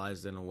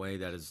compartmentalized in a way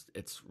that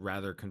it's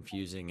rather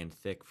confusing and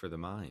thick for the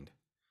mind.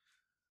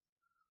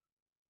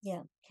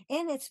 Yeah,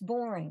 and it's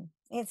boring.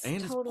 It's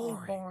totally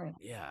boring.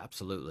 Yeah,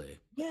 absolutely.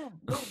 Yeah,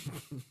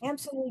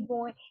 absolutely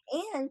boring.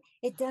 And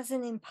it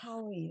doesn't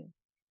empower you,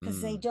 because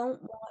they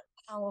don't want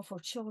powerful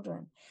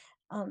children.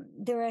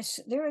 There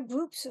are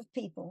groups of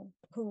people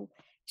who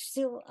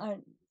still are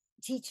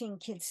teaching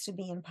kids to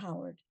be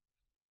empowered.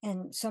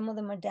 And some of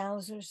them are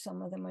dowsers,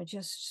 some of them are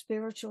just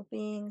spiritual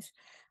beings.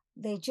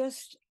 They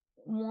just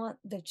want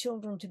the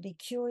children to be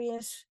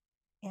curious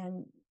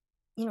and,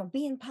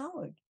 be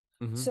empowered.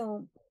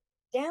 So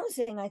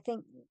dowsing, I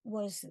think,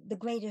 was the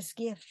greatest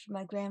gift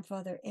my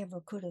grandfather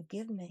ever could have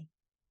given me,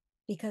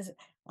 because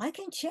I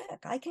can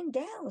check, I can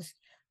dowse.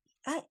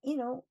 I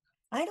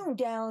don't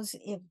dowse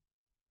if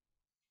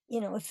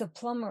the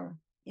plumber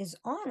is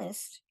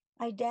honest.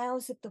 I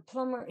dowse if the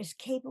plumber is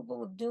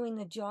capable of doing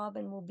the job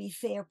and will be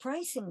fair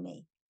pricing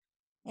me,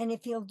 and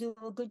if he'll do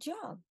a good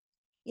job.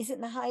 Is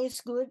it the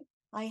highest good?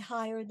 I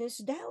hire this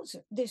dowser,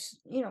 this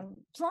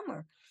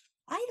plumber.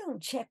 I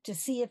don't check to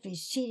see if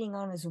he's cheating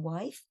on his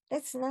wife.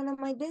 That's none of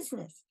my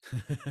business.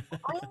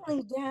 I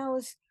only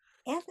dowse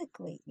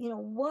ethically.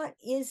 What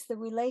is the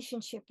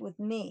relationship with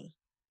me?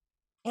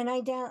 And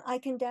I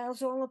can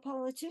dowse all the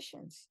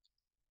politicians.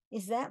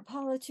 Is that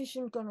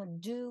politician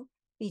going to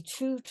be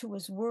true to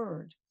his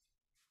word?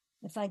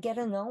 If I get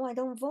a no, I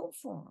don't vote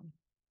for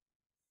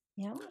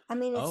him. I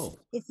mean,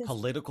 it's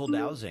political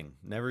dowsing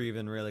never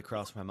even really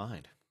crossed my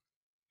mind.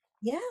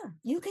 Yeah,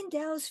 you can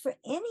dowse for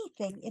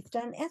anything if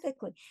done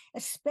ethically,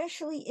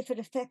 especially if it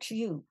affects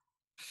you.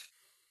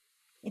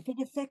 If it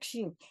affects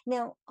you.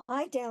 Now,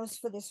 I dowsed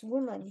for this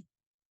woman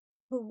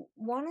who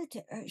wanted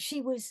to,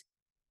 she was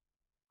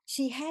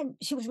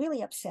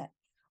really upset.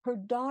 Her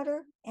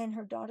daughter and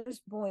her daughter's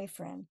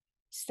boyfriend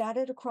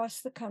started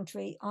across the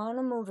country on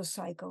a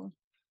motorcycle.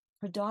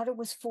 Her daughter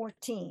was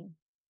 14.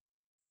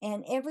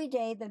 And every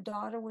day the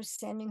daughter was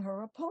sending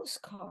her a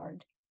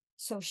postcard,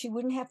 so she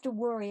wouldn't have to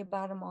worry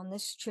about him on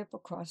this trip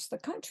across the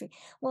country.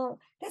 Well,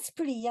 that's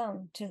pretty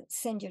young to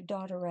send your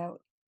daughter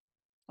out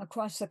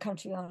across the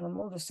country on a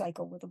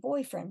motorcycle with a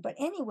boyfriend. But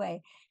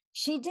anyway,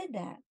 she did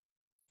that.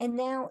 And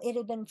now it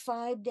had been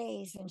 5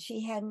 days and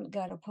she hadn't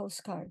got a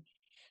postcard.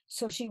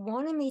 So she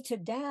wanted me to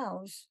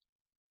dowse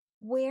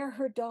where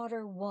her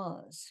daughter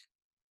was.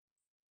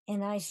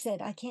 And I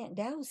said, I can't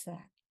dowse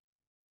that.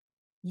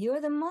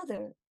 You're the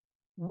mother.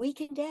 We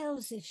can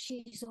dowse if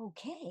she's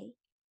okay,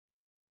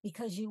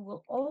 because you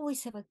will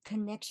always have a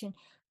connection.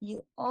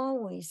 You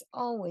always,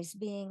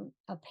 being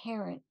a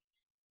parent,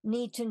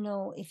 need to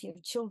know if your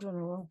children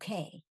are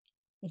okay.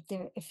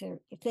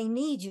 If they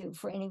need you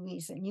for any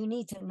reason, you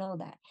need to know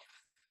that.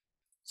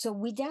 So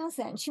we dowsed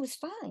that and she was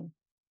fine.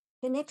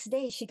 The next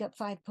day she got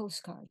 5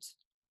 postcards.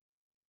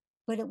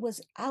 But it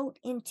was out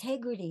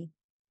integrity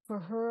for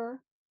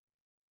her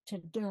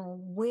to know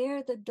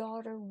where the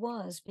daughter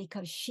was,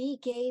 because she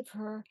gave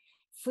her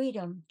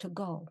freedom to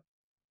go.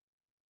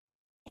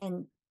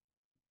 And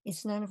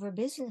it's none of her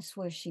business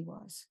where she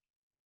was.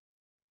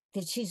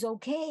 That she's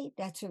okay,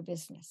 that's her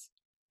business.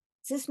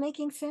 Is this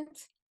making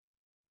sense?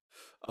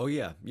 Oh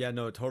yeah, yeah,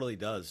 no, it totally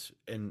does.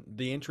 And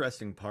the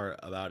interesting part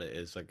about it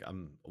is like I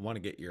want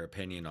to get your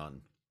opinion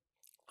on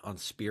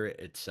spirit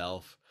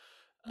itself,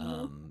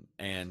 Mhm.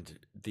 and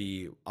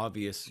the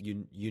obvious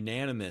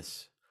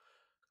unanimous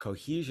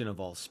cohesion of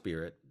all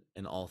spirit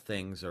and all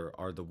things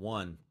are the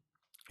one.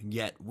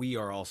 Yet we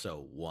are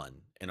also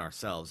one in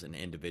ourselves and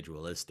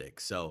individualistic.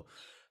 So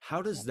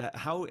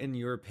how in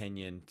your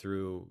opinion,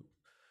 through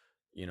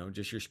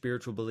just your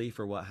spiritual belief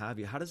or what have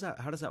you, how does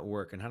that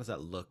work and how does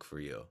that look for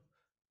you?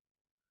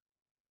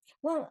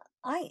 Well,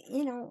 I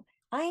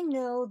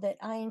know that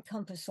I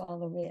encompass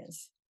all there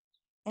is.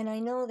 And I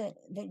know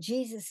that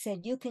Jesus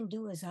said, you can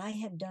do as I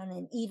have done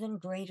and even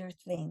greater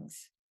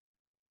things,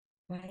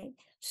 right?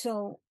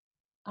 So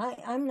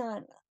I'm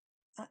not,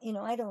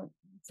 I don't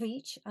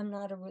preach. I'm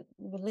not a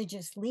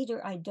religious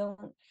leader. I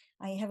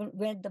haven't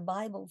read the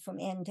Bible from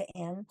end to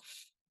end,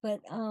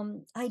 but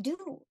I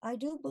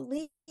do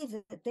believe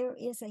that there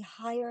is a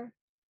higher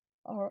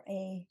or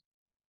a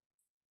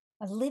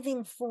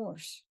living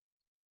force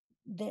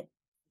that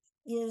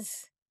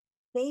is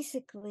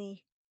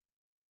basically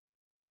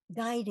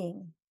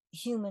guiding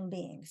human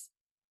beings.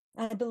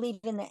 I believe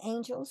in the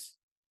angels.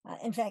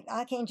 In fact,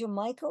 Archangel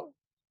Michael,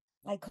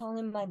 I call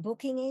him my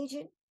booking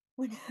agent.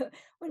 When,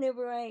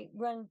 whenever I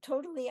run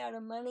totally out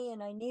of money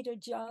and I need a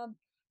job,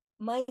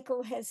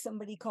 Michael has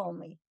somebody call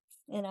me,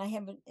 and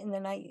and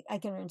then I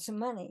can earn some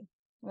money,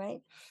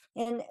 right?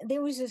 And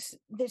there was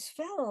this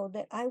fellow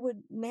that I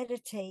would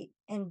meditate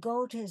and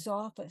go to his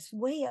office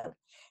way up.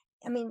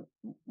 I mean,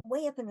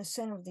 way up in the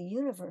center of the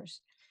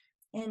universe,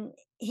 and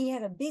he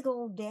had a big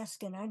old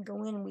desk, and I'd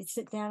go in and we'd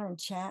sit down and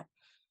chat.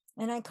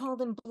 And I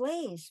called him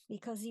Blaze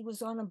because he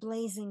was on a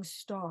blazing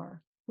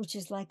star, which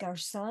is like our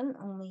sun,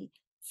 only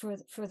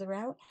further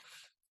out.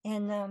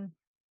 And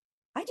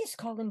I just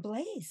called him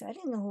Blaze. I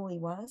didn't know who he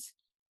was,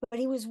 but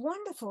he was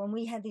wonderful. And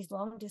we had these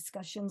long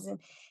discussions. And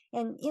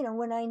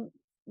when I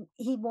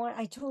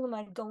told him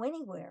I'd go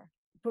anywhere,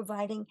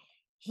 providing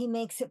he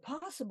makes it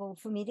possible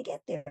for me to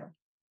get there.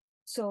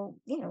 So,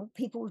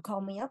 people would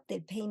call me up,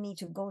 they'd pay me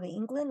to go to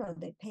England, or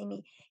they'd pay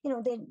me,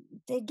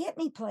 they'd get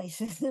me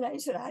places. And I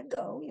said, I'd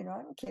go, I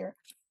don't care.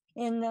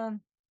 And, I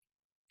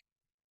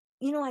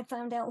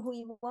found out who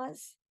he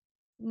was.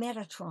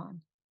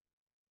 Metatron.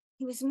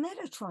 He was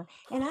Metatron.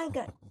 And I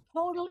got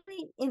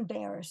totally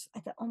embarrassed.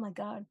 I thought, oh my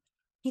God,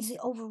 he's the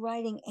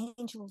overriding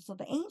angels of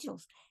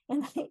angels.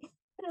 And I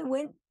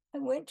went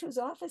to his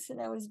office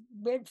and I was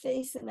red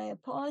faced and I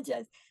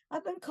apologized.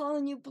 I've been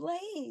calling you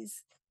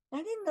Blaze. I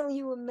didn't know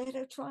you were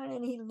Metatron.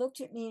 And he looked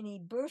at me and he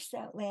burst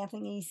out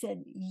laughing. And he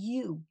said,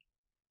 you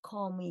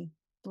call me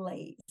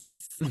Blaze.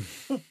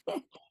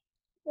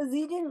 Because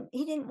he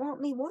didn't want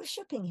me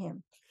worshiping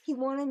him. He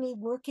wanted me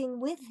working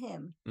with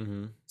him.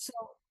 Mm-hmm. So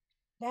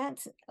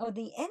that's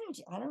the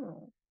energy. I don't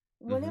know.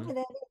 Mm-hmm. Whatever that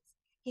is.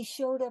 He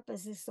showed up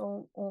as this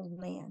old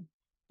man.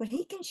 But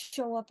he can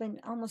show up in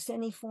almost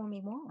any form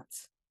he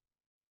wants.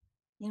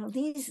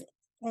 These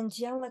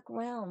angelic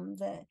realm,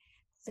 the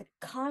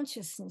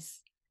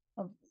consciousness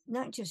of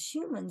not just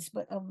humans,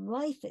 but of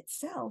life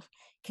itself,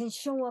 can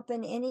show up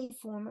in any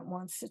form it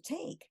wants to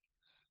take.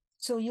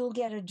 So you'll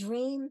get a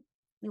dream,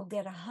 you'll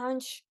get a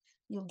hunch,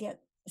 you'll get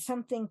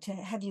something to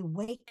have you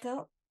wake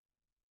up,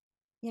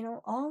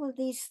 all of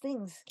these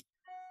things,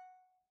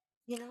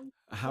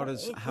 How so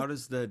does how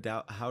does the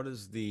doubt how do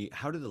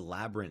the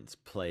labyrinths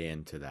play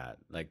into that?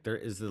 Like, there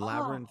is the oh,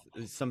 labyrinth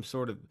is some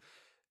sort of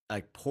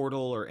like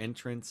portal or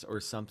entrance or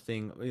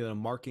something,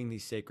 marking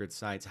these sacred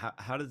sites.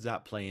 How does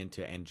that play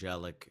into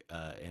angelic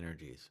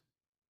energies?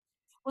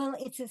 well,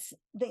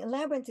 the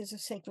labyrinth is a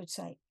sacred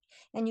site,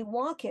 and you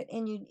walk it,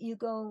 and you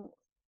go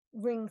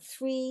ring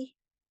 3,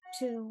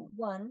 2,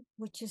 1,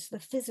 which is the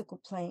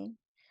physical plane.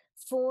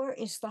 4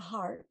 is the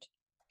heart.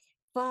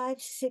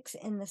 5, 6,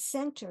 and the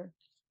center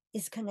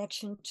is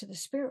connection to the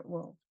spirit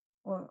world,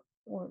 or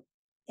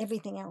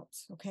everything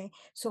else. Okay,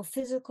 so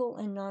physical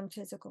and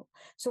non-physical.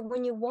 So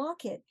when you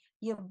walk it,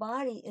 your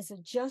body is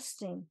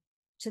adjusting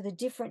to the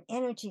different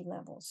energy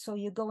levels. So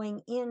you're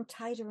going in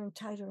tighter and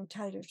tighter and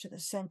tighter to the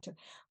center.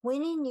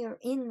 You're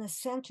in the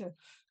center,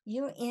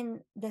 you're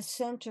in the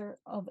center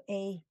of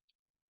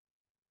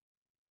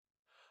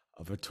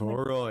Of a what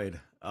toroid.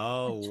 a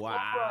Oh, toroid.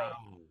 wow.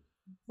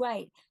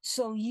 Right.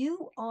 So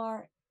you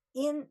are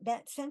in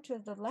that center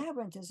of the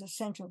labyrinth is a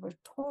center of a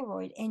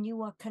toroid, and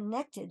you are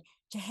connected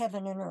to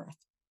heaven and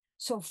earth.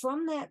 So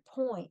from that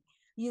point,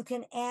 you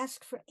can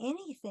ask for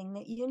anything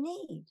that you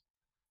need.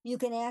 You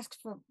can ask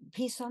for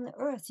peace on the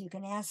earth. You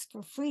can ask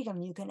for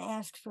freedom. You can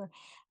ask for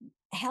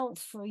health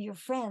for your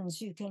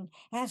friends. You can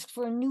ask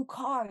for a new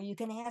car. You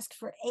can ask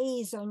for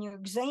A's on your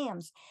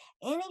exams.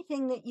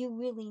 Anything that you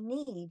really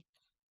need.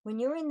 When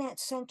you're in that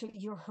center,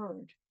 you're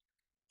heard.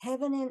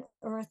 Heaven and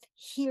earth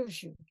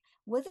hears you.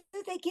 Whether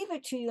they give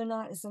it to you or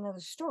not is another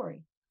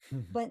story,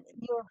 but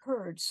you're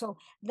heard. So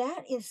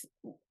that is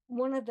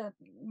one of the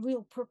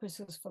real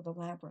purposes for the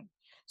labyrinth.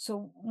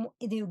 So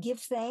you give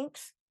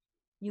thanks,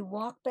 you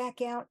walk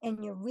back out,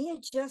 and you're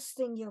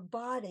readjusting your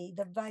body,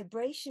 the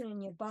vibration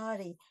in your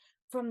body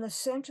from the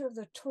center of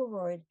the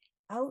toroid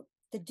out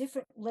the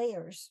different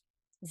layers,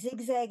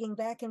 zigzagging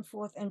back and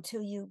forth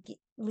until you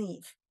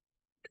leave,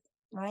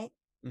 right?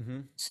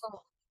 Mm-hmm.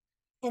 So,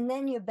 and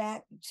then you're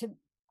back to,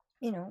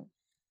 you know,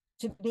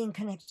 to being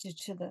connected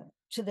to the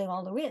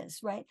all there is,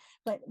 right?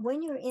 But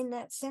when you're in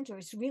that center,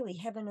 it's really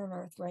heaven and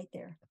earth right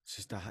there. It's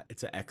just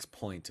it's an X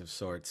point of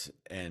sorts,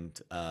 and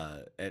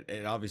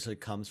it obviously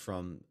comes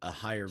from a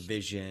higher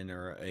vision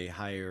or a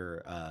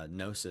higher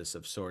gnosis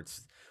of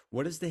sorts.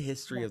 What is the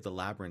history of the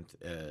labyrinth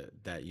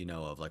that you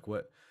know of? Like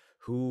what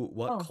culture?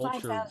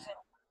 5,000.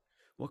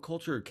 What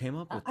culture came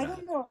up with I that?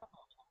 don't know.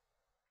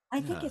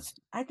 I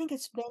think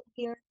it's been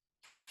here.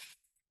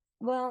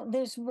 Well,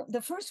 there's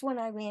the first one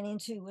I ran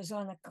into was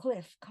on a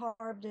cliff,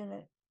 carved in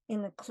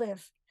a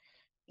cliff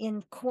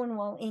in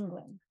Cornwall,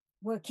 England,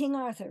 where King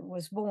Arthur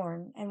was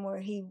born and where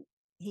he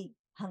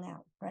hung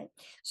out, right?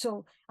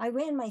 So I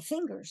ran my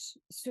fingers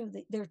through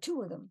there are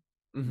two of them.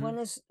 Mm-hmm. One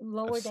is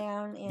lower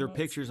down, and there are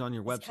pictures on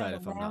your website,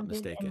 if I'm not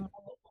mistaken.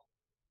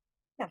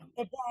 Yeah,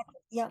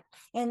 exactly. Yeah,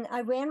 and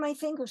I ran my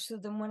fingers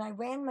through them. When I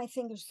ran my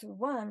fingers through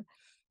one,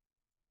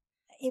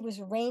 it was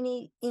a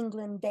rainy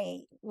England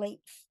day,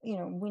 late,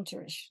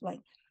 winterish, like,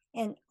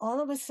 and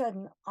all of a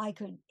sudden I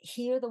could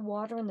hear the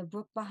water in the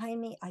brook behind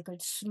me. I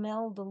could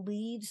smell the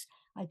leaves.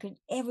 I could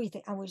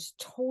everything. I was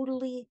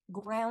totally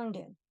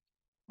grounded.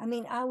 I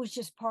mean, I was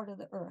just part of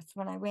the earth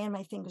when I ran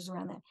my fingers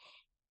around that.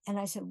 And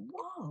I said,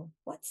 whoa,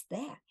 what's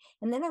that?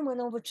 And then I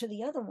went over to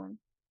the other one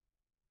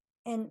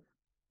and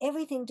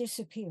everything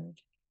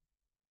disappeared.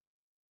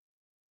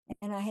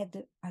 And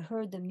I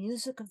heard the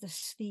music of the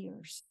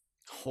spheres.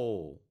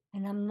 Oh.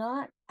 And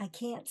I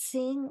can't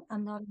sing.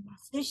 I'm not a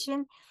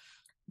musician.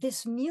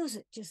 This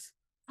music just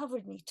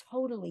covered me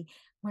totally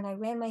when I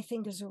ran my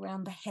fingers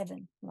around the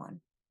heaven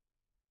one.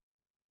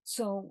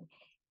 So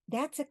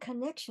that's a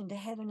connection to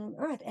heaven and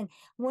earth. And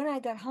when I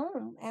got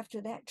home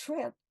after that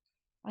trip,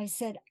 I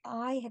said,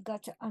 I have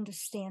got to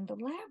understand the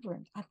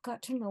labyrinth. I've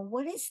got to know,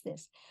 what is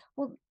this?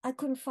 Well, I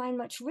couldn't find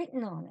much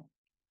written on it.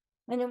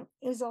 And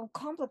it was all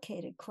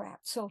complicated crap.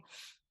 So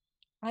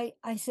I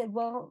said,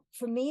 well,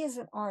 for me as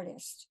an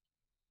artist,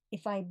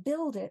 if I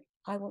build it,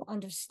 I will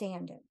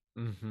understand it.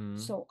 Mm-hmm.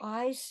 So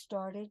I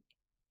started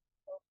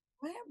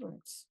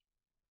labyrinths.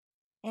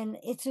 And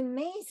it's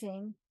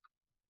amazing,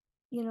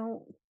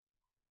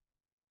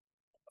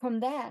 from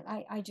that,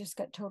 I just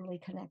got totally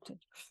connected.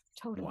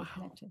 Totally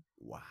connected.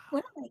 Wow.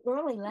 One of my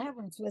early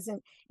labyrinths was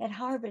at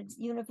Harvard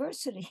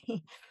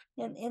University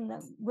in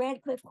the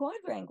Radcliffe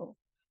Quadrangle.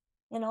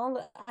 And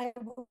I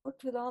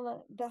worked with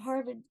all the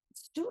Harvard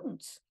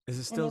students. Is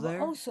it still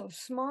there? Were oh so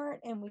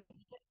smart, and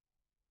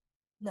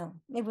no,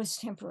 it was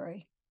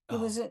temporary. It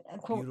was a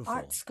quote beautiful.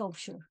 Art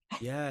sculpture.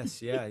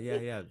 Yes, yeah.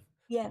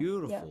 Yeah,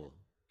 beautiful,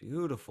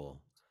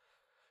 beautiful.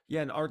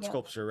 Yeah, an art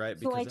sculpture, right?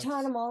 Because so I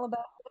taught them all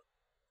about.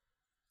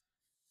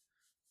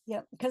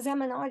 Yeah, because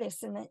I'm an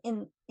artist,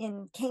 and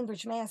in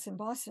Cambridge, Mass, in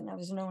Boston, I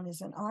was known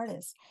as an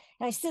artist,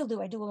 and I still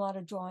do. I do a lot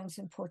of drawings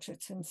and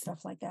portraits and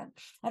stuff like that.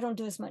 I don't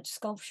do as much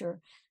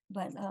sculpture,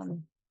 but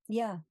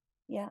yeah.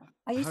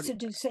 I used to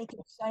do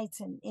sacred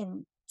sites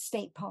in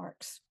state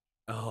parks.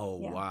 Oh,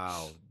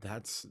 wow.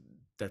 That's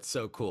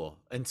so cool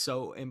and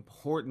so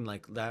important.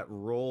 Like that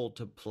role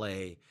to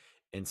play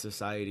in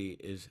society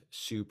is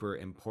super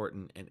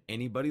important. And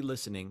anybody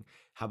listening,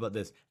 how about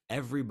this?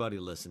 Everybody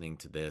listening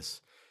to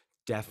this,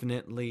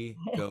 definitely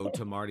go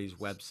to Marty's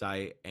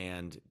website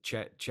and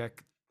check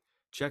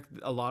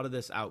a lot of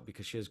this out,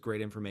 because she has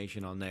great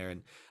information on there.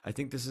 And I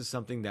think this is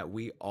something that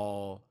we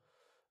all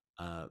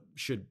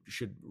should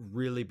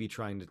really be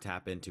trying to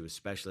tap into,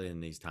 especially in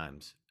these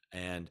times.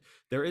 And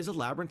there is a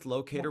Labyrinth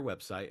Locator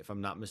website, if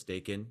I'm not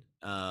mistaken.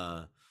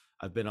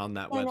 I've been on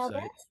that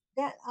website.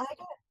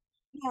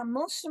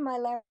 Most of my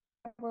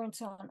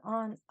labyrinths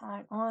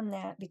on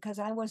that, because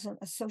I wasn't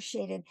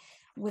associated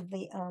with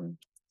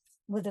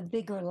the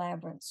bigger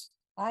labyrinths.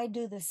 I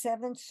do the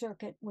Seventh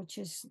Circuit, which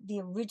is the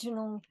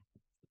original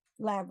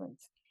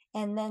labyrinth,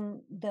 and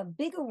then the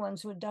bigger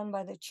ones were done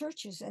by the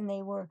churches, and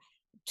they were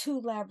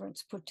 2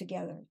 labyrinths put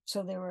together.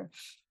 So there were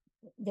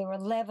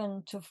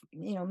 11 to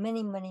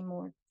many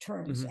more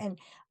turns. And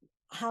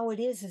how it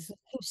is the 2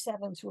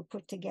 sevens were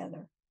put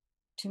together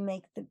to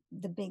make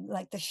the big,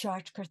 like the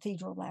Chartres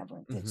Cathedral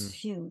labyrinth. It's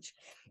huge,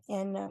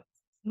 and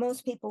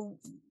most people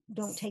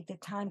don't take the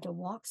time to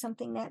walk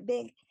something that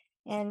big,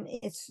 and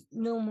it's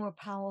no more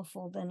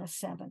powerful than a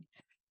 7.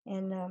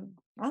 And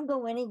I'll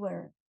go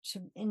anywhere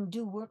and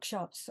do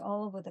workshops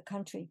all over the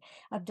country.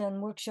 I've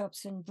done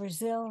workshops in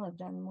Brazil. I've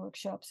done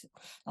workshops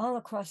all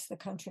across the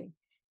country,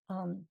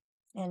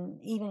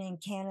 and even in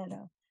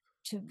Canada,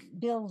 to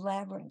build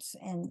labyrinths.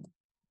 And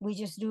we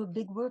just do a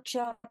big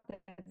workshop.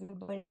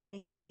 Everybody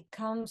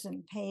comes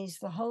and pays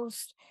the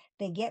host.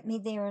 They get me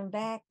there and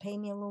back, pay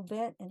me a little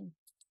bit, and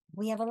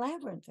we have a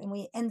labyrinth.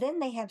 And then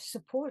they have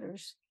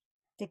supporters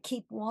to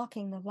keep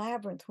walking the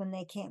labyrinth when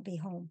they can't be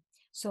home.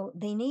 So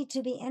they need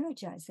to be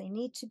energized. They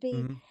need to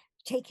be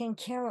taken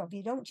care of.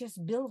 You don't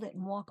just build it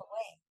and walk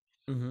away.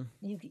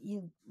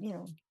 You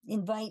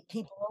invite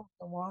people over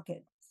to walk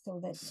it, so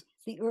that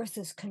the earth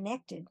is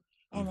connected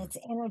and it's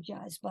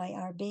energized by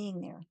our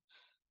being there.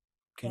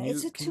 Can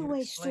It's you a can you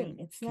two-way street. explain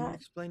It's can you not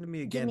explain to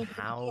me again beginning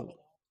to how beginning.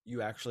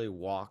 you actually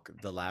walk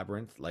the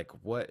labyrinth? Like,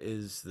 what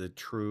is the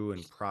true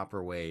and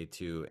proper way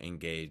to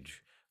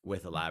engage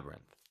with a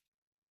labyrinth?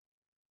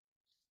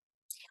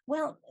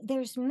 Well,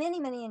 there's many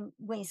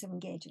ways of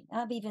engaging.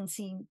 I've even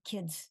seen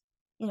kids,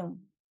 you know,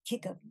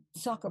 kick a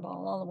soccer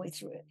ball all the way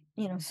through it.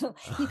 So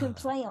you can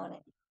play on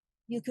it.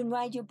 You can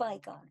ride your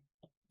bike on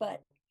it.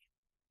 But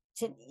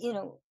to,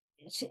 to,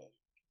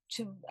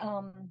 to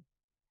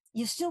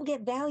you still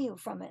get value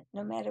from it,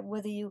 no matter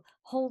whether you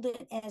hold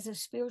it as a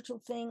spiritual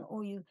thing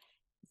or you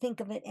think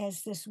of it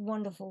as this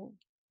wonderful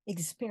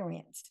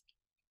experience.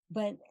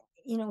 But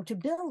to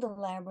build a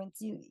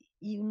labyrinth, you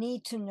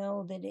need to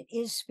know that it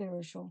is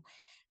spiritual,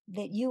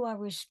 that you are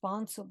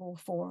responsible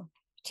for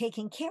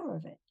taking care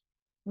of it.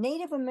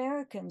 Native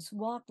Americans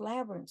walk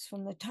labyrinths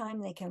from the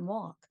time they can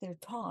walk. They're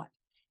taught.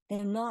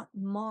 They're not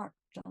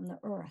marked on the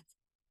earth.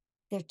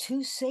 They're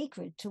too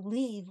sacred to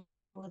leave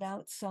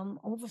without some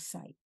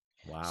oversight.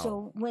 Wow.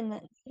 So when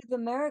the Native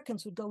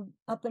Americans would go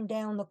up and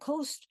down the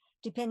coast,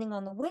 depending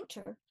on the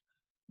winter,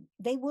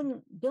 they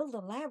wouldn't build a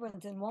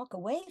labyrinth and walk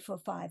away for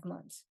 5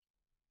 months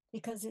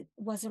because it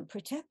wasn't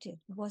protected,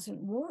 it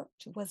wasn't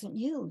worked, it wasn't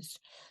used.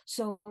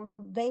 So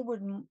they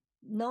would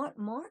not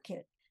mark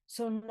it,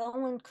 so no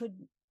one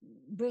could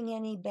bring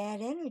any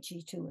bad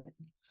energy to it.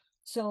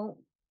 So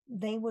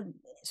they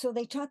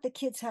taught the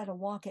kids how to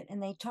walk it, and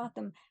they taught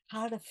them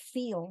how to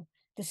feel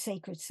the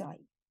sacred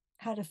site,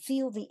 how to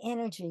feel the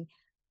energy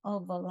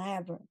of a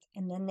labyrinth,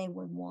 and then they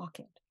would walk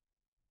it.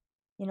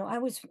 I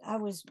was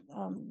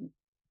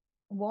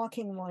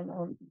walking one,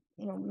 or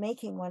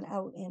making one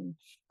out in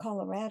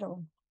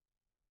Colorado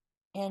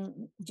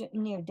and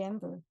near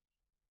Denver,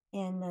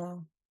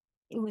 and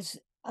it was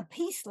a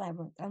peace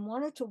labyrinth. I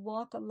wanted to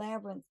walk a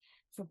labyrinth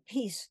for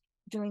peace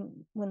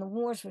during when the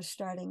wars were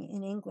starting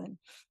in England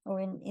or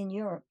in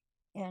Europe,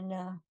 and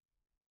a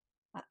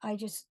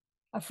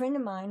friend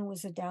of mine who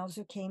was a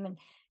dowser came and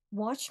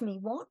watched me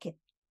walk it,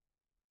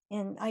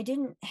 and I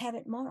didn't have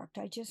it marked.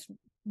 I just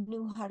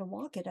knew how to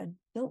walk it. I'd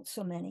built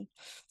so many,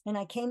 and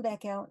I came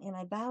back out and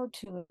I bowed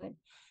to it,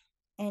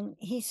 and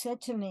he said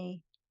to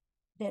me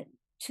that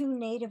 2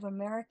 Native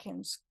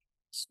Americans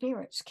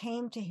spirits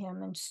came to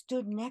him and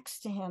stood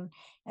next to him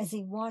as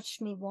he watched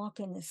me walk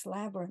in this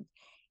labyrinth.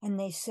 And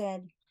they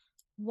said,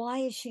 "Why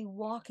is she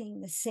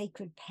walking the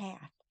sacred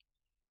path?"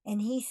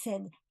 And he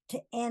said,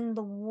 "To end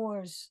the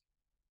wars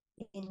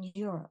in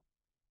Europe."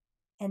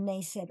 And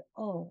they said,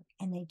 "Oh,"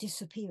 and they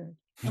disappeared.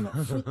 And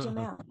it freaked him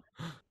out.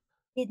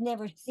 He'd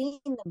never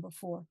seen them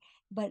before.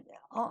 But,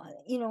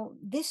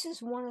 this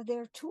is one of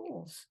their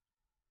tools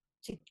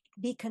to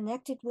be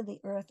connected with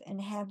the earth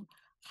and have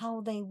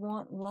how they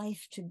want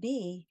life to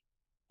be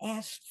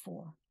asked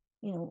for.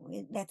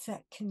 That's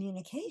that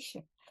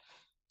communication.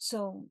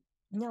 So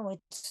no,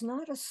 it's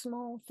not a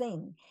small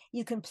thing.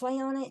 You can play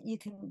on it, you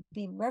can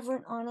be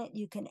reverent on it,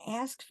 you can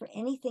ask for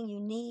anything you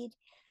need.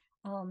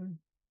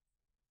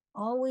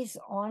 Always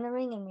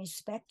honoring and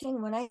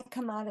respecting. When I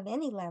come out of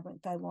any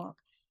labyrinth I walk,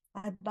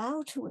 I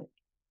bow to it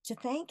to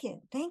thank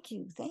it. Thank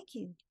you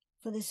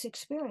for this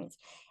experience.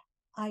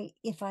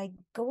 If I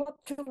go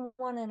up to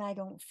one and I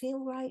don't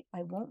feel right,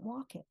 I won't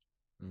walk it.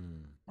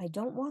 I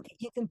don't walk it.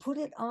 You can put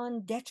it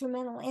on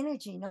detrimental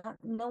energy, not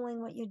knowing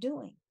what you're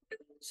doing.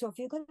 So if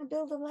you're going to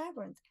build a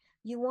labyrinth,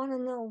 you want to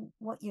know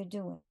what you're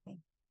doing.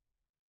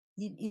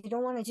 You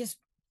don't want to just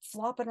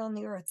flop it on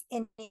the earth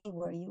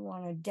anywhere. You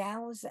want to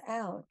douse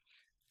out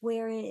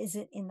where is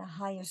it in the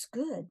highest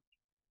good.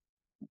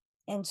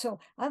 And so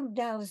I've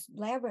doused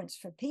labyrinths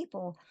for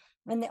people,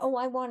 and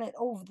I want it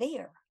over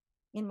there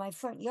in my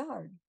front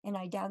yard. And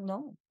I doubt,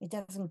 no, it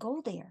doesn't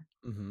go there.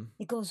 Mm-hmm.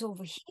 It goes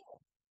over here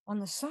on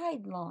the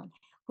side lawn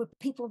where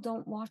people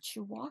don't watch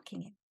you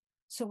walking it.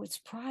 So it's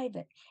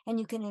private, and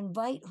you can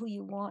invite who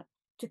you want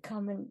to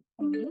come and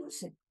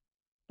use it.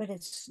 But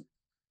it's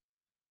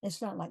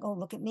not like, oh,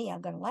 look at me,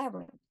 I've got a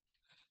labyrinth.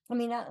 I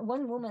mean,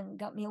 one woman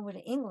got me over to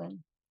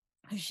England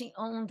because she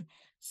owned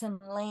some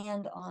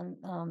land on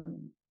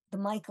the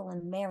Michael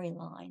and Mary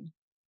line.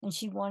 And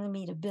she wanted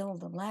me to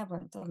build a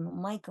labyrinth on the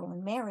Michael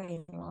and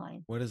Mary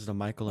line. What is the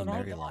Michael and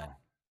Mary line?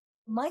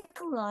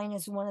 Michael line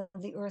is one of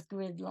the earth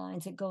grid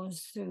lines that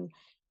goes through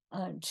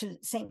to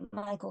St.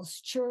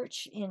 Michael's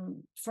Church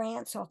in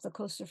France, off the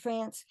coast of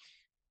France,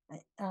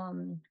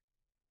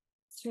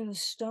 through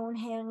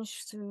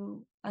Stonehenge,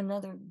 through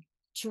another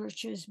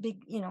churches,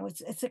 big,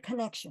 it's a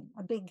connection,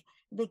 a big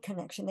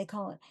connection. They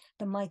call it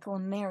the Michael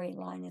and Mary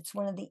line. It's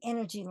one of the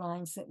energy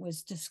lines that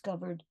was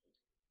discovered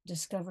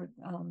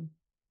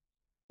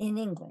in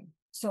England.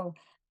 So,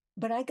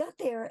 but I got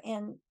there,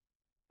 and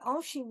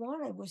all she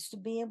wanted was to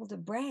be able to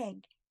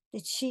brag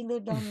that she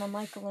lived on the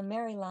Michael and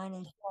Mary line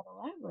and she had a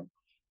labyrinth.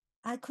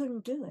 I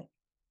couldn't do it.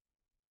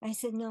 I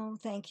said, "No,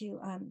 thank you.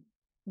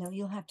 No,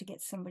 you'll have to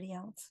get somebody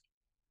else."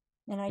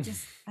 And I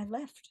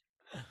left.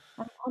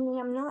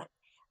 I'm not,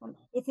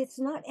 if it's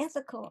not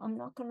ethical, I'm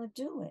not going to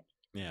do it.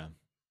 Yeah.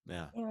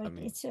 I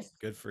mean, it's just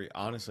good for you.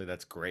 Honestly,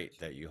 that's great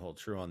that you hold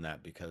true on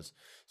that, because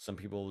some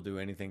people will do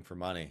anything for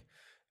money.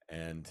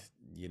 And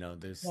Yeah.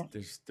 there's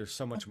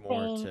so A much more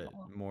pain. to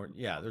more.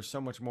 Yeah, there's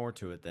so much more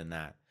to it than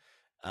that.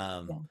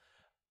 Um, Yeah.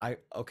 I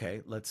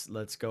okay.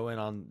 Let's go in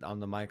on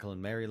the Michael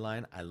and Mary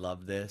line. I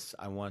love this.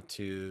 I want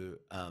to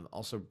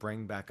also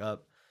bring back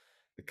up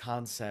the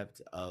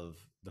concept of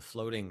the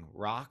floating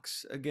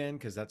rocks again,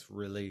 because that's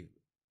really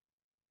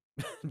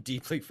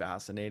deeply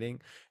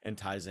fascinating and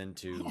ties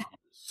into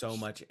so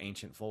much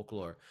ancient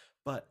folklore.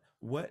 But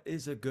what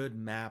is a good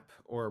map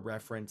or a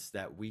reference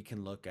that we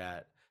can look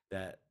at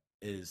that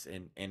is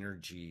an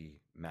energy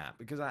map?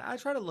 Because I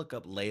try to look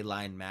up ley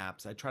line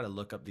maps. I try to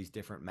look up these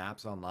different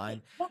maps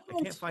online. I can't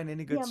Buckminster, find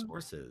any good yeah,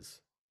 sources.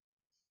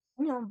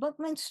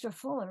 Buckminster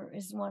Fuller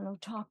is one who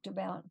talked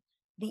about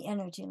the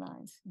energy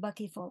lines.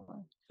 Bucky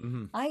Fuller.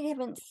 Hmm. I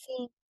haven't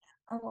seen.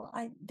 Oh,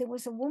 there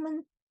was a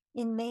woman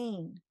in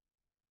Maine.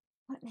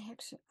 What in the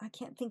heck? I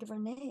can't think of her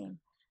name,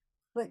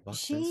 but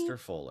she Buckminster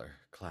Fuller,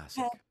 had,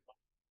 classic.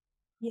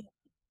 yeah,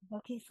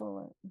 Bucky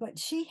Fuller. But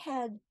she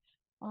had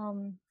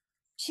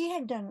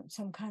done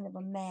some kind of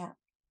a map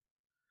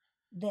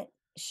that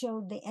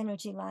showed the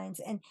energy lines,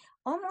 and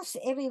almost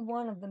every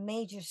one of the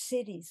major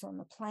cities on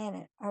the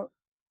planet are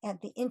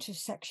at the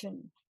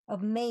intersection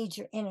of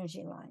major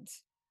energy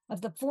lines.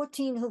 Of the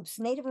 14 hoops,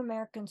 Native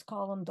Americans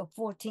call them the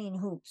 14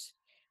 hoops,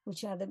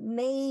 which are the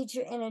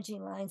major energy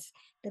lines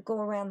that go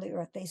around the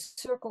earth. They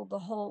circle the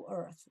whole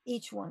earth,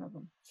 each one of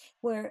them.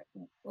 Where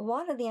a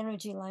lot of the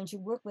energy lines you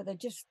work with are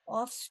just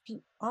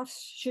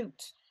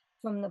offshoots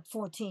from the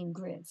 14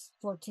 grids,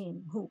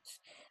 14 hoops.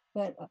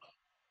 But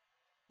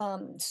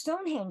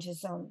Stonehenge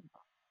is on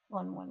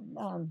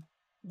one.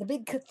 The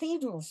big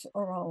cathedrals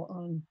are all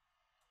on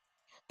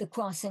the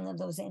crossing of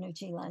those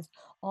energy lines.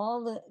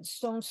 All the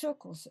stone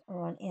circles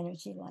are on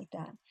energy like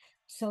that.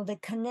 So they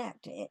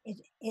connect.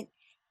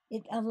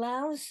 It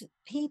allows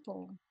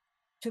people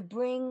to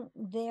bring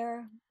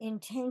their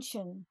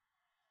intention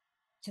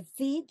to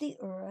feed the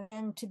earth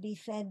and to be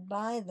fed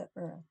by the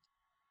earth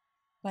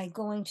by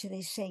going to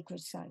these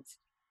sacred sites.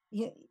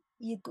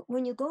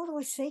 When you go to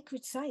a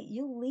sacred site,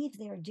 you leave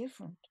there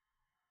different.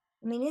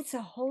 I mean, it's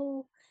a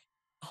whole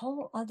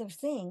other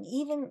thing.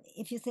 Even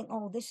if you think,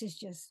 oh, this is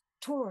just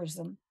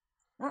tourism,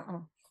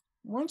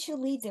 once you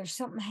leave there,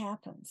 something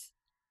happens.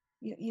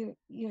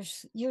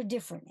 You're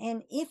different.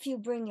 And if you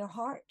bring your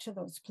heart to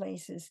those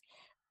places,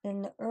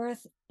 then the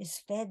earth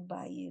is fed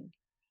by you.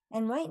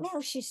 And right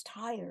now she's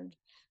tired,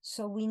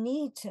 so we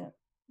need to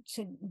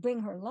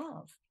bring her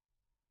love.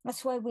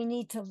 That's why we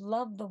need to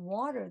love the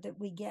water that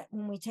we get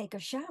when we take a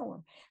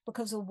shower,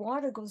 because the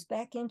water goes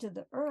back into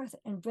the earth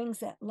and brings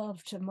that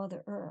love to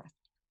Mother Earth.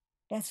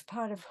 That's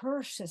part of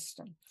her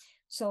system.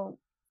 So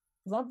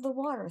love the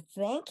water,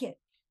 thank it.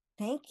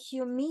 Thank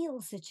your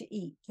meals that you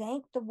eat.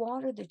 Thank the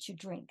water that you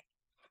drink.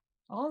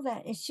 All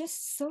that. It's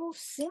just so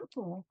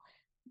simple,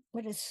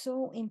 but it's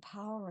so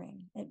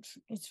empowering.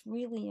 It's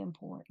really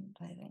important,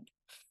 I think.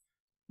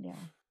 Yeah.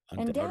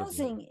 And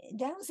Undoubtedly.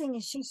 dowsing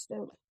is just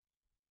a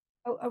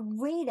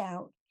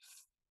readout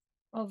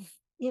of,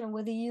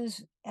 whether you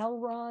use L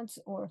rods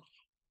or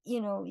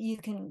you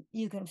can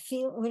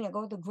feel when you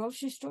go to the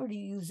grocery store. Do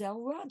you use L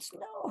rods?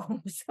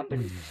 No.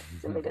 somebody's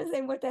gonna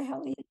say, what the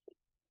hell are you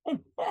doing?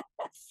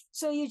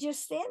 So you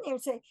just stand there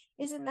and say,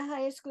 isn't the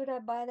highest good I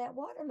buy that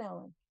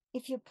watermelon?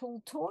 If you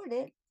pull toward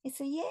it,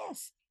 it's a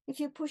yes. If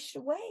you pushed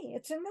away,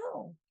 it's a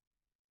no.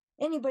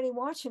 Anybody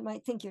watching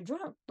might think you're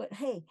drunk, but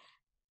hey,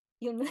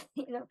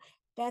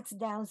 that's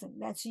dowsing.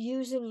 That's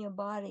using your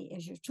body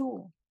as your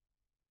tool.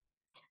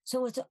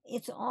 So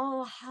it's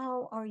all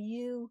how are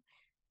you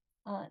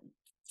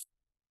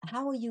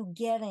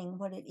getting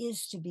what it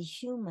is to be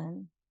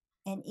human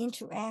and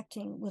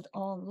interacting with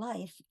all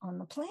life on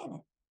the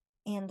planet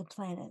and the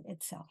planet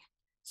itself.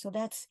 So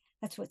that's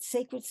what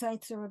sacred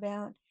sites are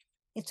about.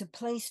 It's a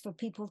place for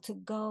people to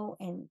go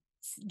and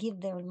give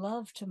their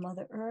love to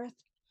Mother Earth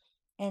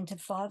and to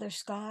Father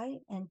Sky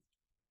and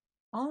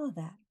all of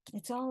that.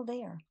 It's all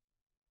there.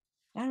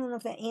 I don't know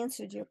if that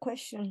answered your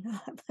question,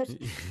 but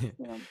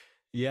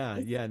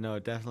Yeah, no,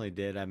 it definitely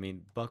did. I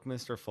mean,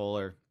 Buckminster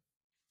Fuller,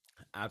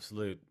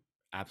 absolute,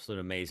 absolute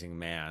amazing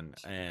man.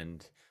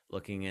 And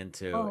looking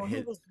into he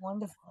his, was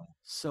wonderful.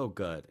 so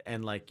good.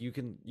 And like you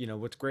can,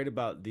 what's great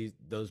about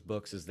those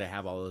books is they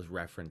have all those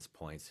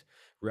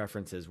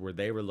references where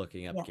they were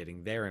looking up, Yeah.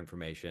 getting their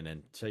information,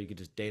 and so you could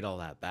just date all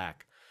that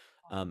back.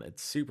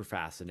 It's super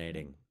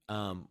fascinating.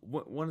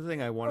 One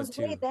thing I wanted It goes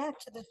way to, back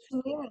to the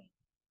Sumerians.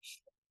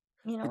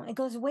 It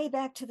goes way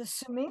back to the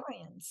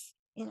Sumerians.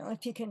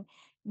 If you can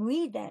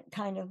read that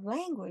kind of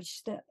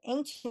language, the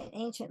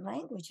ancient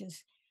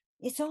languages,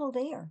 it's all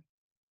there.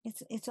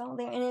 It's all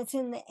there, and it's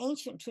in the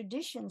ancient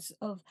traditions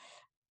of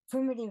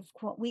primitive,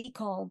 what we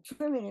call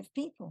primitive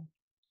people.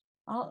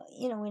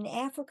 In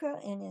Africa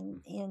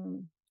and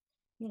in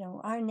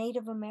our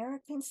Native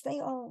Americans, they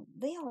all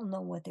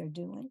know what they're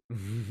doing.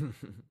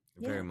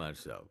 very Yeah. much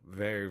so,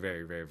 very,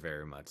 very, very,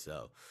 very much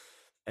so.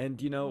 And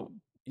Yeah.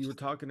 you were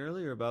talking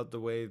earlier about the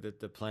way that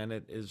the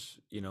planet is,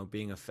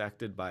 being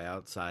affected by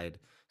outside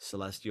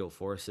celestial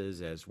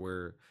forces as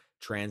we're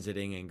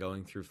transiting and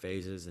going through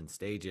phases and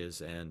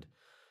stages. And,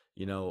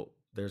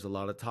 there's a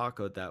lot of talk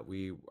that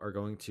we are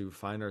going to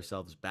find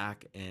ourselves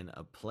back in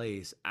a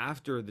place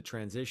after the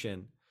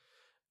transition,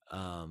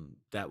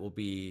 that will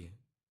be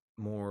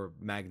more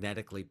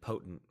magnetically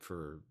potent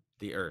for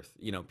the earth.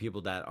 You know,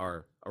 people that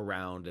are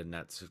around and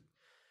that's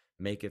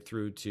make it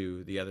through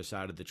to the other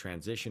side of the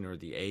transition or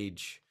the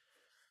age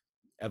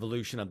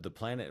evolution of the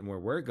planet and where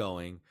we're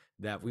going,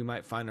 that we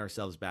might find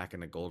ourselves back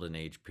in a golden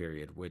age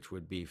period, which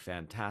would be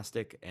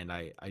fantastic. And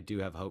I do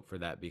have hope for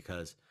that,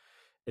 because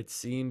it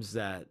seems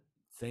that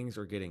things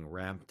are getting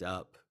ramped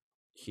up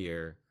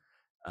here.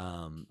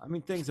 I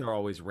mean, things are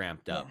always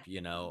ramped Yeah. up,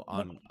 you know,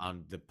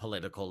 on the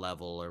political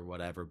level or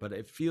whatever, but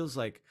it feels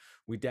like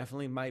we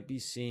definitely might be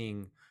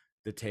seeing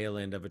the tail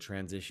end of a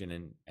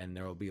transition, and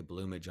there will be a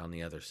bloomage on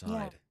the other Yeah.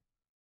 side.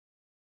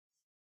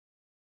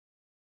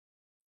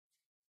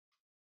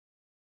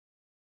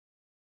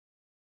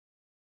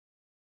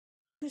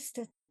 Focused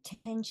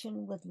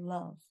attention with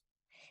love.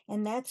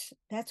 And that's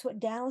what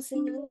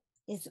dowsing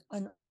is,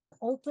 an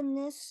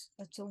openness.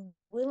 It's a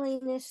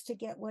willingness to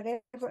get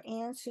whatever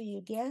answer you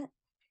get.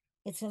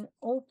 It's an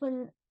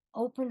open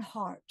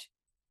heart.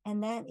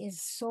 And that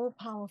is so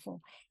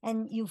powerful.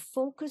 And you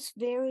focus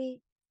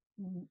very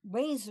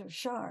razor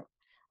sharp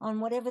on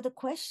whatever the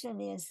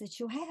question is that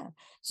you have.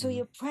 So Mhm.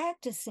 you're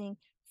practicing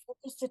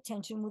focused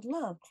attention with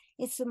love.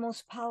 It's the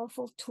most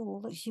powerful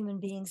tool that human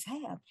beings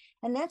have.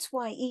 And that's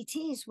why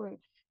ETs were,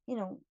 you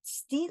know,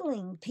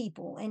 stealing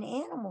people and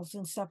animals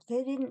and stuff.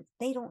 They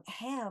don't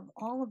have,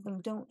 all of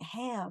them don't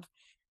have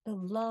the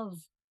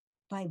love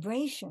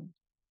vibration,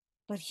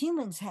 but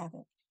humans have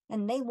it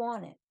and they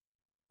want it.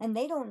 And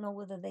they don't know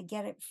whether we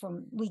get it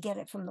from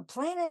the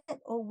planet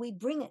or we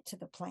bring it to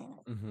the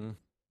planet. Mhm.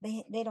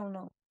 They don't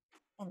know.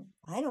 And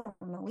I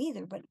don't know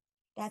either, but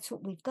that's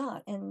what we've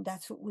got and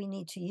that's what we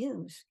need to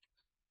use.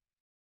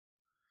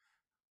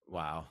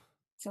 Wow.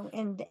 So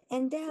and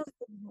Dad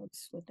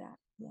helps with that.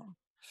 Yeah.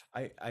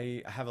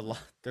 I have a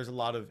lot. There's a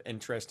lot of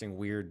interesting,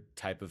 weird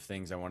type of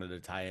things I wanted to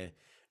tie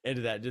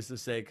into that, just to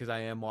say, because I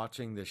am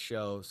watching this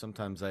show.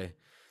 Sometimes I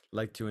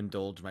like to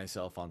indulge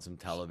myself on some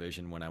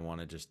television when I want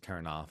to just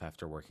turn off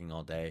after working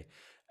all day.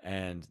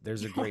 And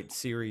there's a great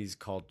series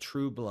called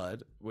True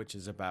Blood, which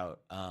is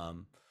about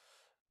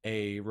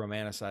a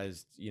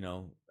romanticized,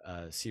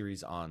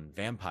 series on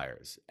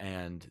vampires,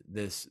 and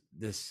this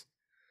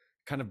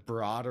kind of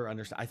broader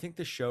understand. I think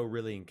the show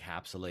really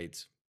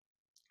encapsulates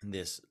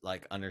this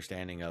like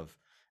understanding of,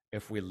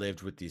 if we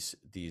lived with these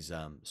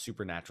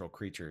supernatural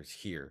creatures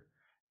here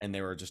and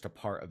they were just a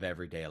part of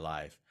everyday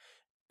life.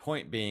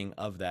 Point being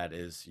of that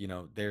is,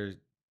 they're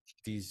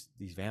these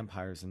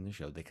vampires in the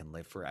show, they can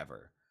live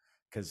forever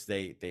because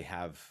they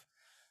have,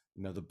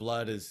 the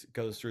blood is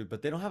goes through,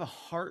 but they don't have a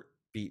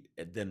heartbeat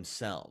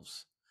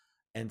themselves.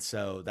 And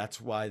so that's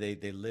why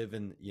they live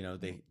in,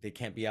 they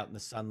can't be out in the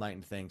sunlight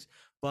and things.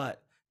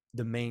 But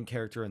the main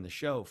character in the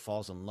show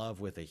falls in love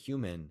with a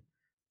human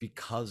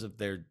because of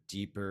their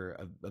deeper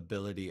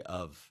ability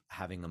of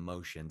having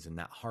emotions and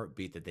that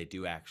heartbeat that they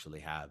do actually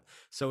have.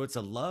 So it's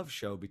a love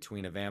show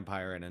between a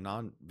vampire and a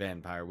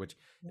non-vampire, which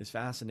is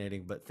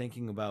fascinating. But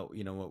thinking about,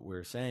 what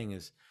we're saying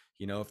is,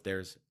 if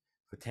there's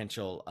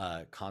potential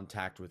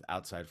contact with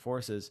outside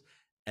forces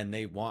and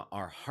they want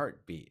our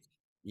heartbeat,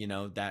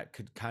 that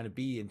could kind of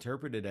be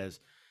interpreted as,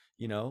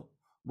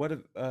 what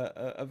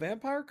a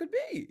vampire could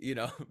be,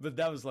 but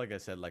that was, like I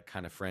said, like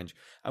kind of fringe.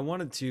 I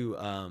wanted to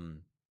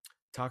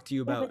talk to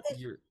you Yeah, about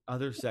your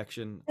other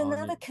section on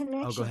another your. Oh, go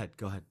connection. ahead.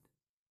 Go ahead.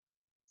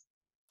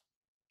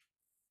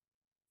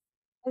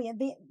 Oh yeah,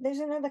 there's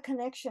another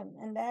connection,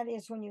 and that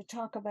is when you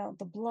talk about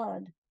the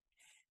blood.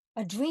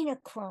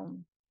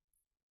 Adrenochrome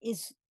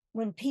is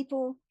when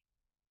people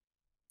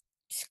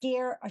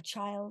scare a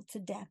child to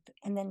death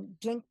and then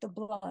drink the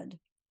blood.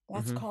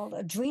 That's Mhm. called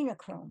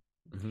adrenochrome.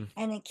 Mhm.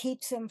 And it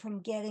keeps them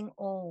from getting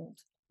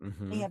old. They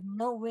Mhm. have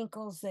no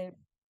wrinkles.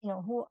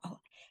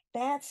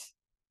 That's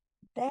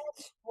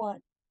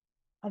what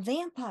a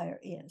vampire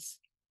is.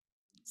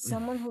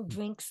 Someone who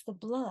drinks the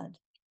blood.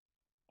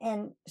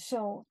 And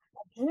so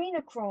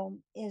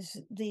adrenochrome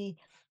is the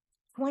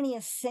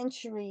 20th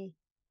century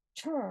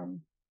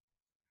term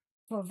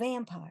for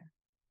vampire.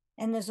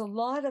 And there's a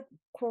lot of,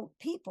 quote,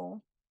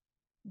 people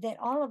that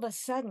all of a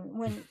sudden,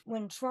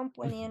 when Trump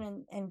went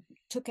in and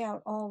took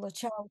out all the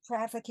child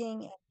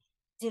trafficking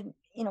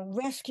and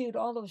rescued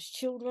all those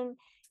children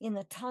in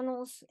the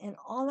tunnels and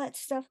all that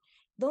stuff,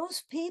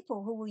 those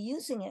people who were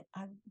using it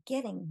are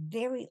getting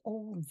very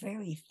old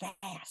very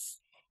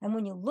fast. And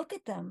when you look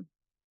at them,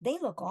 they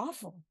look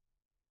awful.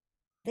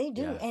 They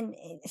do. Yeah. And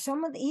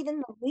some of even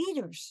the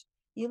leaders,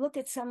 you look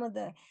at some of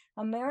the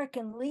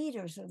American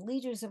leaders or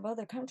leaders of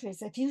other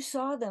countries, if you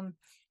saw them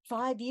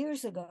 5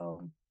 years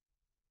ago,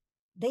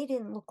 they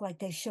didn't look like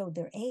they showed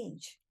their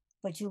age.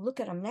 But you look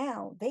at them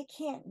now, they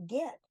can't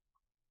get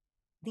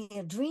the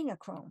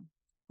adrenochrome,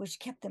 which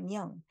kept them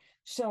young.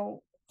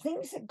 So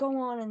things that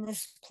go on in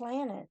this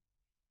planet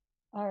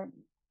are,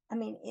 I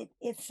mean,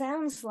 it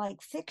sounds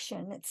like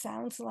fiction. It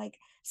sounds like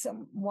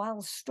some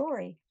wild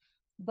story,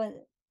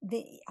 but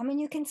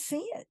you can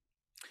see it.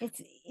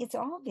 It's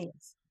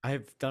obvious.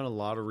 I've done a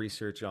lot of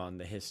research on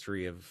the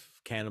history of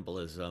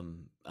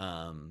cannibalism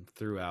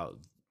throughout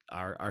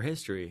our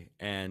history,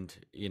 and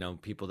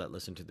people that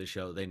listen to the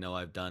show, they know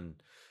I've done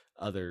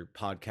other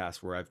podcasts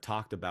where I've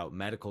talked about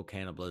medical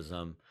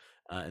cannibalism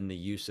and the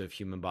use of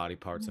human body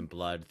parts and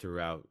blood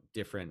throughout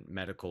different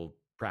medical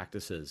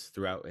practices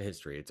throughout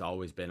history. It's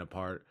always been a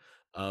part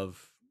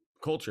of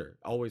culture,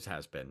 always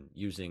has been,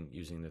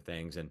 using the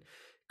things, and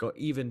go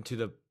even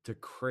to the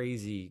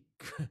crazy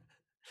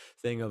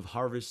thing of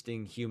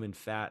harvesting human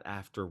fat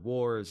after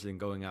wars and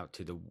going out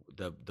to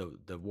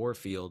the war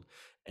field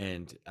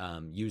and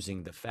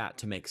using the fat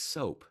to make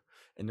soap.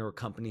 And there were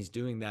companies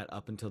doing that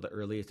up until the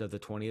earliest of the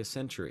 20th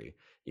century,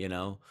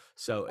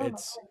 so Oh my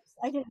it's goodness,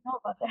 I didn't know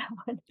about that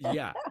one.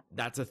 yeah,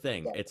 that's a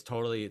thing. Yeah. It's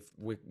totally,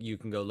 you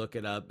can go look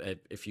it up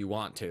if you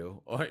want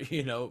to, or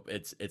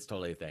it's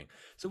totally a thing.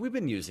 So we've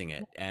been using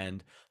it,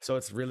 and so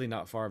it's really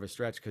not far of a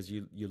stretch, because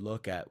you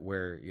look at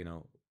where,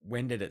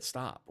 when did it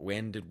stop?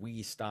 When did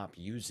we stop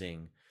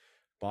using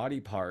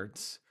body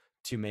parts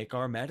to make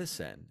our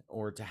medicine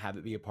or to have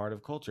it be a part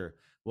of culture?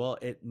 Well,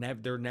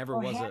 there never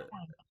Or was have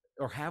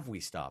or have we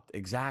stopped?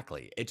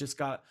 Exactly. It just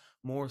got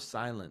more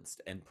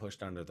silenced and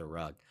pushed under the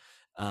rug.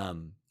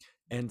 Um,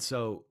 and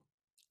so,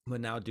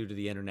 but now, due to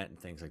the internet and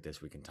things like this,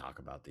 we can talk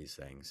about these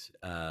things.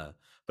 But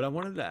I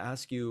wanted to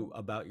ask you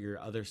about your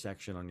other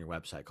section on your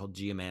website called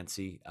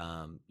Geomancy.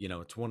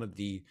 It's one of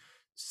the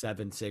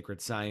 7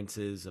 sacred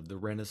sciences of the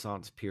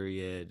Renaissance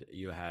period.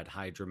 You had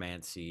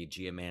hydromancy,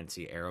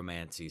 geomancy,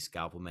 aromancy,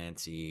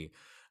 scalpomancy,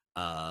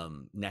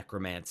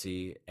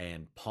 necromancy,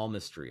 and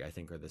palmistry, I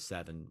think, are the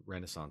 7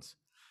 Renaissance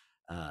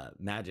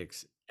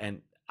magics.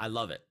 And I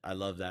love it. I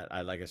love that.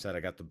 Like I said, I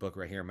got the book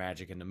right here,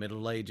 Magic in the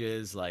Middle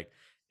Ages. Like,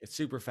 it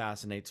super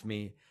fascinates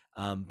me.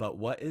 But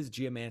what is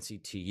geomancy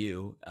to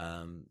you?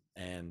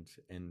 And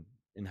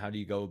how do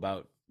you go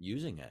about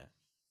using it?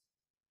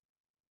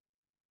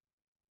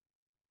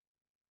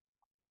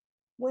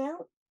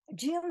 Well,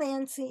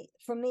 geomancy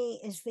for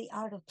me is the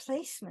art of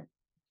placement.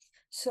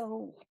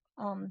 So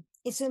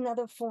it's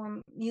another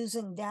form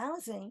using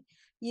dowsing.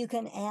 You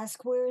can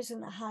ask, where is in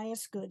the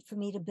highest good for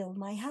me to build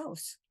my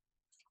house?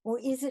 Or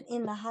is it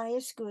in the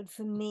highest good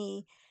for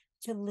me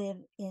to live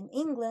in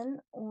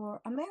England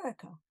or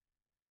America?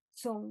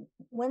 So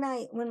when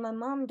my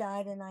mom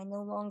died and I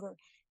no longer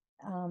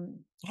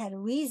had a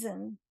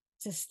reason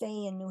to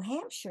stay in New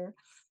Hampshire,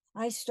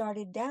 I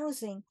started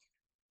dowsing,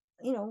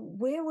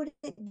 where would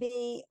it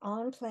be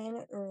on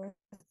planet Earth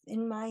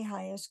in my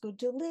highest good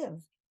to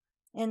live?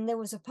 And there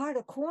was a part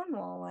of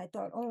Cornwall. I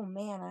thought, oh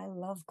man, I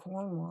love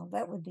Cornwall.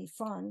 That would be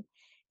fun.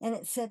 And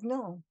it said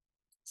no.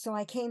 So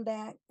I came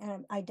back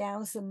and I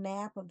dowsed a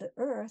map of the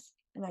Earth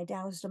and I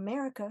dowsed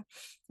America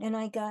and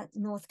I got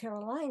North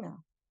Carolina.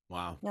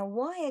 Wow. Now,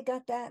 why I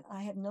got that,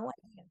 I have no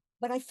idea,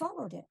 but I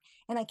followed it.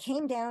 And I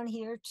came down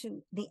here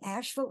to the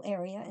Asheville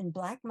area in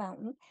Black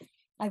Mountain.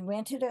 I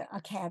rented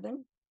a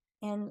cabin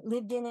and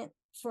lived in it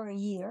for a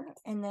year.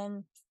 And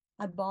then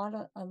I bought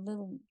a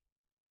little,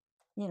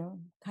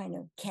 kind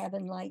of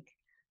cabin like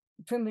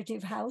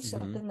primitive house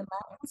up in the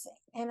mountains.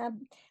 And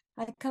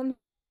I come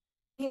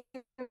here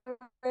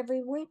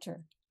every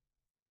winter.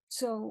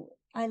 So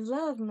I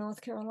love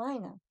North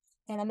Carolina.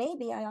 And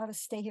maybe I ought to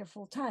stay here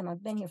full time.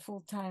 I've been here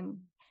full time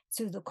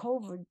through the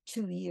COVID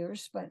 2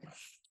 years, but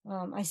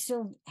I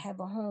still have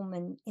a home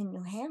in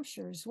New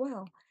Hampshire as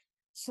well.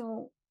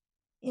 So,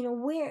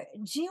 where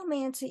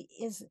geomancy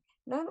is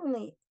not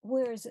only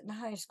where is it in the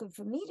highest good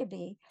for me to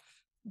be,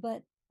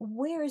 but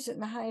where is it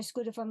in the highest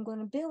good if I'm going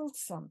to build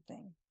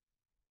something?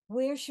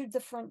 Where should the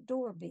front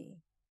door be?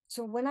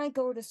 So when I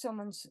go to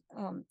someone's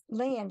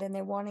land and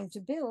they're wanting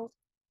to build,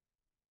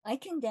 I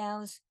can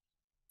douse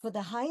for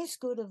the highest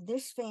good of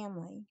this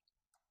family,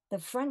 the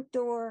front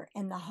door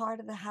and the heart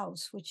of the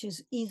house, which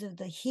is either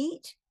the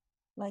heat,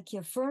 like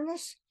your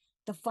furnace,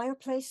 the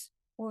fireplace,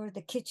 or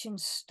the kitchen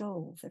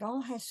stove. It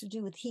all has to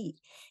do with heat.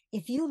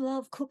 If you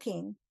love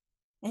cooking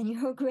and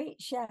you're a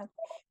great chef,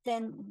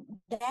 then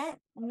that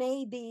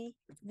may be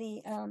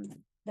the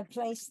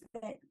place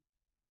that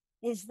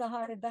is the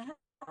heart of the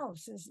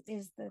house,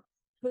 is the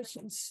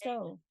kitchen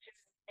stove.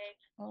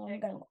 Oh, I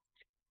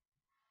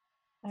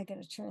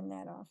gotta turn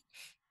that off.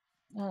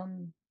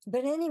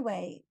 But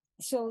anyway,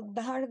 so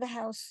the heart of the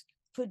house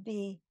could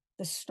be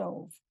the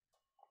stove,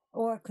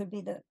 or it could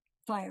be the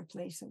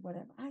fireplace or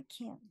whatever.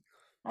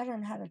 I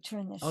don't know how to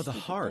turn this. Oh, the stupid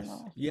thing hearth.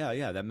 off.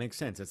 Yeah, that makes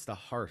sense. It's the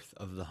hearth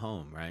of the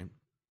home, right?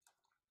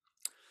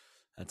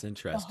 That's The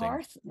interesting.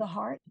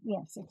 heart.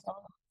 Yes, it's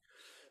all.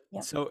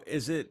 Yep. So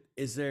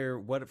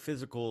what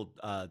physical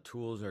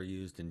tools are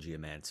used in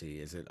geomancy?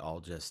 Is it all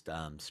just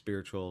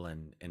spiritual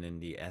and in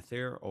the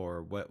ether,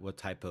 or what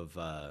type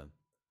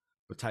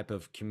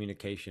of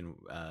communication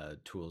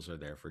tools are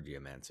there for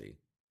geomancy?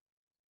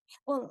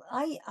 Well,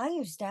 I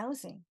use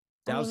dowsing.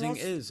 Dowsing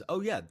is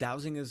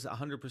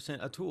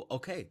 100% a tool.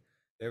 Okay,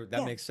 that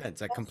Yeah, makes sense.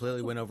 That that's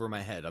completely went over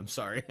my head. I'm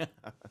sorry.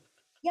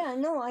 yeah.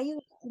 No, I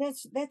use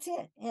that's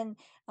it. And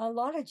a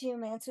lot of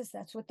geomancers,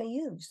 that's what they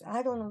use.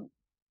 I don't know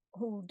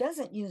who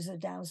doesn't use a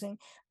dowsing,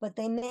 but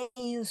they may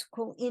use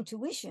quote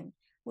intuition,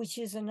 which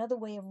is another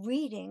way of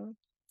reading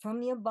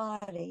from your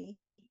body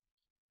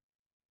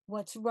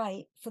what's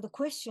right for the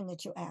question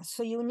that you ask.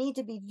 So you need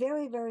to be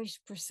very, very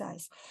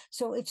precise.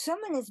 So if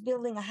someone is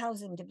building a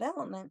housing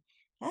development,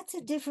 that's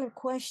a different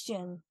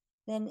question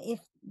than if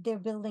they're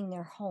building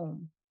their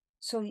home.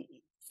 So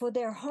for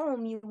their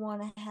home, you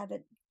want to have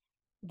it,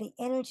 the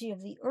energy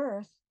of the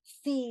earth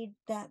feed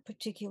that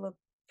particular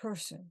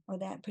person or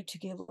that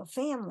particular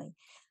family.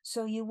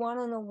 So you want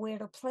to know where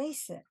to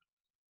place it.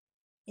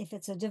 If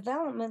it's a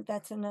development,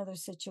 that's another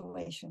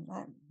situation.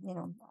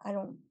 I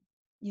don't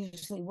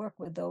usually work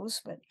with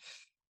those, but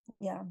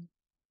yeah.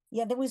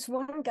 There was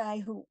one guy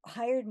who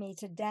hired me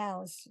to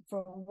dowse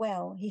for a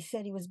well. He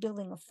said he was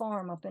building a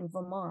farm up in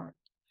Vermont.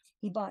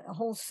 He bought a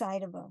whole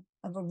side of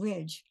a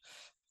ridge,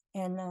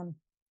 and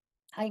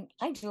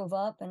I drove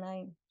up and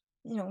I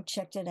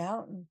checked it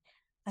out, and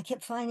I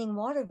kept finding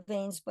water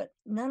veins, but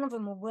none of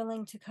them were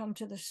willing to come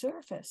to the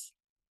surface.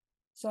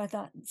 So I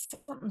thought,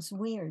 something's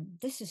weird.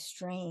 This is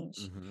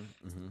strange.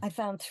 I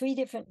found 3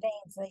 different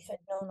veins. They said,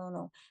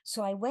 no.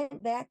 So I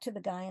went back to the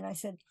guy and I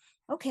said,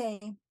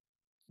 okay,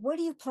 what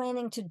are you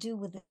planning to do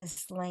with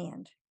this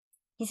land?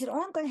 He said,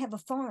 oh, I'm going to have a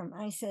farm.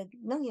 I said,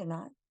 no, you're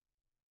not.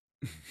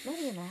 No,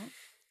 you're not.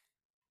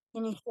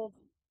 And he said,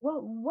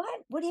 well,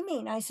 what? What do you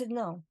mean? I said,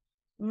 no,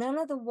 none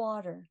of the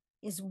water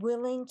is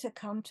willing to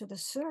come to the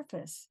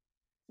surface.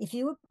 If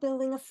you were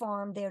building a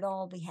farm, they'd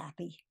all be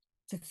happy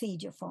to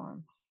feed your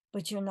farm,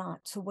 but you're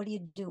not. So what are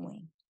you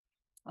doing?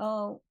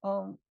 Oh,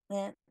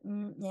 yeah.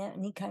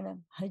 And he kind of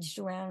hedged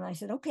around. And I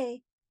said,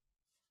 okay,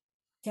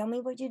 tell me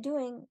what you're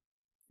doing.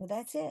 Well,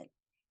 that's it.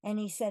 And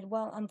he said,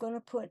 well, I'm going to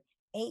put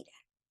 8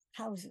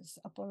 houses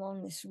up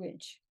along this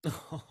ridge.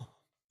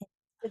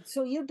 But,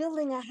 so you're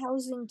building a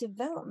housing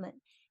development?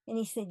 And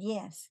he said,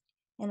 yes.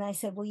 And I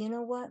said, well, you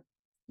know what?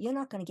 You're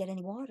not going to get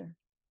any water.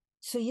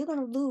 So you're going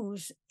to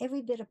lose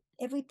every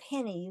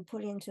penny you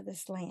put into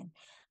this land.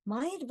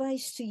 My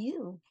advice to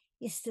you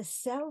is to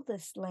sell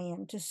this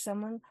land to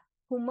someone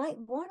who might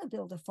want to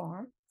build a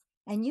farm,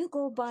 and you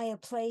go buy a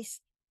place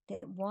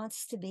that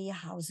wants to be a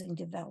housing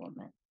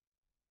development.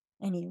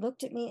 And he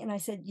looked at me and I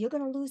said, you're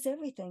going to lose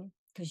everything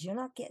because you're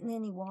not getting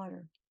any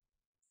water.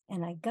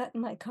 And I got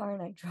in my car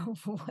and I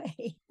drove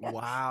away.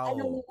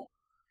 Wow.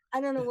 I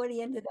don't know what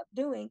he ended up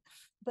doing,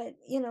 but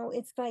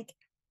it's like,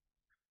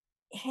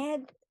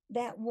 had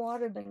that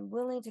water been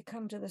willing to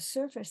come to the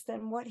surface,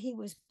 then what he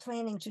was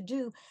planning to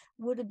do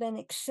would have been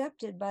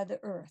accepted by the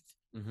earth.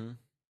 And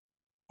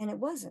it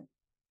wasn't.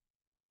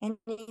 And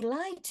he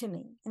lied to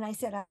me. And I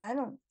said, I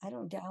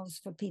don't dowse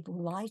for people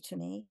who lie to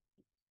me.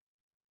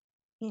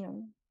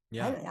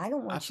 Yeah, I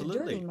don't want your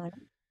dirty absolutely. money.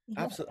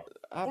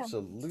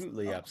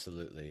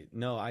 Absolutely.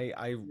 No,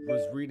 I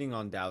was reading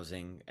on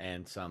dowsing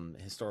and some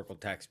historical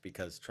text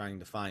because trying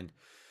to find,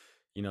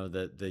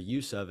 the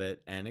use of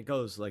it, and it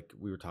goes, like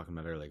we were talking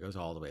about earlier, it goes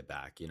all the way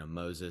back.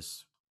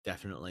 Moses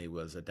definitely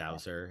was a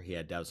dowser. He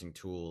had dowsing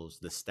tools,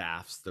 the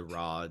staffs, the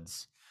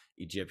rods,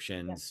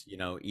 Egyptians,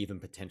 even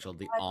potential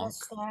the ankh,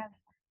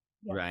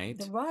 right?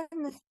 The rod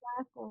and the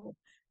staff will,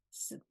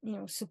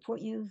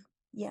 support you.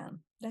 Yeah,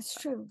 that's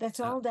true. That's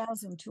all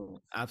dowsing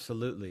tools.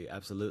 Absolutely.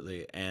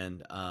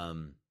 And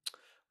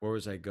where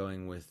was I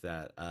going with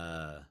that?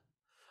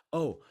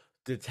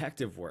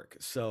 Detective work.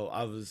 So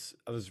I was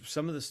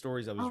some of the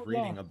stories I was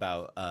reading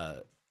about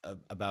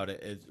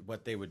it is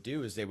what they would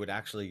do is they would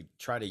actually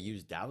try to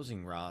use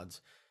dowsing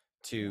rods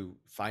to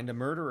find a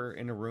murderer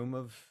in a room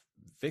of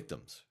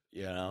victims,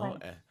 Right.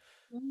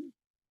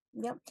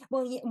 Yep.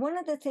 Well, one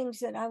of the things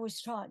that I was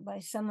taught by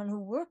someone who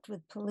worked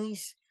with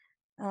police,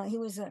 he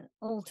was an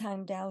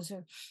old-time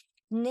dowser,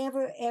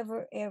 never,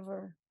 ever,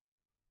 ever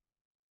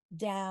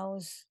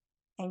douse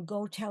and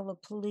go tell the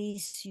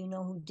police you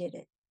know who did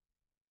it.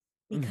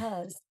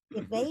 Because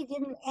if they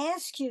didn't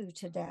ask you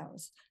to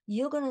douse,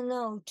 you're going to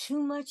know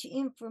too much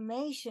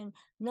information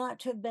not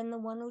to have been the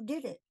one who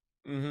did it.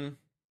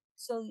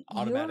 So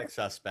automatic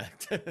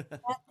suspect.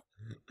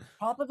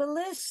 Top of the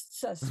list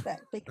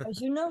suspect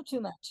because you know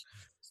too much.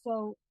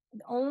 So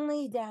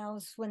only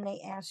douse when they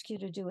ask you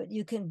to do it.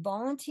 You can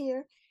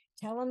volunteer,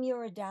 tell them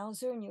you're a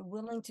dowser and you're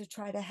willing to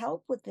try to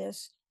help with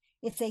this.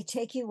 If they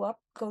take you up,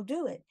 go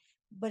do it.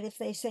 But if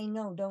they say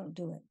no, don't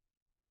do it.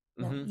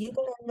 No, you're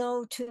going to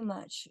know too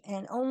much,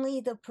 and only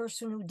the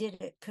person who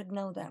did it could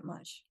know that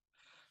much.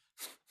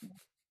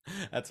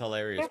 That's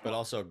hilarious, but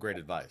also great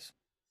advice.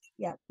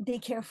 Yeah, be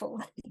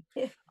careful.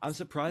 I'm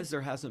surprised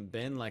there hasn't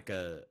been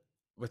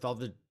with all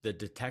the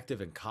detective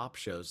and cop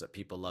shows that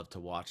people love to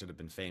watch that have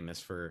been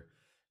famous for,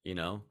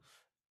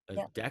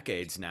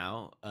 decades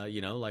now.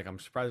 Like I'm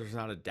surprised there's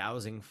not a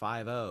dowsing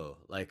 5-0,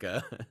 like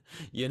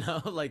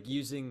like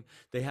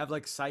they have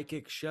like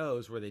psychic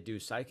shows where they do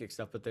psychic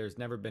stuff, but there's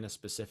never been a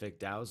specific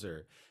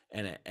dowser,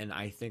 and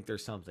I think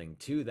there's something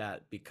to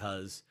that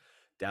because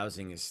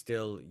dowsing is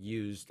still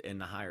used in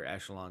the higher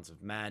echelons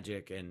of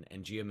magic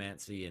and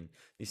geomancy, and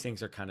these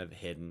things are kind of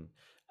hidden.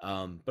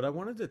 But I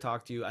wanted to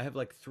talk to you. I have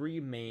like 3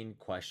 main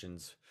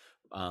questions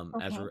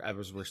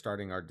as we're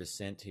starting our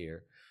descent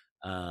here.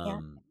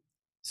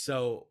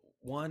 So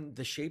one,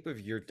 the shape of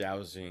your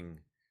dowsing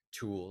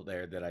tool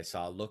there that I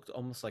saw looked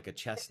almost like a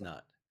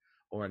chestnut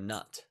or a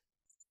nut.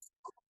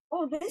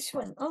 Oh, this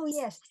one. Oh,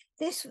 yes.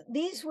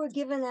 These were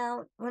given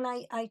out when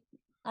I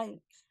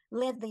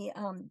led the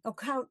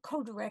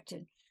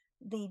co-directed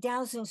the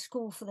dowsing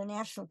school for the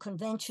National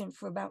Convention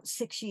for about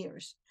 6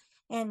 years.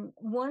 And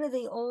one of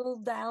the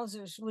old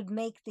dowsers would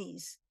make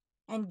these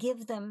and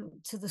give them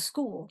to the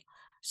school,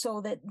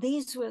 so that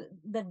these were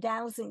the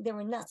dowsing, they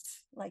were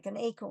nuts, like an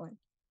acorn.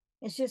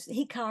 It's just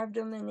he carved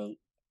them,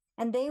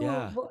 and they were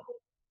Yeah,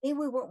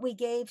 what we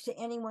gave to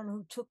anyone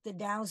who took the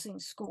dowsing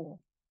school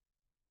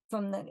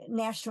from the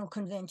National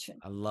Convention.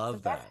 I So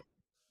love that, that.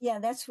 yeah,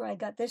 that's where I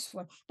got this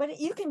one. But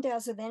you can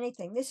douse with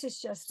anything. This is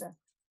just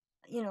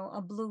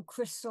a blue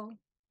crystal.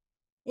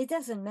 It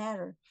doesn't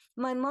matter.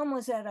 My mom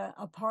was at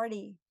a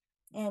party,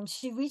 and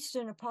she reached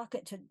in her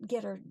pocket to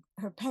get her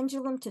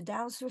pendulum to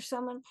douse for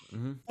someone,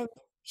 Hmm. and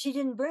she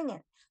didn't bring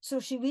it. So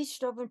she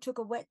reached over and took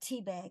a wet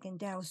tea bag and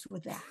doused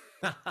with that.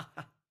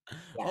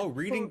 Yeah. Oh,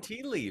 reading So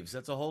tea leaves.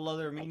 That's a whole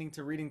other meaning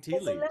to reading tea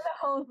it's leaves. another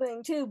whole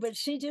thing too, but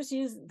she just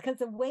used, because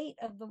the weight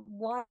of the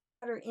water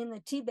in the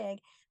tea bag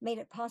made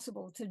it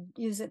possible to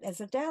use it as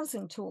a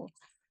dowsing tool.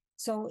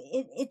 So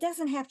it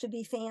doesn't have to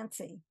be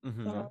fancy.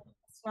 Hmm.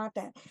 It's not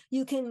that.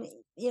 You can,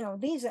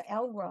 these are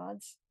L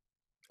rods.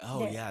 Oh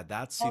They're yeah,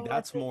 L rods.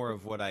 that's more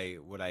of what I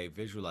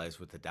visualize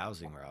with the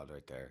dowsing rod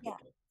right there. Yeah,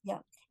 yeah.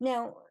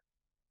 Now,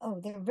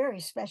 they're very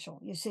special.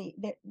 You see,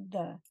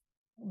 the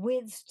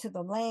widths to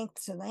the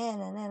length to the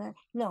end, and then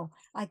no,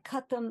 I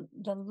cut them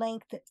the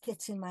length that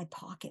fits in my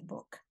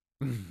pocketbook.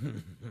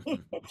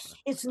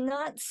 It's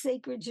not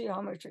sacred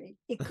geometry.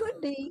 It could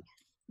be,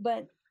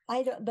 but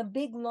I don't. The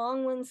big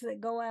long ones that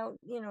go out,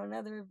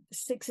 another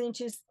 6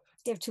 inches,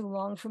 they're too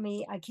long for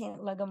me. I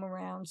can't lug them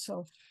around.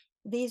 So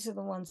these are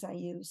the ones I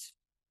use.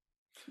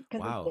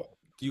 Wow.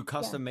 Do you Yeah.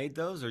 custom made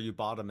those, or you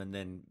bought them and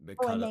then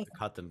Oh, I make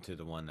cut them to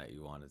the one that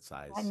you wanted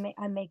size?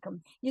 I make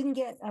them. You can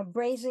get a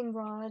brazing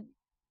rod.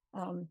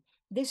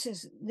 This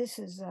is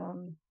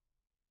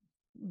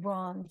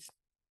bronze,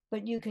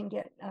 but you can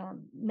get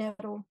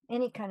metal,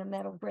 any kind of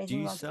metal Do brazing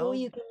you rods, or sell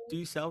you can. do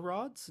you sell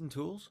rods and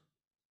tools?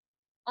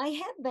 I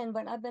have been,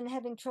 but I've been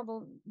having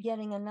trouble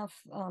getting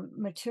enough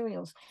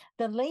materials.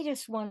 The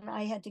latest one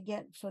I had to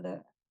get for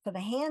the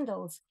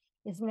handles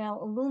is now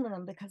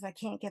aluminum, because I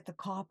can't get the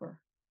copper.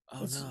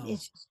 Oh no.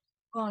 It's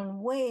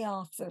gone way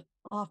off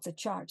the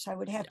charts. I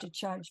would have Yeah. to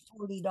charge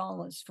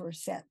 $40 for a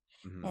set,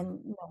 Mhm.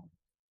 and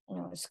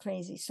it's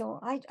crazy. So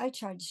I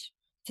charge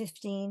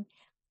 15.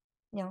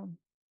 You know,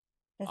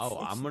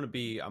 Oh, it's I'm gonna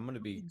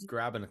be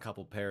grabbing a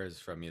couple pairs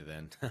from you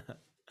then.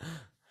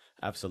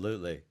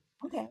 Absolutely.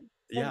 okay.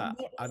 Yeah,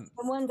 The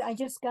one I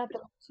just got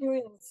the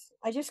materials.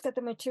 I just got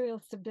the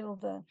materials to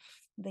build the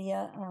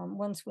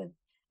ones with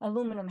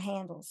aluminum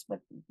handles,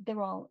 but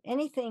they're all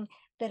anything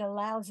that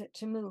allows it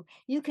to move.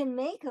 You can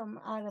make them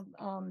out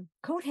of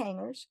coat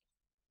hangers,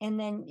 and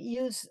then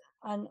use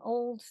an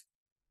old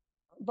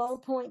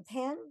ballpoint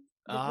pen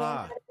that ran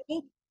out ah, of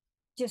ink.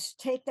 Just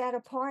take that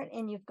apart,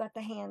 and you've got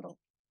the handle,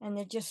 and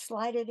then just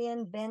slide it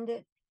in, bend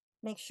it,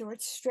 make sure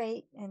it's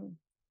straight and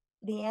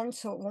the end,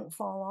 so it won't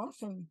fall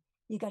off, and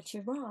you got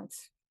your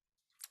rods.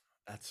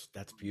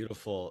 that's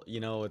beautiful. You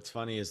know, what's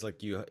funny is like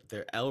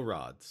they're L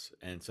rods,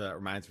 and so that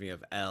reminds me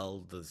of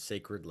L, the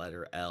sacred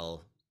letter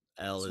L.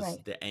 L That's is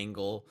right. the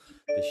angle,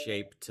 the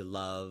shape to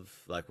love,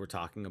 like we're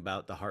talking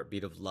about the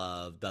heartbeat of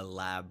love, the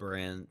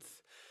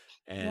labyrinth,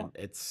 Yeah. and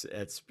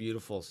it's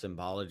beautiful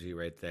symbology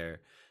right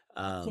there.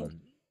 That's it.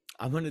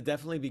 I'm going to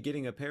definitely be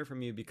getting a pair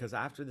from you because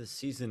after the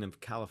season of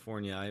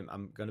California,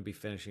 I'm going to be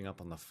finishing up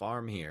on the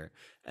farm here,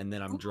 and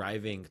then I'm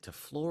driving to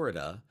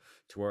Florida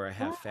to where I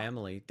have Oh,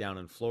 family down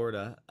in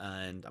Florida,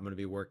 and I'm going to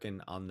be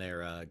working on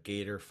their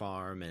gator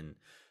farm and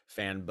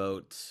fan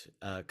boat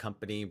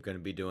company. I'm going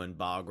to be doing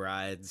bog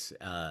rides,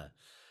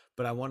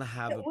 but I want to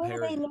have a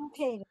where are they pair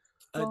located?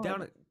 down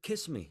Florida. at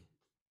Kissimmee,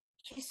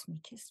 Kiss me,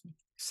 kiss me.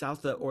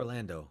 south of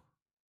Orlando.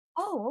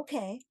 Oh,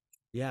 okay.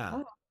 Yeah.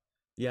 Oh,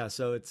 Yeah,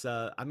 so it's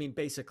I mean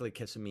basically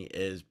Kissimmee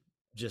is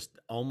just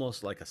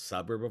almost like a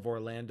suburb of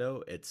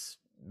Orlando. It's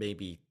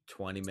maybe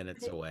 20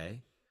 minutes it's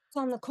away.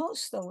 on the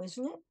coast, though,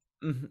 isn't it?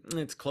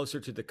 It's closer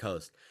to the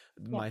coast.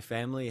 Yeah. My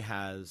family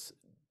has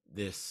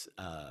this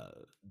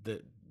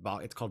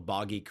it's called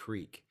Boggy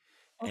Creek,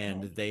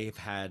 and Okay. they've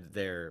had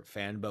their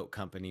fan boat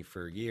company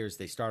for years.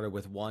 They started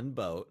with one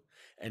boat,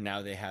 and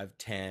now they have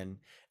 10,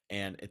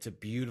 and it's a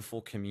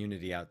beautiful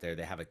community out there.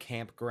 They have a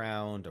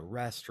campground, a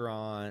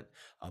restaurant,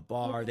 a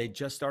bar. They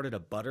just started a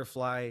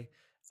butterfly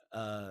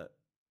uh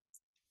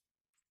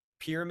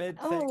pyramid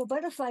thing, Oh,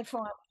 butterfly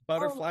farm.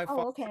 butterfly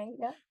farm, Okay.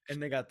 Yeah.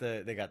 and they got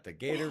the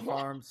gator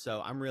farm.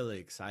 So I'm really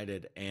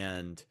excited,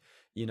 and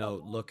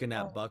looking Oh,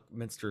 at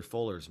Buckminster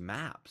Fuller's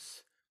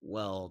maps,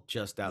 well,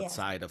 just yes.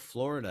 outside of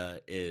Florida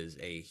is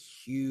a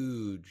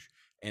huge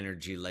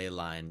energy ley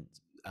line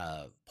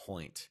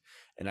point,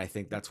 and I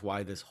think that's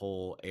why this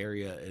whole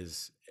area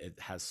it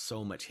has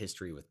so much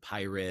history with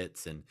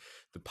pirates and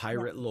the Yeah.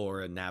 pirate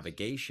lore and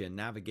navigation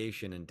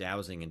and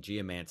dowsing and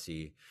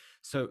geomancy.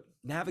 So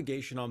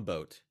navigation on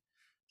boat,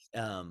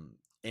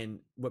 and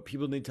what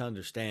people need to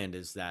understand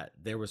is that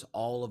there was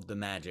all of the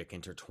magic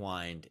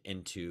intertwined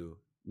into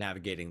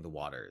navigating the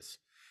waters.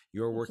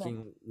 You're Exactly.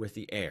 working with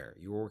the air,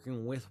 you're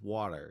working with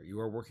water, you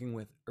are working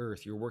with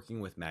earth, you're working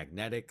with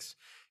magnetics,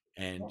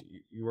 and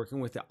you're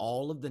working with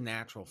all of the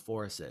natural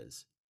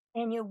forces.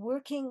 And you're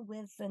working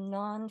with the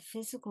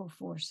non-physical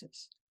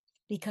forces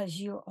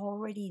because you're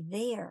already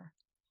there.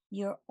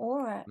 Your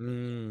aura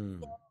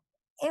Mm.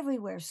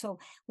 everywhere. So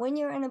when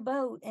you're in a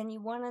boat and you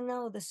want to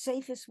know the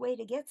safest way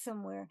to get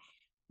somewhere,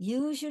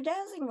 use your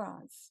dowsing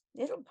rods.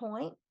 It'll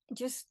point.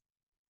 Just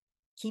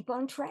keep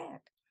on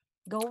track.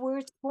 Go where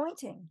it's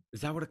pointing. Is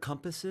that what a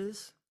compass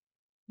is?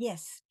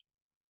 Yes.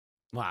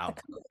 Wow.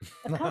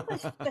 A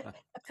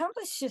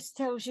compass just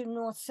tells you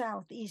north,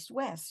 south, east,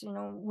 west,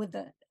 with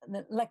the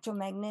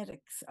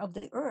electromagnetics of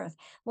the earth.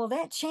 Well,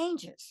 that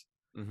changes.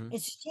 Mm-hmm.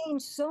 It's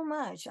changed so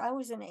much. I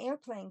was in an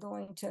airplane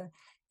going to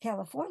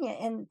California,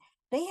 and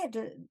they had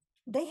to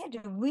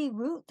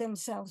reroute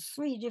themselves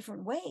 3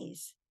 different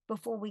ways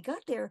before we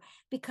got there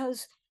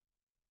because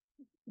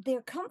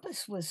their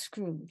compass was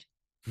screwed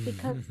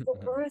because the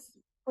earth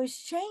was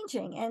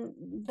changing and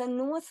the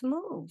north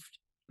moved.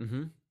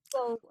 Mm-hmm.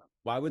 So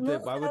why would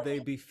they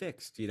be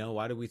fixed?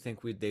 Why do we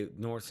think they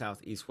north,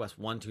 south, east, west,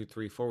 1, 2,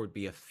 3, 4 would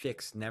be a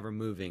fixed, never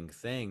moving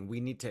thing? We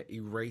need to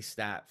erase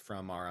that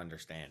from our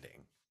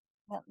understanding.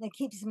 Well,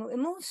 it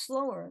moves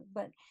slower,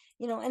 but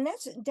and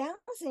that's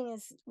dowsing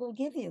will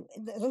give you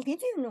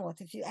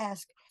north. If you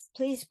ask,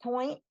 please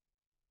point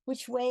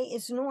which way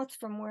is north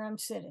from where I'm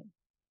sitting.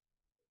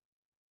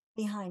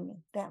 Behind me,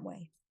 that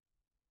way.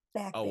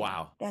 Back oh there.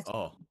 Wow. That's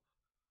oh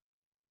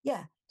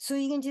yeah. So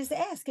you can just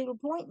ask, it'll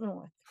point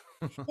north.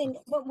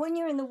 But when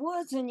you're in the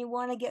woods and you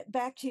want to get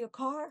back to your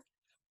car,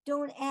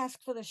 don't ask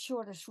for the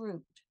shortest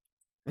route.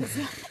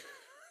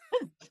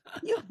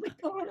 You'll be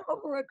going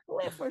over a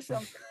cliff or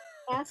something.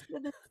 Ask for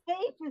the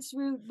safest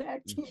route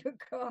back to your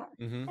car,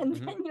 and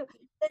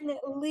then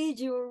it'll lead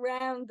you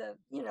around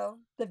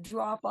the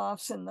drop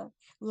offs and the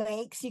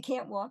lakes. You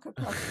can't walk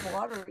across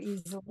water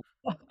easily.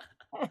 Oh,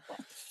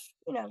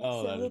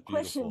 so that your is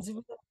questions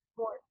beautiful. are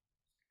really important.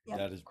 Yeah,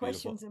 That is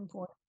questions beautiful.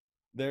 important.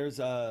 There's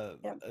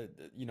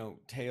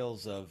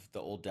tales of the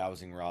old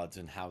dowsing rods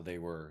and how they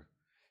were,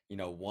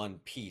 one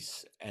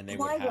piece, and they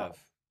would have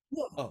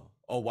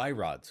Y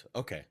rods.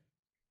 Okay.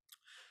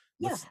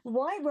 Yeah,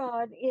 Y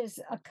rod is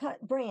a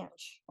cut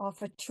branch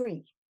off a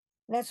tree.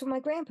 That's what my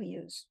grandpa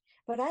used.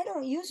 But I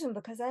don't use them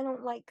because I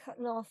don't like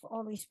cutting off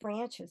all these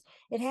branches.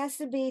 It has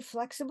to be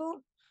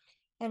flexible,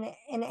 and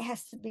it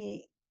has to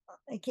be.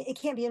 It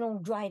can't be an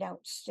old dried out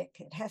stick.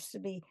 It has to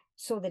be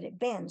so that it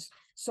bends.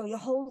 So you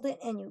hold it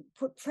and you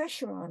put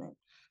pressure on it,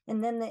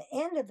 and then the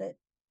end of it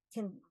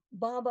can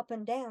bob up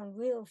and down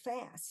real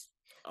fast.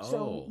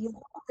 So you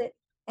hold it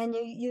and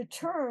you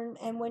turn,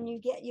 and when you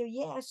get your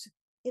yes,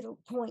 it'll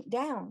point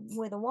down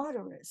where the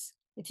water is.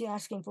 If you're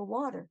asking for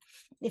water,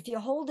 if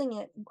you're holding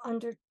it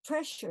under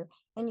pressure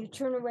and you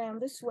turn around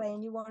this way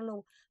and you want to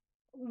know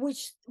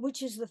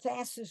which is the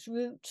fastest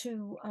route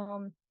to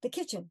the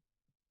kitchen,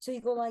 so you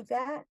go like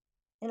that,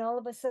 and all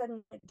of a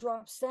sudden it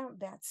drops down.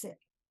 That's it.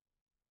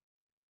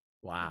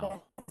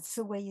 Wow. That's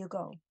the way you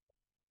go.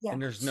 Yeah.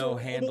 And there's no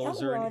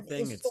handles or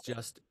anything. It's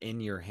just in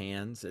your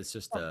hands. It's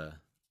just a.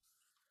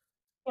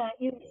 Yeah.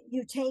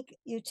 You take.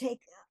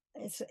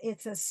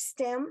 It's a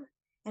stem,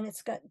 and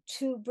it's got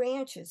 2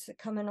 branches that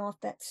coming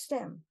off that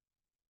stem.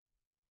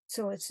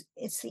 So it's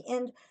the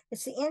end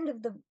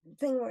of the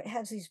thing where it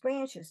has these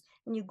branches,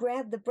 and you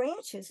grab the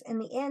branches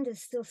and the end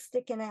is still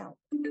sticking out,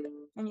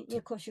 and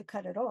of course you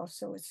cut it off,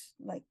 so it's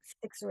like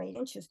 6 or 8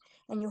 inches,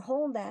 and you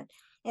hold that,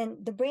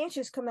 and the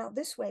branches come out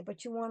this way,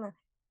 but you want to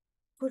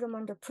put them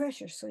under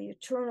pressure, so you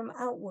turn them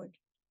outward,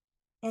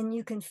 and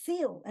you can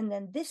feel, and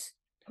then this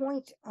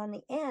point on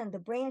the end, the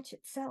branch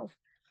itself,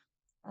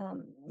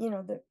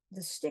 the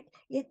stick,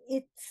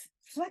 it's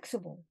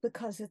flexible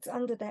because it's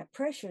under that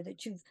pressure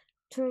that you've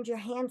turned your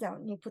hands out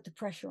and you put the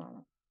pressure on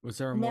it. Was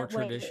there a more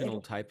traditional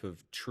type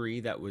of tree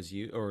that was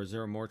used, or is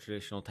there a more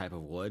traditional type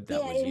of wood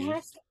that was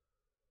used?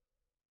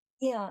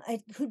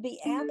 It could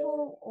be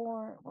apple,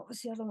 or what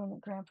was the other one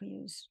that Grandpa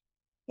used?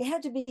 It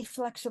had to be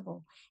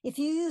flexible. If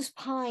you use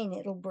pine,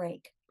 it'll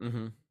break.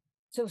 Mm-hmm.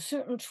 So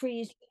certain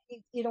trees,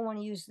 you don't want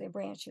to use their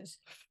branches,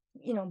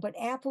 but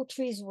apple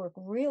trees work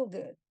real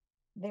good.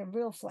 They're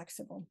real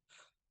flexible.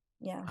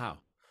 Yeah. Wow.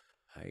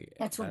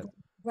 That's what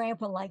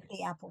Grandpa liked,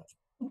 the apple.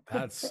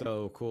 That's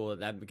so cool.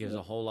 That gives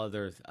a whole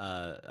other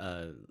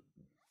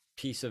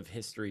piece of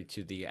history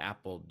to the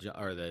apple,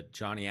 or the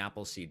Johnny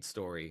Appleseed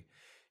story,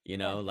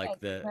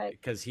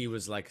 because he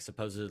was like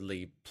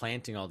supposedly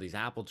planting all these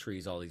apple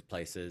trees, all these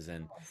places,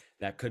 and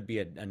that could be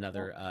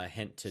another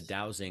hint to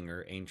dowsing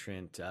or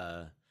ancient,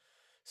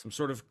 some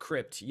sort of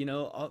crypt.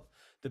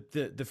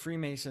 The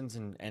Freemasons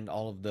and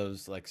all of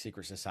those like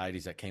secret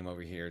societies that came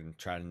over here and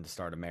tried to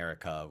start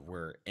America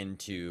were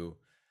into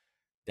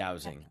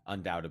dowsing,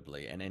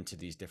 undoubtedly, and into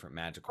these different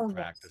magical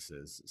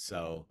practices.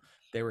 So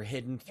they were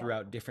hidden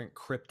throughout different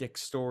cryptic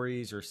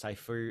stories or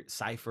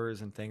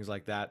ciphers and things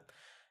like that,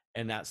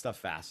 and that stuff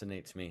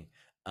fascinates me.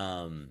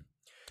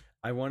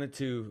 I wanted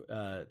to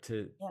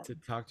Yeah.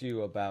 talk to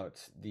you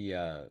about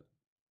the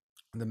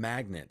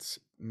magnets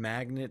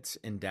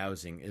and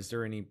dowsing. Is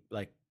there any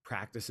like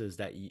practices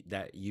that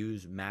that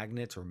use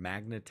magnets or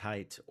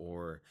magnetite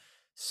or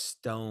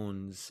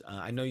stones?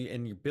 I know you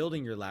and you're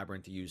building your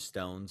labyrinth to use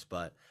stones,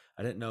 but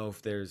I didn't know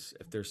if there's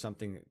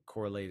something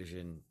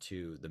correlation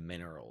to the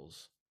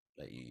minerals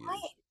that you I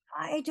use.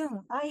 I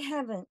don't. I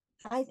haven't.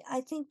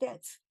 I think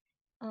that's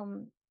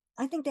um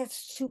I think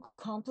that's too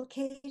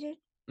complicated.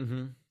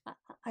 Mm-hmm. I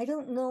I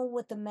don't know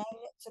what the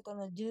magnets are going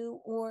to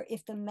do, or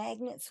if the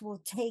magnets will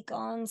take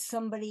on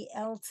somebody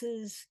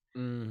else's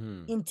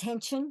Mm-hmm.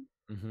 intention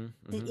Mm-hmm.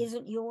 that Mm-hmm.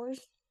 isn't yours.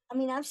 I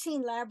mean, I've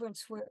seen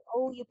labyrinths where,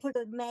 oh, you put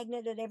a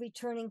magnet at every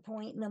turning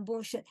point and then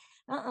bullshit.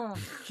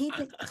 Keep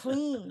it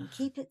clean,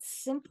 keep it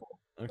simple.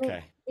 I mean,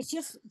 Okay. it's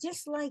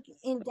just like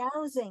in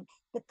dowsing.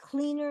 The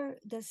cleaner,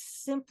 the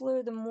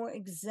simpler, the more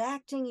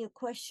exacting your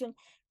question,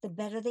 the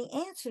better the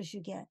answers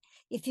you get.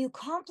 If you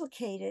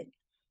complicate it,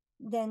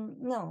 then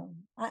no,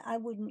 I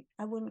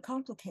wouldn't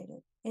complicate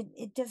it.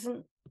 It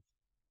doesn't,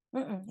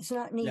 it's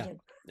not Yeah. needed.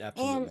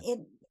 And Absolutely.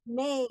 it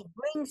may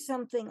bring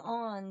something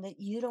on that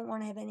you don't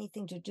want to have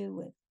anything to do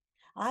with.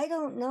 I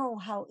don't know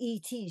how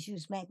ETs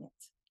use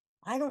magnets.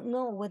 I don't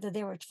know whether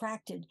they're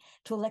attracted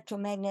to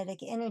electromagnetic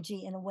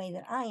energy in a way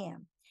that I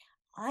am.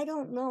 I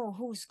don't know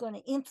who's going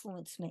to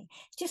influence me.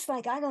 Just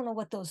like I don't know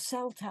what those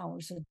cell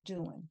towers are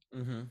doing.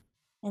 Mm-hmm.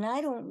 And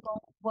I don't know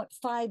what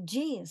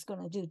 5G is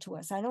going to do to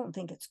us. I don't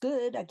think it's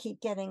good. I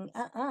keep getting,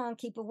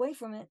 keep away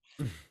from it.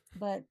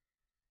 But,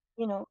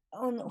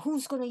 on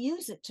who's going to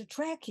use it to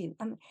track you?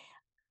 I mean,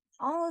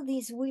 all of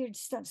these weird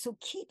stuff. So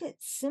keep it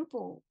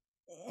simple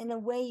in a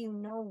way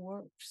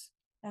works.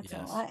 That's all.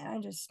 Yes. I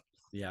just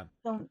Yeah.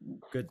 don't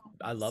Good.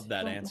 I love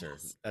that don't answer.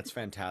 mess. That's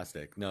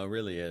fantastic. No, it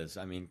really is.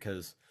 I mean,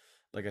 because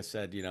like I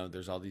said,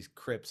 there's all these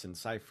crypts and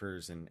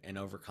ciphers and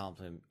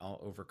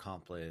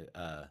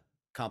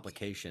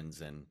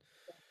complications. And,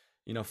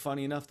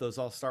 funny enough, those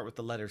all start with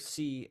the letter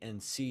C,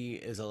 and C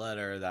is a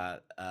letter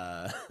that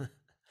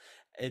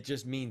it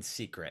just means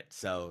secret.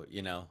 So,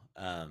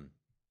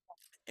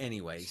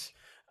 anyways,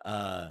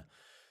 uh,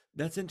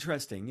 that's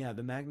interesting. Yeah.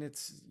 The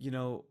magnets,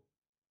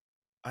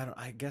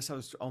 I guess I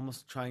was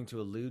almost trying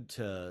to allude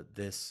to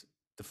this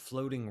the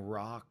floating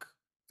rock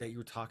that you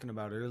were talking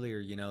about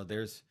earlier.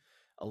 There's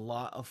a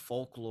lot of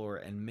folklore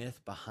and myth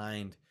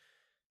behind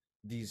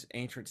these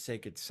ancient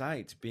sacred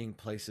sites being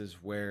places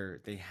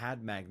where they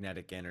had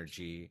magnetic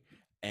energy,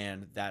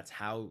 and that's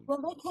how. Well,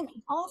 they can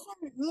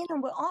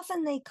often, but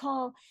often they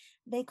call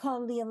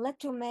the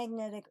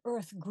electromagnetic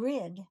Earth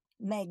grid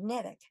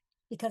magnetic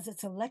because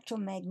it's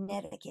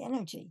electromagnetic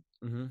energy,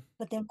 Mm-hmm.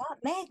 but they're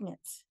not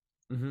magnets.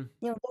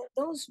 Mm-hmm.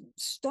 Those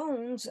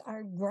stones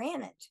are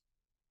granite,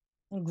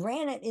 and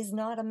granite is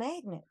not a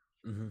magnet,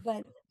 Mm-hmm.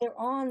 but they're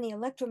on the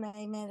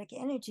electromagnetic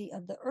energy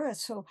of the Earth.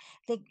 So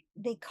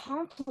they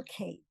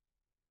complicate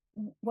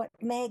what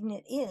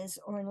magnet is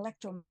or an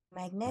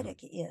electromagnetic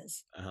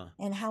is Uh-huh.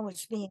 and how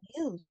it's being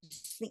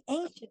used. The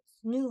ancients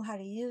knew how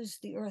to use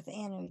the Earth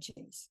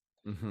energies.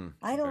 Mm-hmm.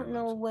 I Very don't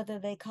know much. whether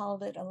they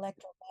called it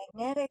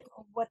electromagnetic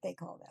or what they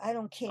called it. I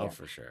don't Oh, care.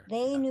 for sure.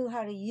 They Yeah. knew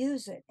how to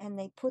use it, and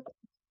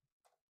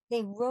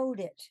they wrote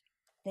it.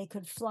 They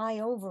could fly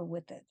over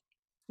with it.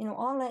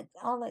 All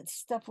that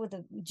stuff with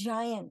the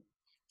giant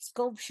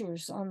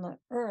sculptures on the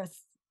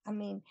Earth. I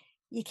mean,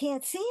 you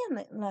can't see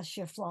them unless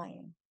you're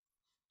flying.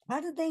 How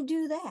did they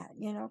do that?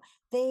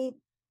 They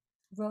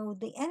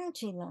rode the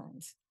energy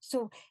lines.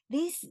 So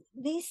these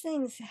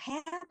things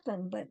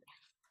happen, but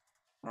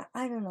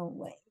I don't know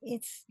what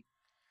it's.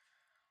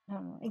 I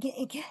don't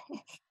know.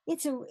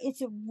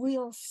 It's a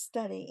real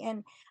study,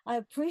 and I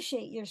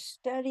appreciate your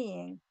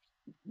studying,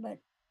 but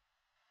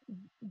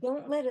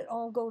don't let it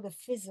all go to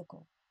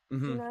physical. Do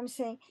you Mm-hmm. know what I'm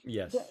saying?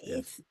 Yes.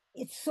 Yes.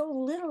 It's so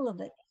little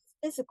of it is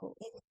physical.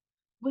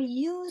 We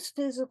use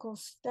physical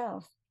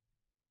stuff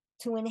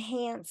to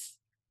enhance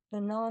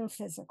the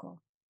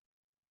non-physical.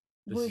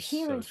 This We're is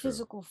here in so true.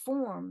 physical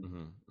form,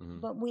 Mm-hmm. Mm-hmm.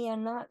 but we are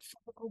not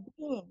physical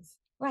beings.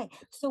 Right.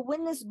 So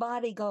when this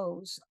body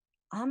goes,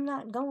 I'm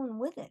not going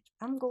with it.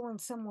 I'm going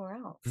somewhere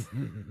else.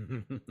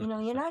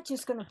 You're not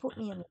just going to put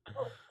me in the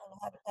boat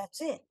and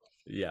that's it.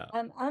 Yeah.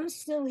 I'm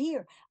still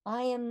here.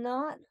 I am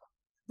not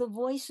the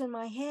voice in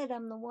my head.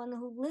 I'm the one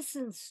who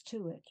listens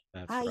to it.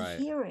 That's I right.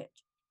 hear it.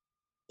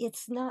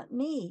 It's not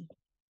me.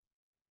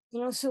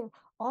 So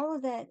all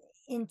of that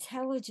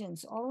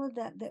intelligence, all of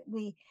that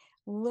we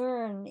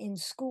learn in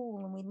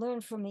school and we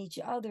learn from each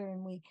other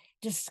and we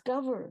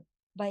discover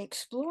by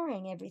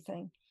exploring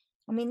everything.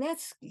 I mean,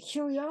 that's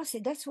curiosity.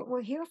 That's what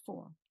we're here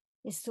for,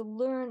 is to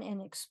learn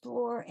and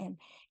explore and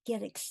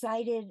get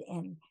excited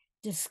and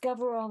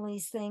discover all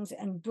these things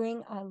and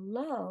bring a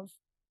love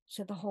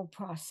to the whole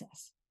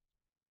process.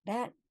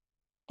 I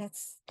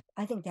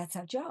think that's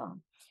our job.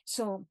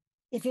 So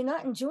if you're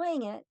not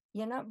enjoying it,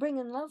 you're not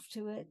bringing love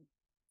to it,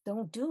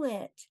 don't do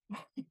it.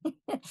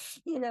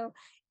 you know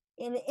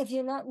and if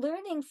you're not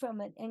learning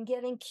from it and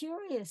getting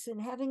curious and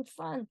having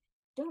fun,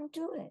 don't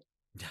do it.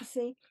 Yeah. You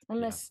see, Yeah.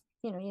 unless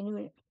you knew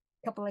it.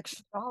 couple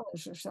extra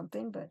dollars or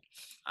something, but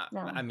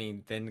no. I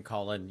mean, then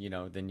call in,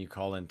 then you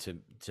call in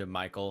to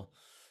Michael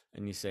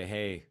and you say,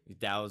 hey,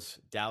 douse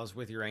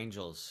with your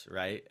angels,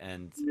 right?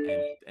 And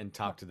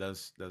talk to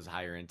those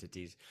higher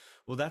entities.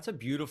 Well, that's a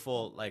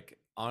beautiful, like,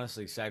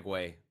 honestly,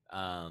 segue,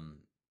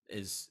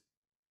 is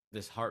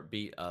this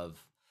heartbeat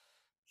of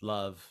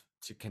love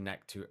to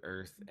connect to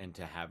earth and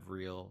to have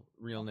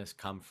realness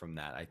come from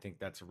that. I think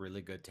that's a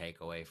really good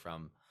takeaway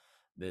from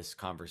this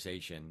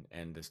conversation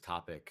and this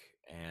topic.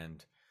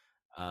 And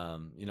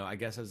I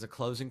guess as a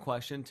closing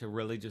question, to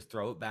really just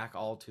throw it back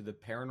all to the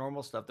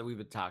paranormal stuff that we've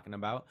been talking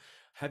about,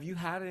 have you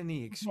had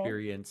any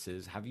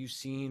experiences? Have you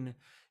seen,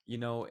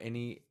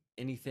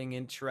 anything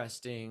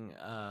interesting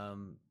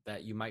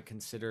that you might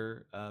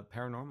consider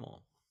paranormal?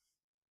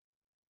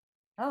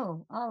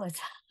 Oh, all the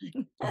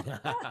time.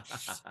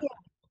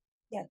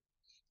 Yeah.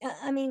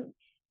 I mean,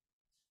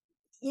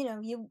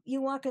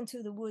 you walk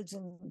into the woods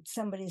and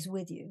somebody's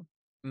with you.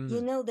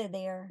 You Mm, know they're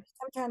there.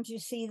 Sometimes you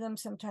see them,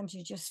 sometimes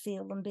you just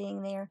feel them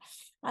being there.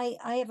 I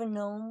have a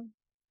gnome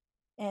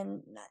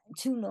and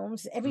two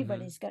gnomes. mhm,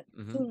 Everybody's got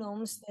mhm. two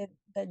gnomes,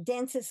 the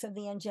densest of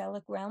the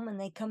angelic realm, and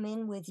they come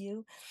in with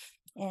you.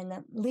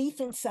 And Leaf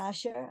and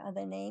Sasha are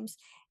their names,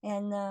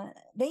 and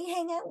they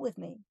hang out with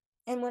me.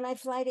 And when I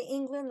fly to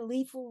England,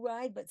 Leaf will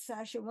ride, but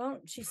Sasha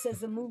won't. She says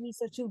the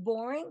movies are too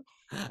boring.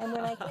 And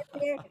when I get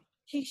there,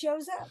 she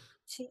shows up.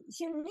 She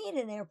didn't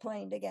need an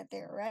airplane to get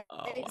there, Oh, right?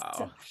 wow.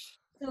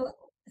 So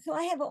so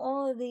I have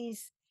all of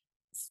these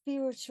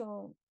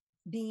spiritual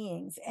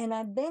beings, and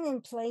I've been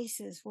in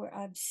places where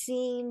I've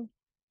seen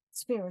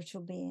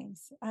spiritual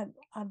beings. I've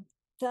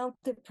felt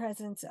their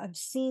presence. I've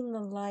seen the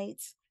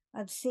lights.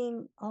 I've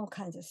seen all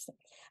kinds of stuff.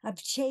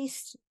 I've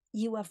chased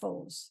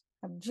UFOs.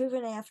 I've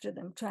driven after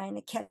them, trying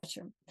to catch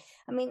them.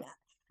 I mean,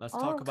 Let's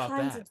talk all about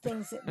kinds that. of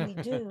things that we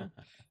do.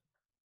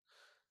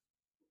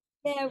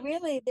 Yeah,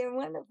 really, they're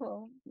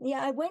wonderful.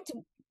 Yeah, I went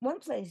to one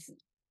place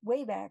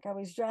way back. I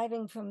was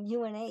driving from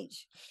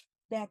UNH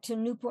back to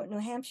Newport, New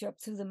Hampshire, up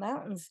through the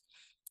mountains,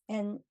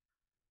 and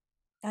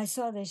I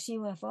saw this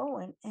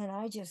UFO, and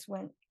I just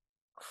went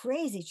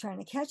crazy trying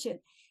to catch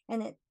it.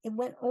 And it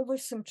went over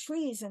some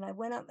trees, and I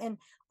went up, and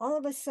all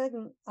of a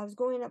sudden I was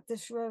going up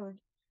this road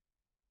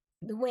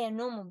the way I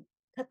normally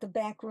cut the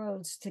back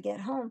roads to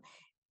get home,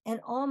 and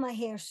all my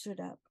hair stood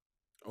up.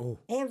 Oh.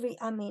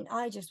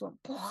 I just went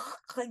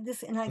like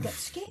this, and I got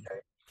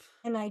scared,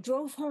 and I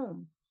drove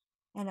home,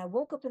 and I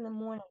woke up in the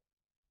morning,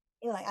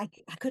 like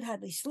I could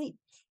hardly sleep,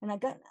 and I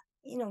got,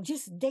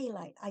 just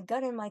daylight. I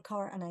got in my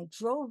car and I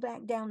drove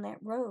back down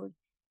that road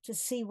to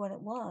see what it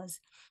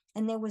was,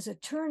 and there was a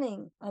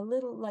turning, a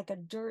little like a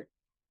dirt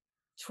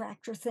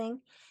tractor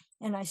thing,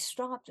 and I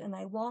stopped and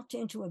I walked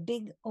into a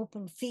big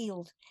open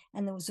field,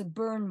 and there was a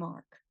burn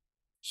mark,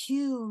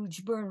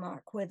 huge burn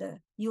mark where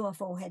the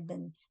UFO had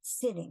been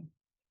sitting.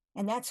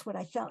 And that's what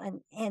I felt.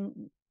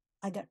 And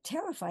I got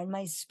terrified.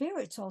 My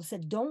spirits all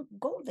said, don't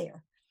go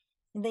there.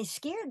 And they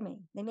scared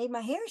me. They made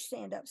my hair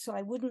stand up so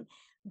I wouldn't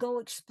go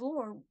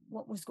explore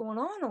what was going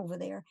on over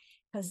there,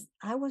 because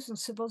I wasn't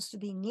supposed to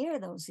be near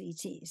those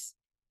ETs.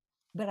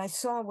 But I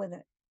saw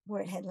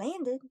where it had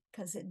landed,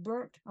 because it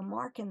burnt a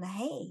mark in the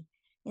hay,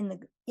 in the,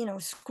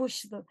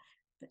 squished the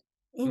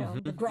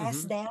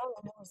grass Mhm. down,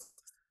 and it was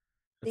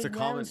a It's a big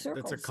round common that's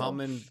circle. a So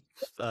common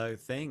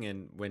thing,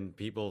 and when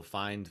people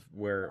find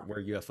where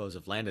UFOs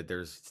have landed,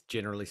 there's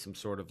generally some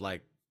sort of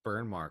like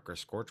burn mark or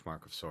scorch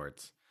mark of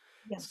sorts.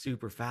 yeah,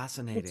 Super it's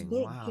fascinating.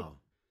 big. Wow.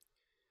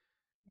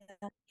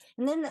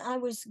 And then I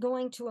was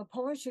going to a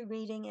poetry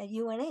reading at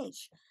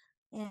UNH,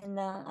 and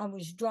I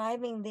was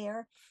driving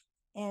there,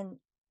 and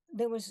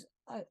there was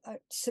a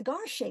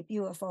cigar-shaped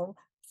UFO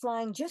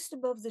flying just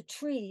above the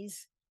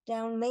trees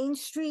down Main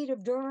Street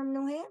of Durham,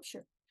 New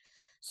Hampshire.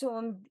 So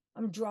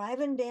I'm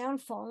driving down,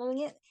 following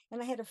it,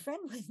 and I had a friend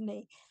with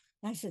me.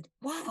 And I said,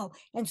 "Wow!"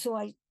 And so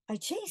I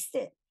chased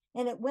it,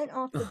 and it went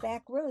off the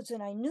back roads,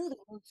 and I knew the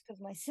roads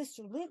because my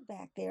sister lived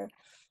back there.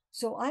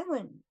 So I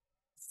went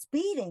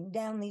speeding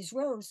down these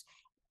roads,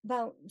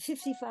 about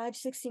 55,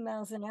 60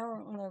 miles an hour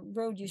on a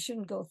road you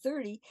shouldn't go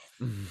 30,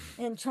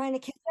 and trying to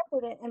catch up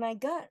with it. And I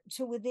got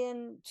to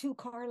within 2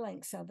 car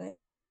lengths of it.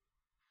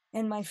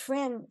 And my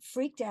friend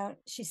freaked out.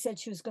 She said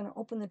she was going to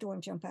open the door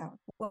and jump out.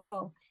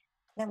 Well,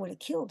 that would have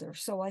killed her.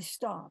 So I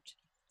stopped,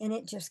 and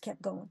it just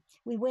kept going.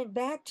 We went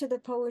back to the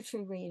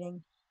poetry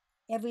reading.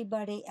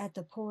 Everybody at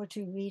the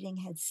poetry reading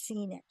had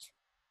seen it.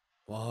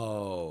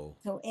 Whoa.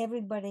 So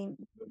everybody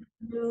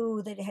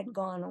knew that it had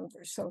gone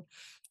over. So,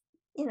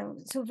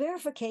 so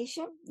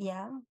verification,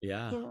 yeah,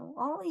 Yeah.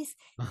 all these,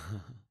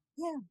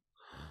 yeah,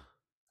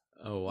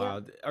 Oh yeah.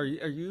 wow. Are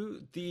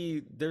you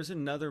there's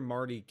another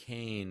Marty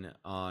Kane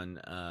on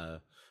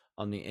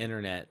the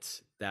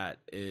internet that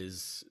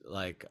is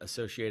like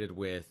associated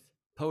with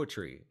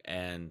poetry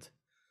and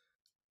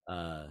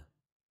uh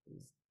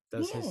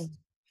does his Really?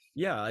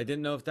 yeah, I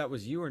didn't know if that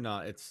was you or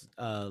not. It's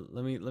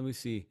let me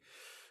see.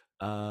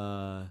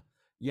 Uh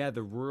yeah,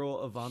 the Rural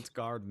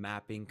Avant-Garde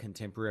Mapping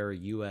Contemporary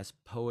US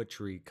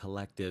Poetry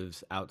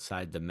Collectives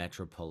Outside the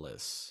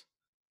Metropolis.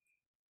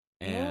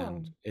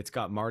 and No. it's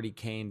got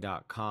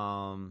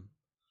martykane.com,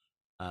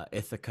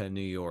 Ithaca,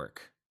 New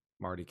York,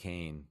 Marty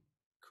Kane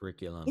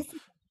curriculum. It's,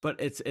 But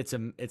it's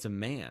a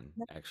man,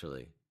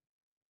 actually.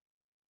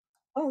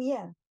 oh,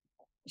 yeah.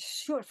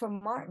 Short for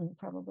Martin,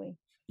 probably.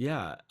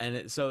 Yeah,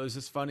 and so it was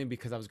just funny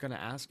because I was going to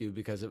ask you,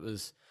 because it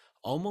was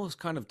almost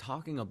kind of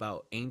talking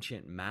about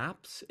ancient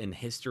maps and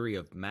history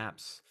of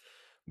maps,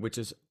 which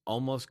is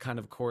almost kind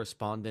of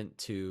correspondent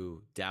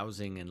to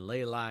dowsing and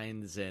ley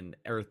lines and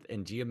earth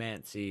and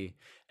geomancy.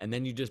 And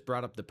then you just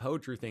brought up the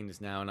poetry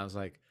things now, and I was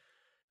like,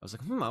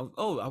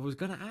 I was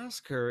gonna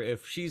ask her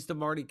if she's the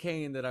Marty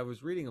Kane that I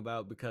was reading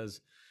about,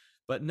 because,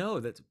 but no,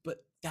 that's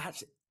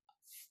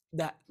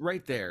that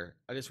right there.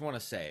 I just want to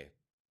say,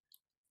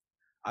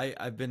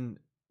 I've been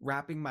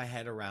wrapping my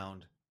head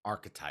around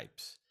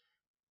archetypes,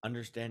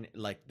 understand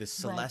like the Right.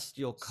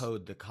 celestial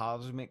code, the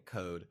cosmic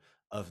code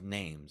of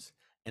names,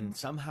 and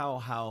somehow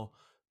how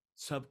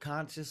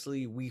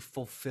subconsciously we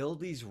fulfill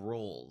these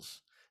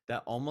roles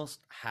that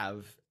almost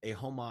have a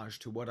homage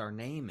to what our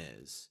name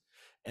is.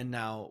 And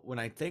now when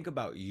I think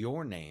about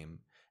your name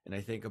and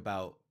I think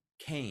about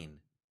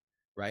Kane,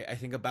 right? I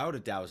think about a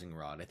dowsing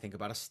rod, I think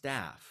about a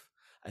staff,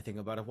 I think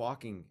about a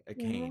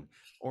cane,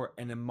 or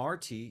and a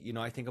Marty,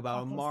 I think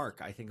about a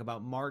mark, I think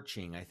about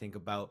marching, I think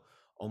about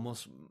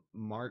almost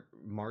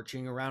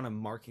marching around and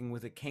marking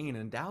with a cane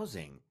and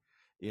dowsing,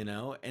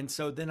 and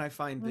so then I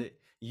find that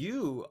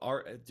you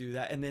are do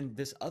that, and then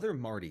this other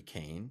Marty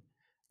Kane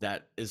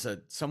that is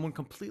someone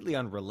completely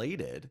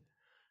unrelated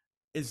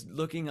is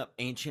looking up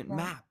ancient Right.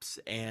 maps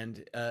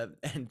and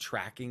and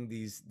tracking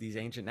these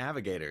ancient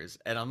navigators,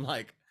 and I'm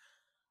like,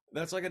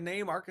 that's like a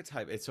name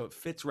archetype. So it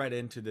fits right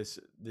into this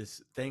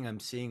thing I'm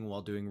seeing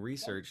while doing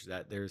research,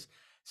 that there's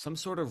some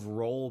sort of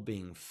role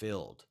being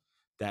filled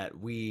that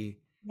we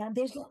Now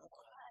there's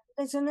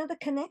another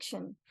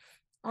connection.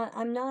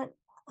 I'm not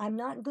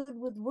good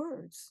with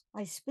words.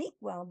 I speak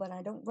well, but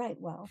I don't write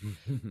well.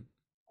 I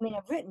mean,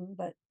 I've written,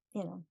 but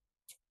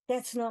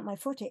that's not my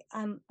forte.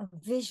 I'm a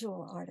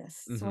visual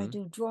artist, so I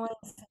do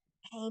drawings,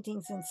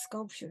 paintings, and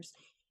sculptures.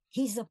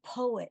 He's a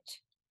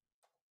poet,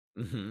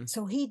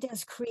 so he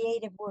does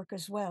creative work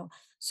as well.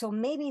 So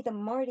maybe the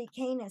Marty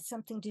Kane has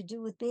something to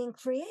do with being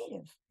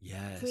creative,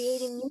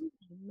 creating Yes. music,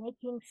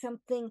 making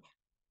something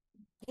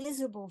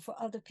visible for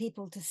other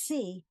people to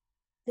see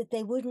that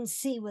they wouldn't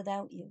see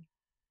without you.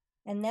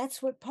 And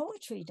that's what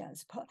poetry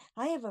does.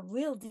 I have a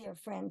real dear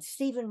friend,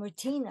 Stephen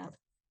Ratina,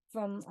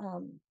 from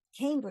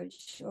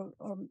Cambridge or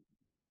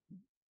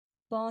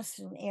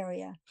Boston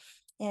area,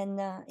 and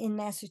in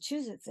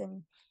Massachusetts,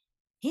 and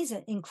he's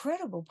an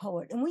incredible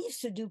poet. And we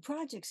used to do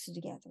projects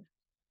together,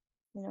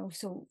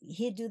 so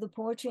he'd do the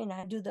poetry and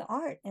I'd do the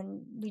art,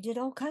 and we did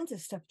all kinds of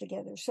stuff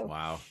together. So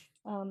Wow.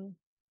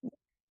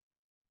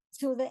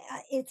 So that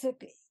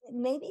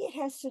maybe it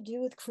has to do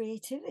with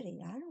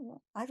creativity.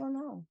 I don't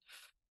know.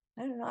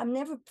 I've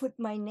never put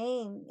my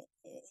name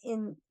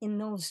in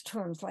those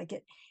terms, like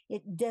it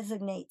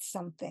designates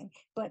something.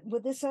 But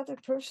with this other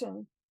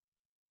person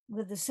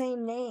with the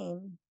same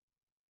name,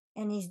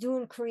 and he's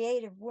doing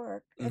creative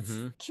work, it's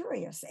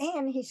curious.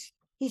 And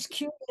he's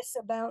curious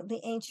about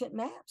the ancient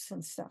maps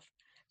and stuff.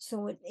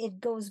 So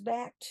it goes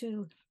back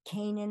to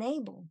Cain and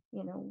Abel,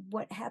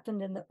 what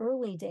happened in the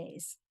early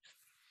days.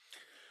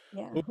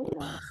 Yeah, who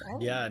knows?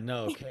 Yeah,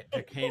 no,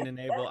 Cain and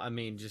Abel. I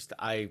mean, just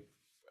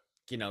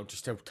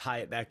to tie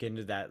it back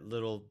into that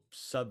little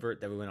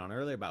subvert that we went on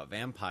earlier about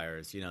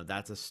vampires,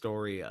 that's a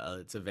story.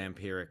 It's a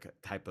vampiric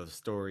type of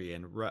story,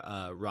 and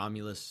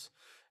Romulus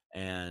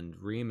and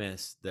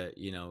Remus, that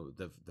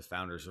the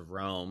founders of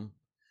Rome,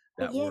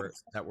 that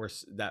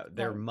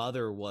their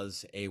mother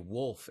was a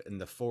wolf in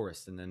the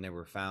forest, and then they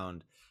were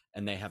found,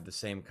 and they have the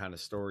same kind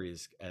of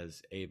stories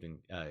as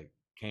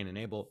Cain and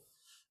Abel.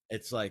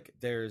 It's like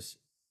there's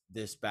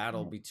this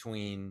battle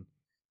between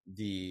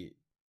the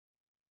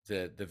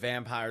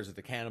vampires or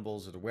the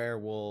cannibals or the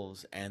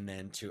werewolves, and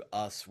then to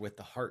us with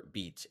the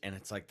heartbeat, and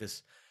it's like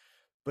this,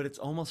 but it's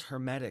almost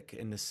hermetic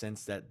in the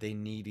sense that they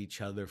need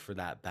each other for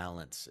that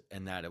balance,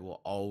 and that it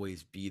will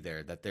always be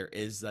there, that there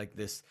is like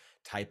this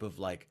type of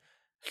like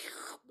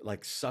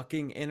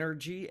sucking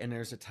energy, and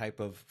there's a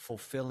type of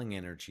fulfilling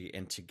energy,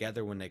 and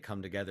together, when they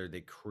come together, they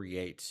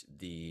create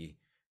the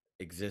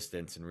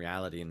existence and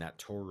reality in that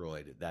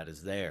toroid that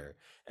is there.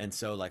 And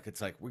so like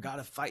it's like, we got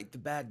to fight the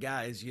bad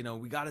guys,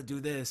 we got to do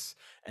this,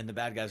 and the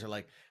bad guys are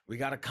like, we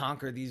got to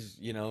conquer these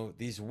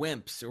these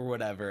wimps or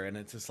whatever, and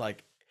it's just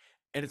like,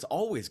 and it's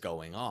always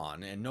going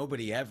on, and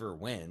nobody ever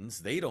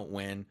wins. They don't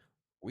win,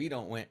 we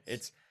don't win.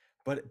 It's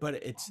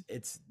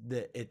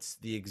the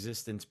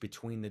existence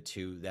between the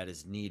two that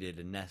is needed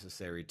and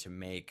necessary to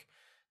make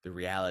the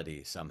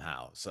reality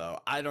somehow.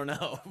 So I don't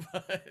know.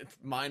 It's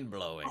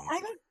mind-blowing.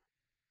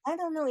 I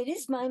don't know. It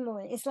is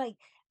mind-blowing. It's like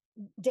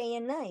day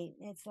and night.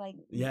 It's like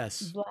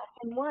black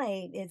and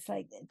white. It's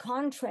like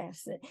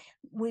contrast.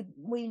 We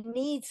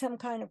need some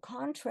kind of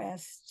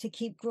contrast to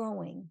keep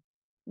growing.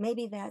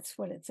 Maybe that's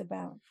what it's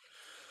about.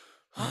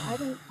 I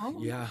don't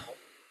yeah,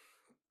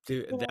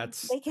 dude, they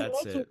can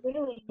make you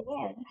really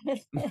mad.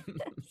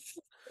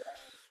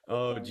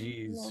 Oh, Yeah,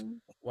 geez. yeah.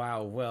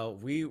 Wow. Well,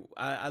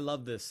 I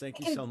love this. Thank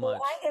you Okay, so so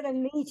much. I gotta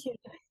meet you.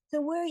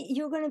 So where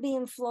you're gonna be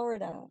in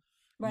Florida,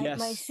 right? Yes.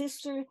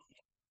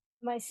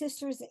 My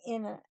sister's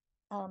in a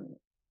um,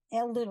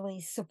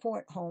 elderly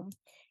support home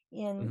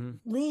in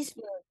Hmm.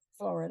 Leesburg,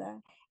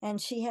 Florida, and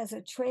she has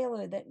a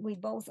trailer that we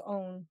both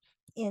own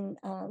in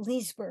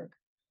Leesburg.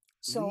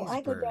 So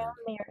I go down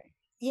Leesburg. there.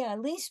 Yeah,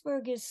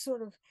 Leesburg is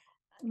sort of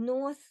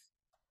north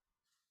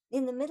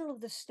in the middle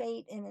of the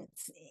state, and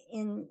it's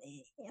in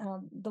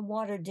the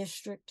water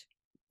district,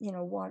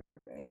 water,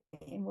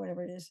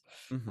 whatever it is,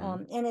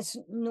 Hmm. and it's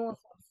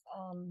north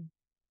of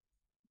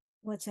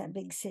what's that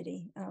big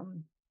city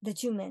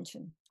that you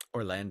mentioned?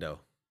 Orlando.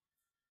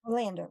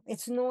 Orlando.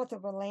 It's north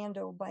of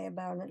Orlando by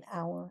about an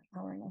hour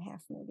and a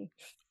half, maybe.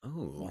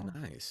 Oh, Yeah.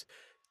 nice.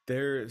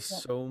 There's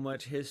Yep. so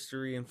much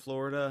history in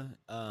Florida.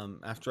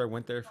 After I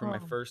went there for my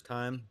Oh, first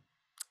time,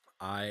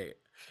 I,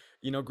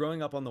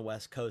 growing up on the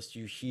West Coast,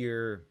 you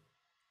hear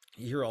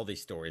all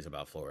these stories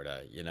about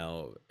Florida,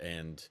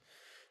 and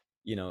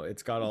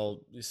it's got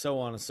all so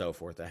on and so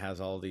forth. It has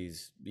all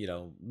these,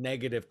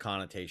 negative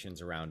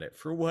connotations around it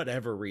for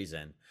whatever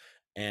reason.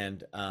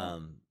 And yeah.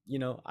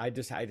 I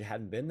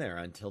hadn't been there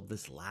until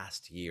this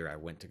last year. I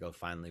went to go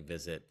finally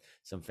visit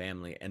some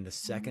family, and the Mhm.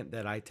 second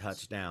that I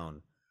touched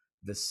down,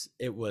 this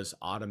it was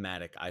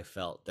automatic. I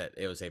felt that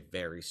it was a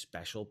very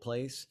special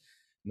place,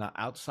 not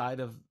outside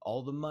of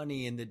all the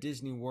money and the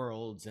Disney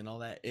worlds and all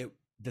that.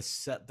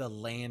 The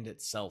land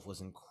itself was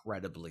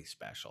incredibly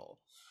special,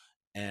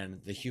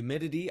 and the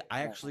humidity,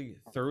 I Yeah. actually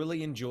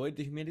thoroughly enjoyed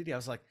the humidity. I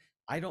was like,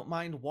 I don't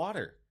mind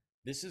water.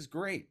 This is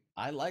great.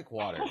 I like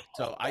water,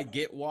 so I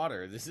get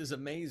water. This is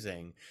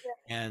amazing.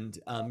 And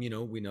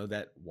we know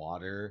that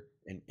water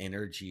and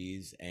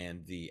energies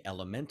and the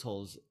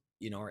elementals,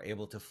 are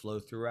able to flow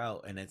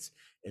throughout, and it's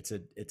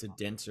a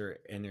denser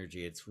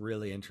energy. It's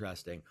really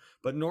interesting.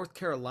 But North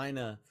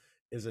Carolina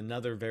is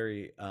another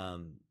very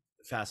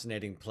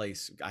fascinating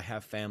place. I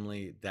have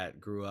family that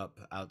grew up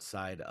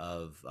outside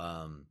of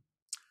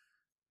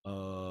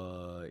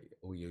oy,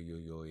 oy,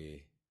 oy,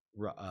 oy.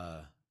 Raleigh.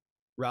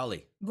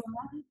 Raleigh,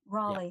 Yeah.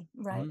 Raleigh,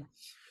 right. Hmm.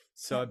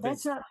 So Yeah, I've been,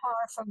 that's not far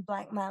from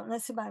Black Mountain.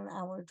 That's about an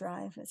hour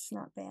drive. It's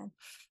not bad.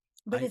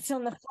 But I, it's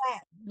on the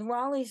flat.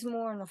 Raleigh's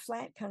more on the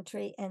flat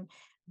country, and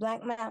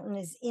Black Mountain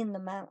is in the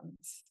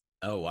mountains.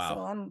 oh, wow.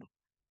 So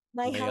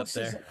my Way up house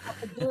is there. up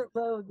a dirt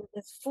road.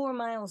 It's 4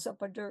 miles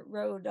up a dirt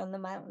road on the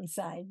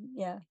mountainside.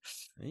 Yeah.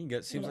 Seems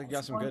Yeah, like you got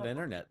it's some good wonderful.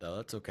 internet though.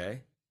 That's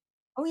okay.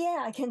 Oh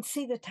yeah, I can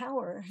see the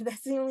tower.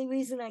 That's the only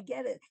reason I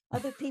get it.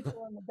 Other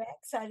people on the back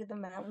side of the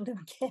mountain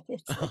don't get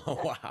it.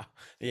 Oh, wow.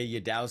 Yeah,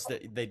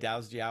 they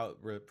doused you out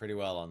pretty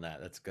well on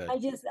that. That's good. I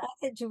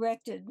get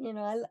directed,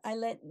 I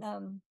let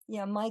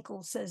yeah,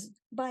 Michael says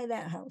buy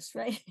that house,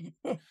 right?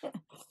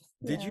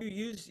 Did Yeah. you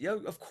use, yeah,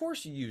 of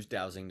course you use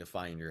dowsing to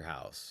find your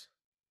house.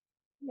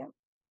 Yep.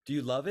 Do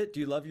you love it? Do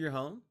you love your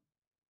home?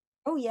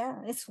 Oh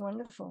yeah, it's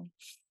wonderful.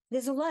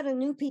 There's a lot of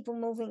new people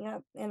moving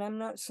up, and I'm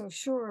not so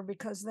sure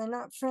because they're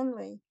not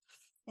friendly.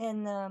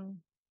 And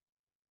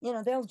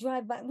they'll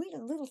drive by. We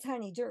had a little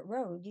tiny dirt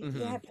road. You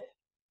Hmm. have to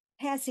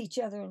pass each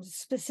other in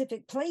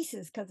specific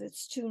places because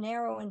it's too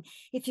narrow. And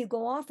if you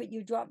go off it,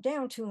 you drop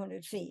down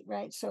 200 feet,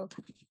 right? So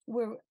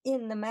we're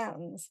in the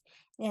mountains,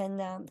 and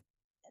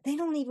they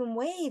don't even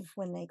wave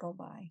when they go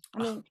by. I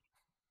mean,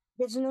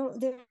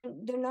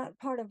 they're not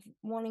part of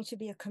wanting to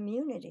be a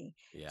community.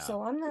 Yeah.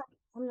 So I'm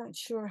not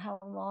sure how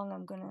long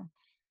I'm gonna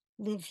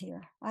live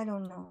here. I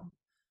don't know.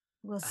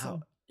 We'll How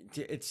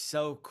see. it's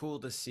so cool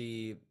to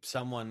see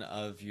someone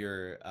of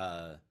your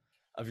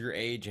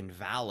age and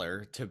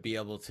valor to be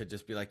able to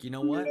just be like, you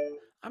know what?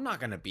 I'm not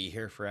gonna be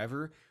here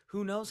forever.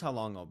 Who knows how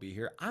long I'll be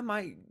here? I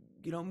might,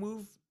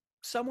 move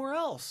somewhere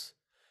else.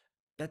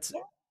 That's Yeah.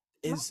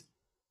 Right. is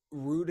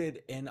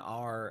rooted in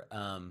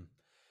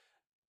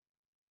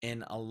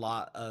a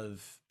lot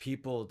of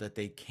people that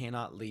they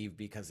cannot leave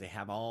because they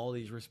have all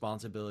these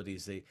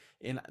responsibilities.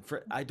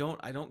 I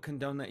don't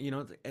condone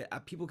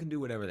that. People can do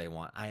whatever they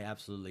want. I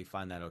absolutely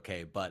find that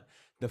okay, but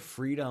the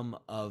freedom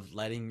of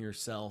letting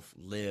yourself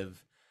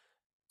live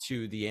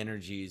to the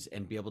energies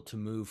and be able to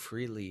move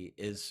freely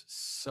is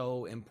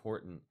so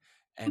important.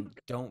 And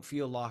don't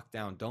feel locked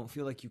down. Don't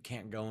feel like you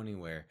can't go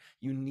anywhere.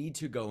 You need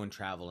to go and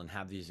travel and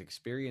have these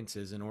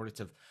experiences in order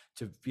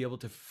to be able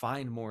to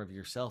find more of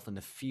yourself and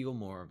to feel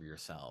more of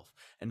yourself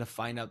and to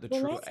find out the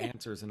Well, true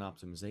answers and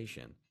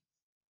optimization.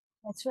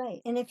 that's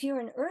right. And if you're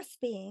an earth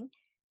being,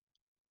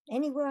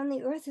 anywhere on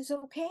the earth is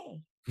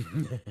okay.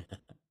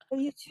 So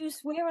you choose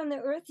where on the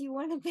earth you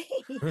want to be.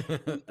 You're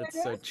That's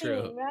an so earth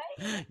true. being,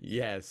 right?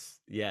 Yes,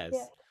 Yeah,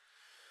 yes.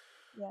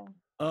 yeah.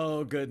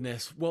 Oh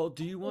goodness. Well,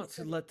 do you want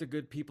to Listen, let the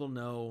good people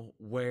know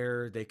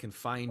where they can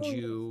find oh, yes.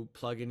 you,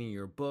 plug any of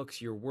your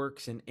books, your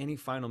works, and any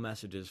final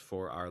messages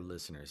for our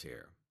listeners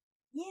here?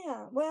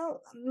 Yeah.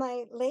 Well,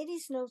 my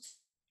ladies' notes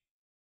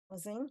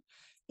housing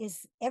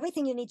is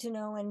everything you need to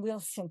know and real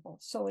simple.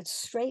 So it's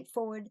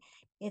straightforward.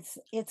 It's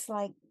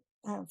like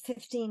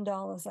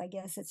 $15, I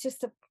guess.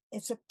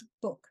 It's a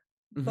book,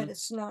 but Hmm.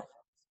 it's not.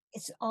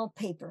 It's all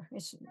paper.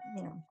 It's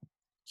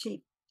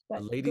cheap.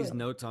 but Ladies' good.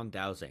 Notes on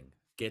Dowsing.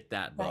 Get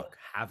that Right. book.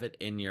 Have it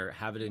in your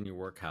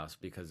workhouse,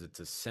 because it's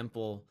a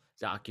simple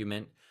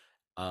document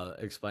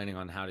explaining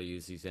on how to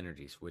use these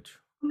energies, which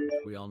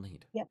we all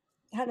need. Yep.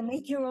 How to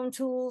make your own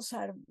tools,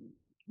 how to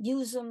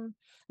use them,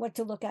 what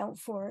to look out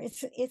for.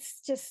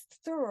 It's just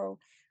thorough,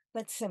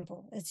 but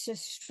simple. It's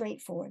just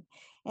straightforward.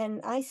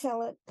 And I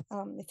sell it.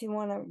 If you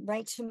want to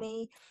write to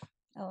me,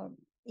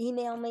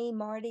 email me,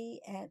 Marty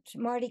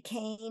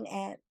Kane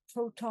at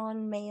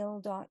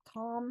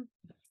protonmail.com,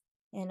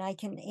 and I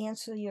can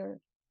answer your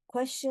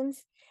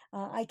questions.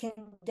 I can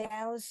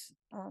dowse,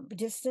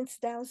 distance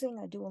dowsing.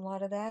 I do a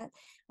lot of that.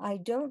 I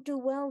don't do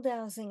well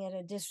dowsing at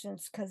a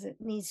distance because it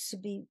needs to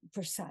be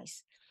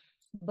precise.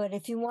 But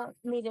if you want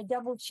me to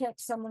double check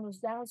someone who's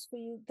dowsed for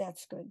you,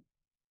 that's good.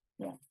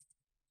 Yeah.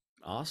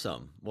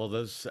 Awesome. Well,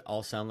 those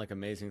all sound like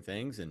amazing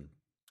things. And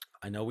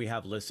I know we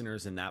have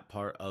listeners in that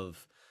part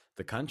of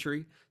the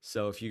country.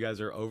 So if you guys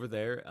are over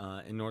there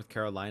in North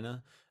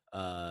Carolina,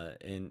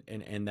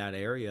 in that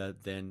area,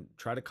 then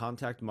try to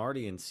contact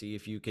Marty and see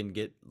if you can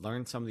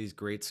learn some of these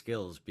great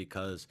skills,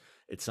 because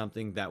it's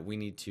something that we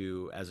need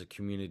to, as a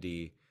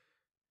community,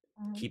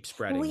 keep Well,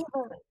 spreading.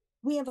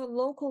 we have a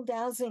local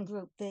dowsing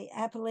group, the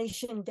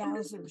Appalachian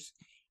Dowsers,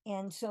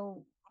 and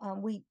so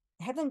we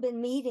haven't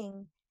been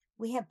meeting.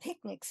 We have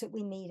picnics that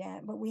we meet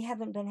at, but we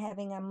haven't been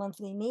having our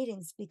monthly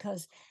meetings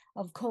because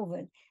of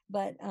COVID.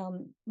 But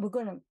we're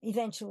going to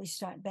eventually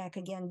start back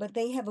again. But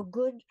they have a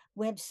good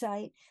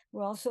website.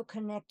 We're also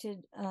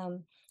connected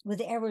with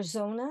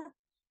Arizona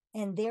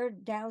and their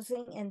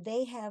dowsing, and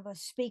they have a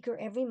speaker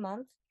every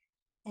month,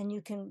 and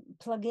you can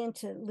plug in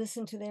to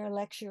listen to their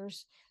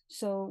lectures.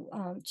 So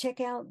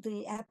check out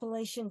the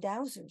Appalachian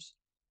Dowsers.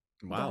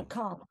 Wow.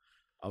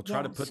 I'll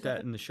try to put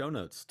that in the show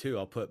notes too.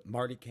 I'll put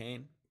Marty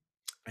Kane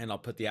and I'll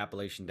put the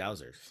Appalachian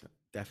Dowsers.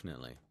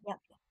 Definitely. Yeah.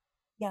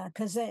 Yeah.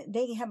 Cause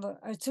they have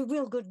it's a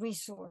real good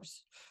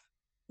resource.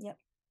 Yep.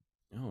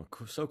 Oh,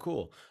 so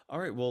cool. All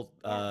right. Well,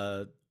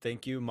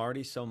 thank you,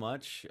 Marty, so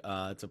much.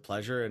 It's a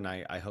pleasure. And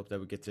I hope that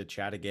we get to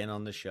chat again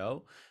on the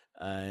show.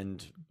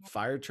 And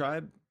Fire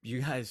Tribe,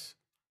 you guys,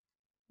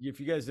 if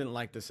you guys didn't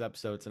like this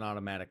episode, it's an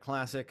automatic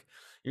classic.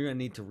 You're going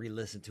to need to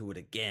re-listen to it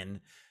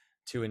again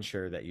to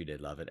ensure that you did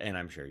love it. And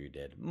I'm sure you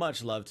did.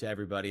 Much love to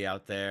everybody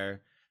out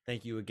there.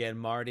 Thank you again,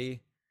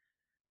 Marty.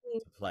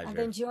 It's a pleasure. I've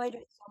enjoyed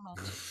it so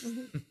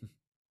much.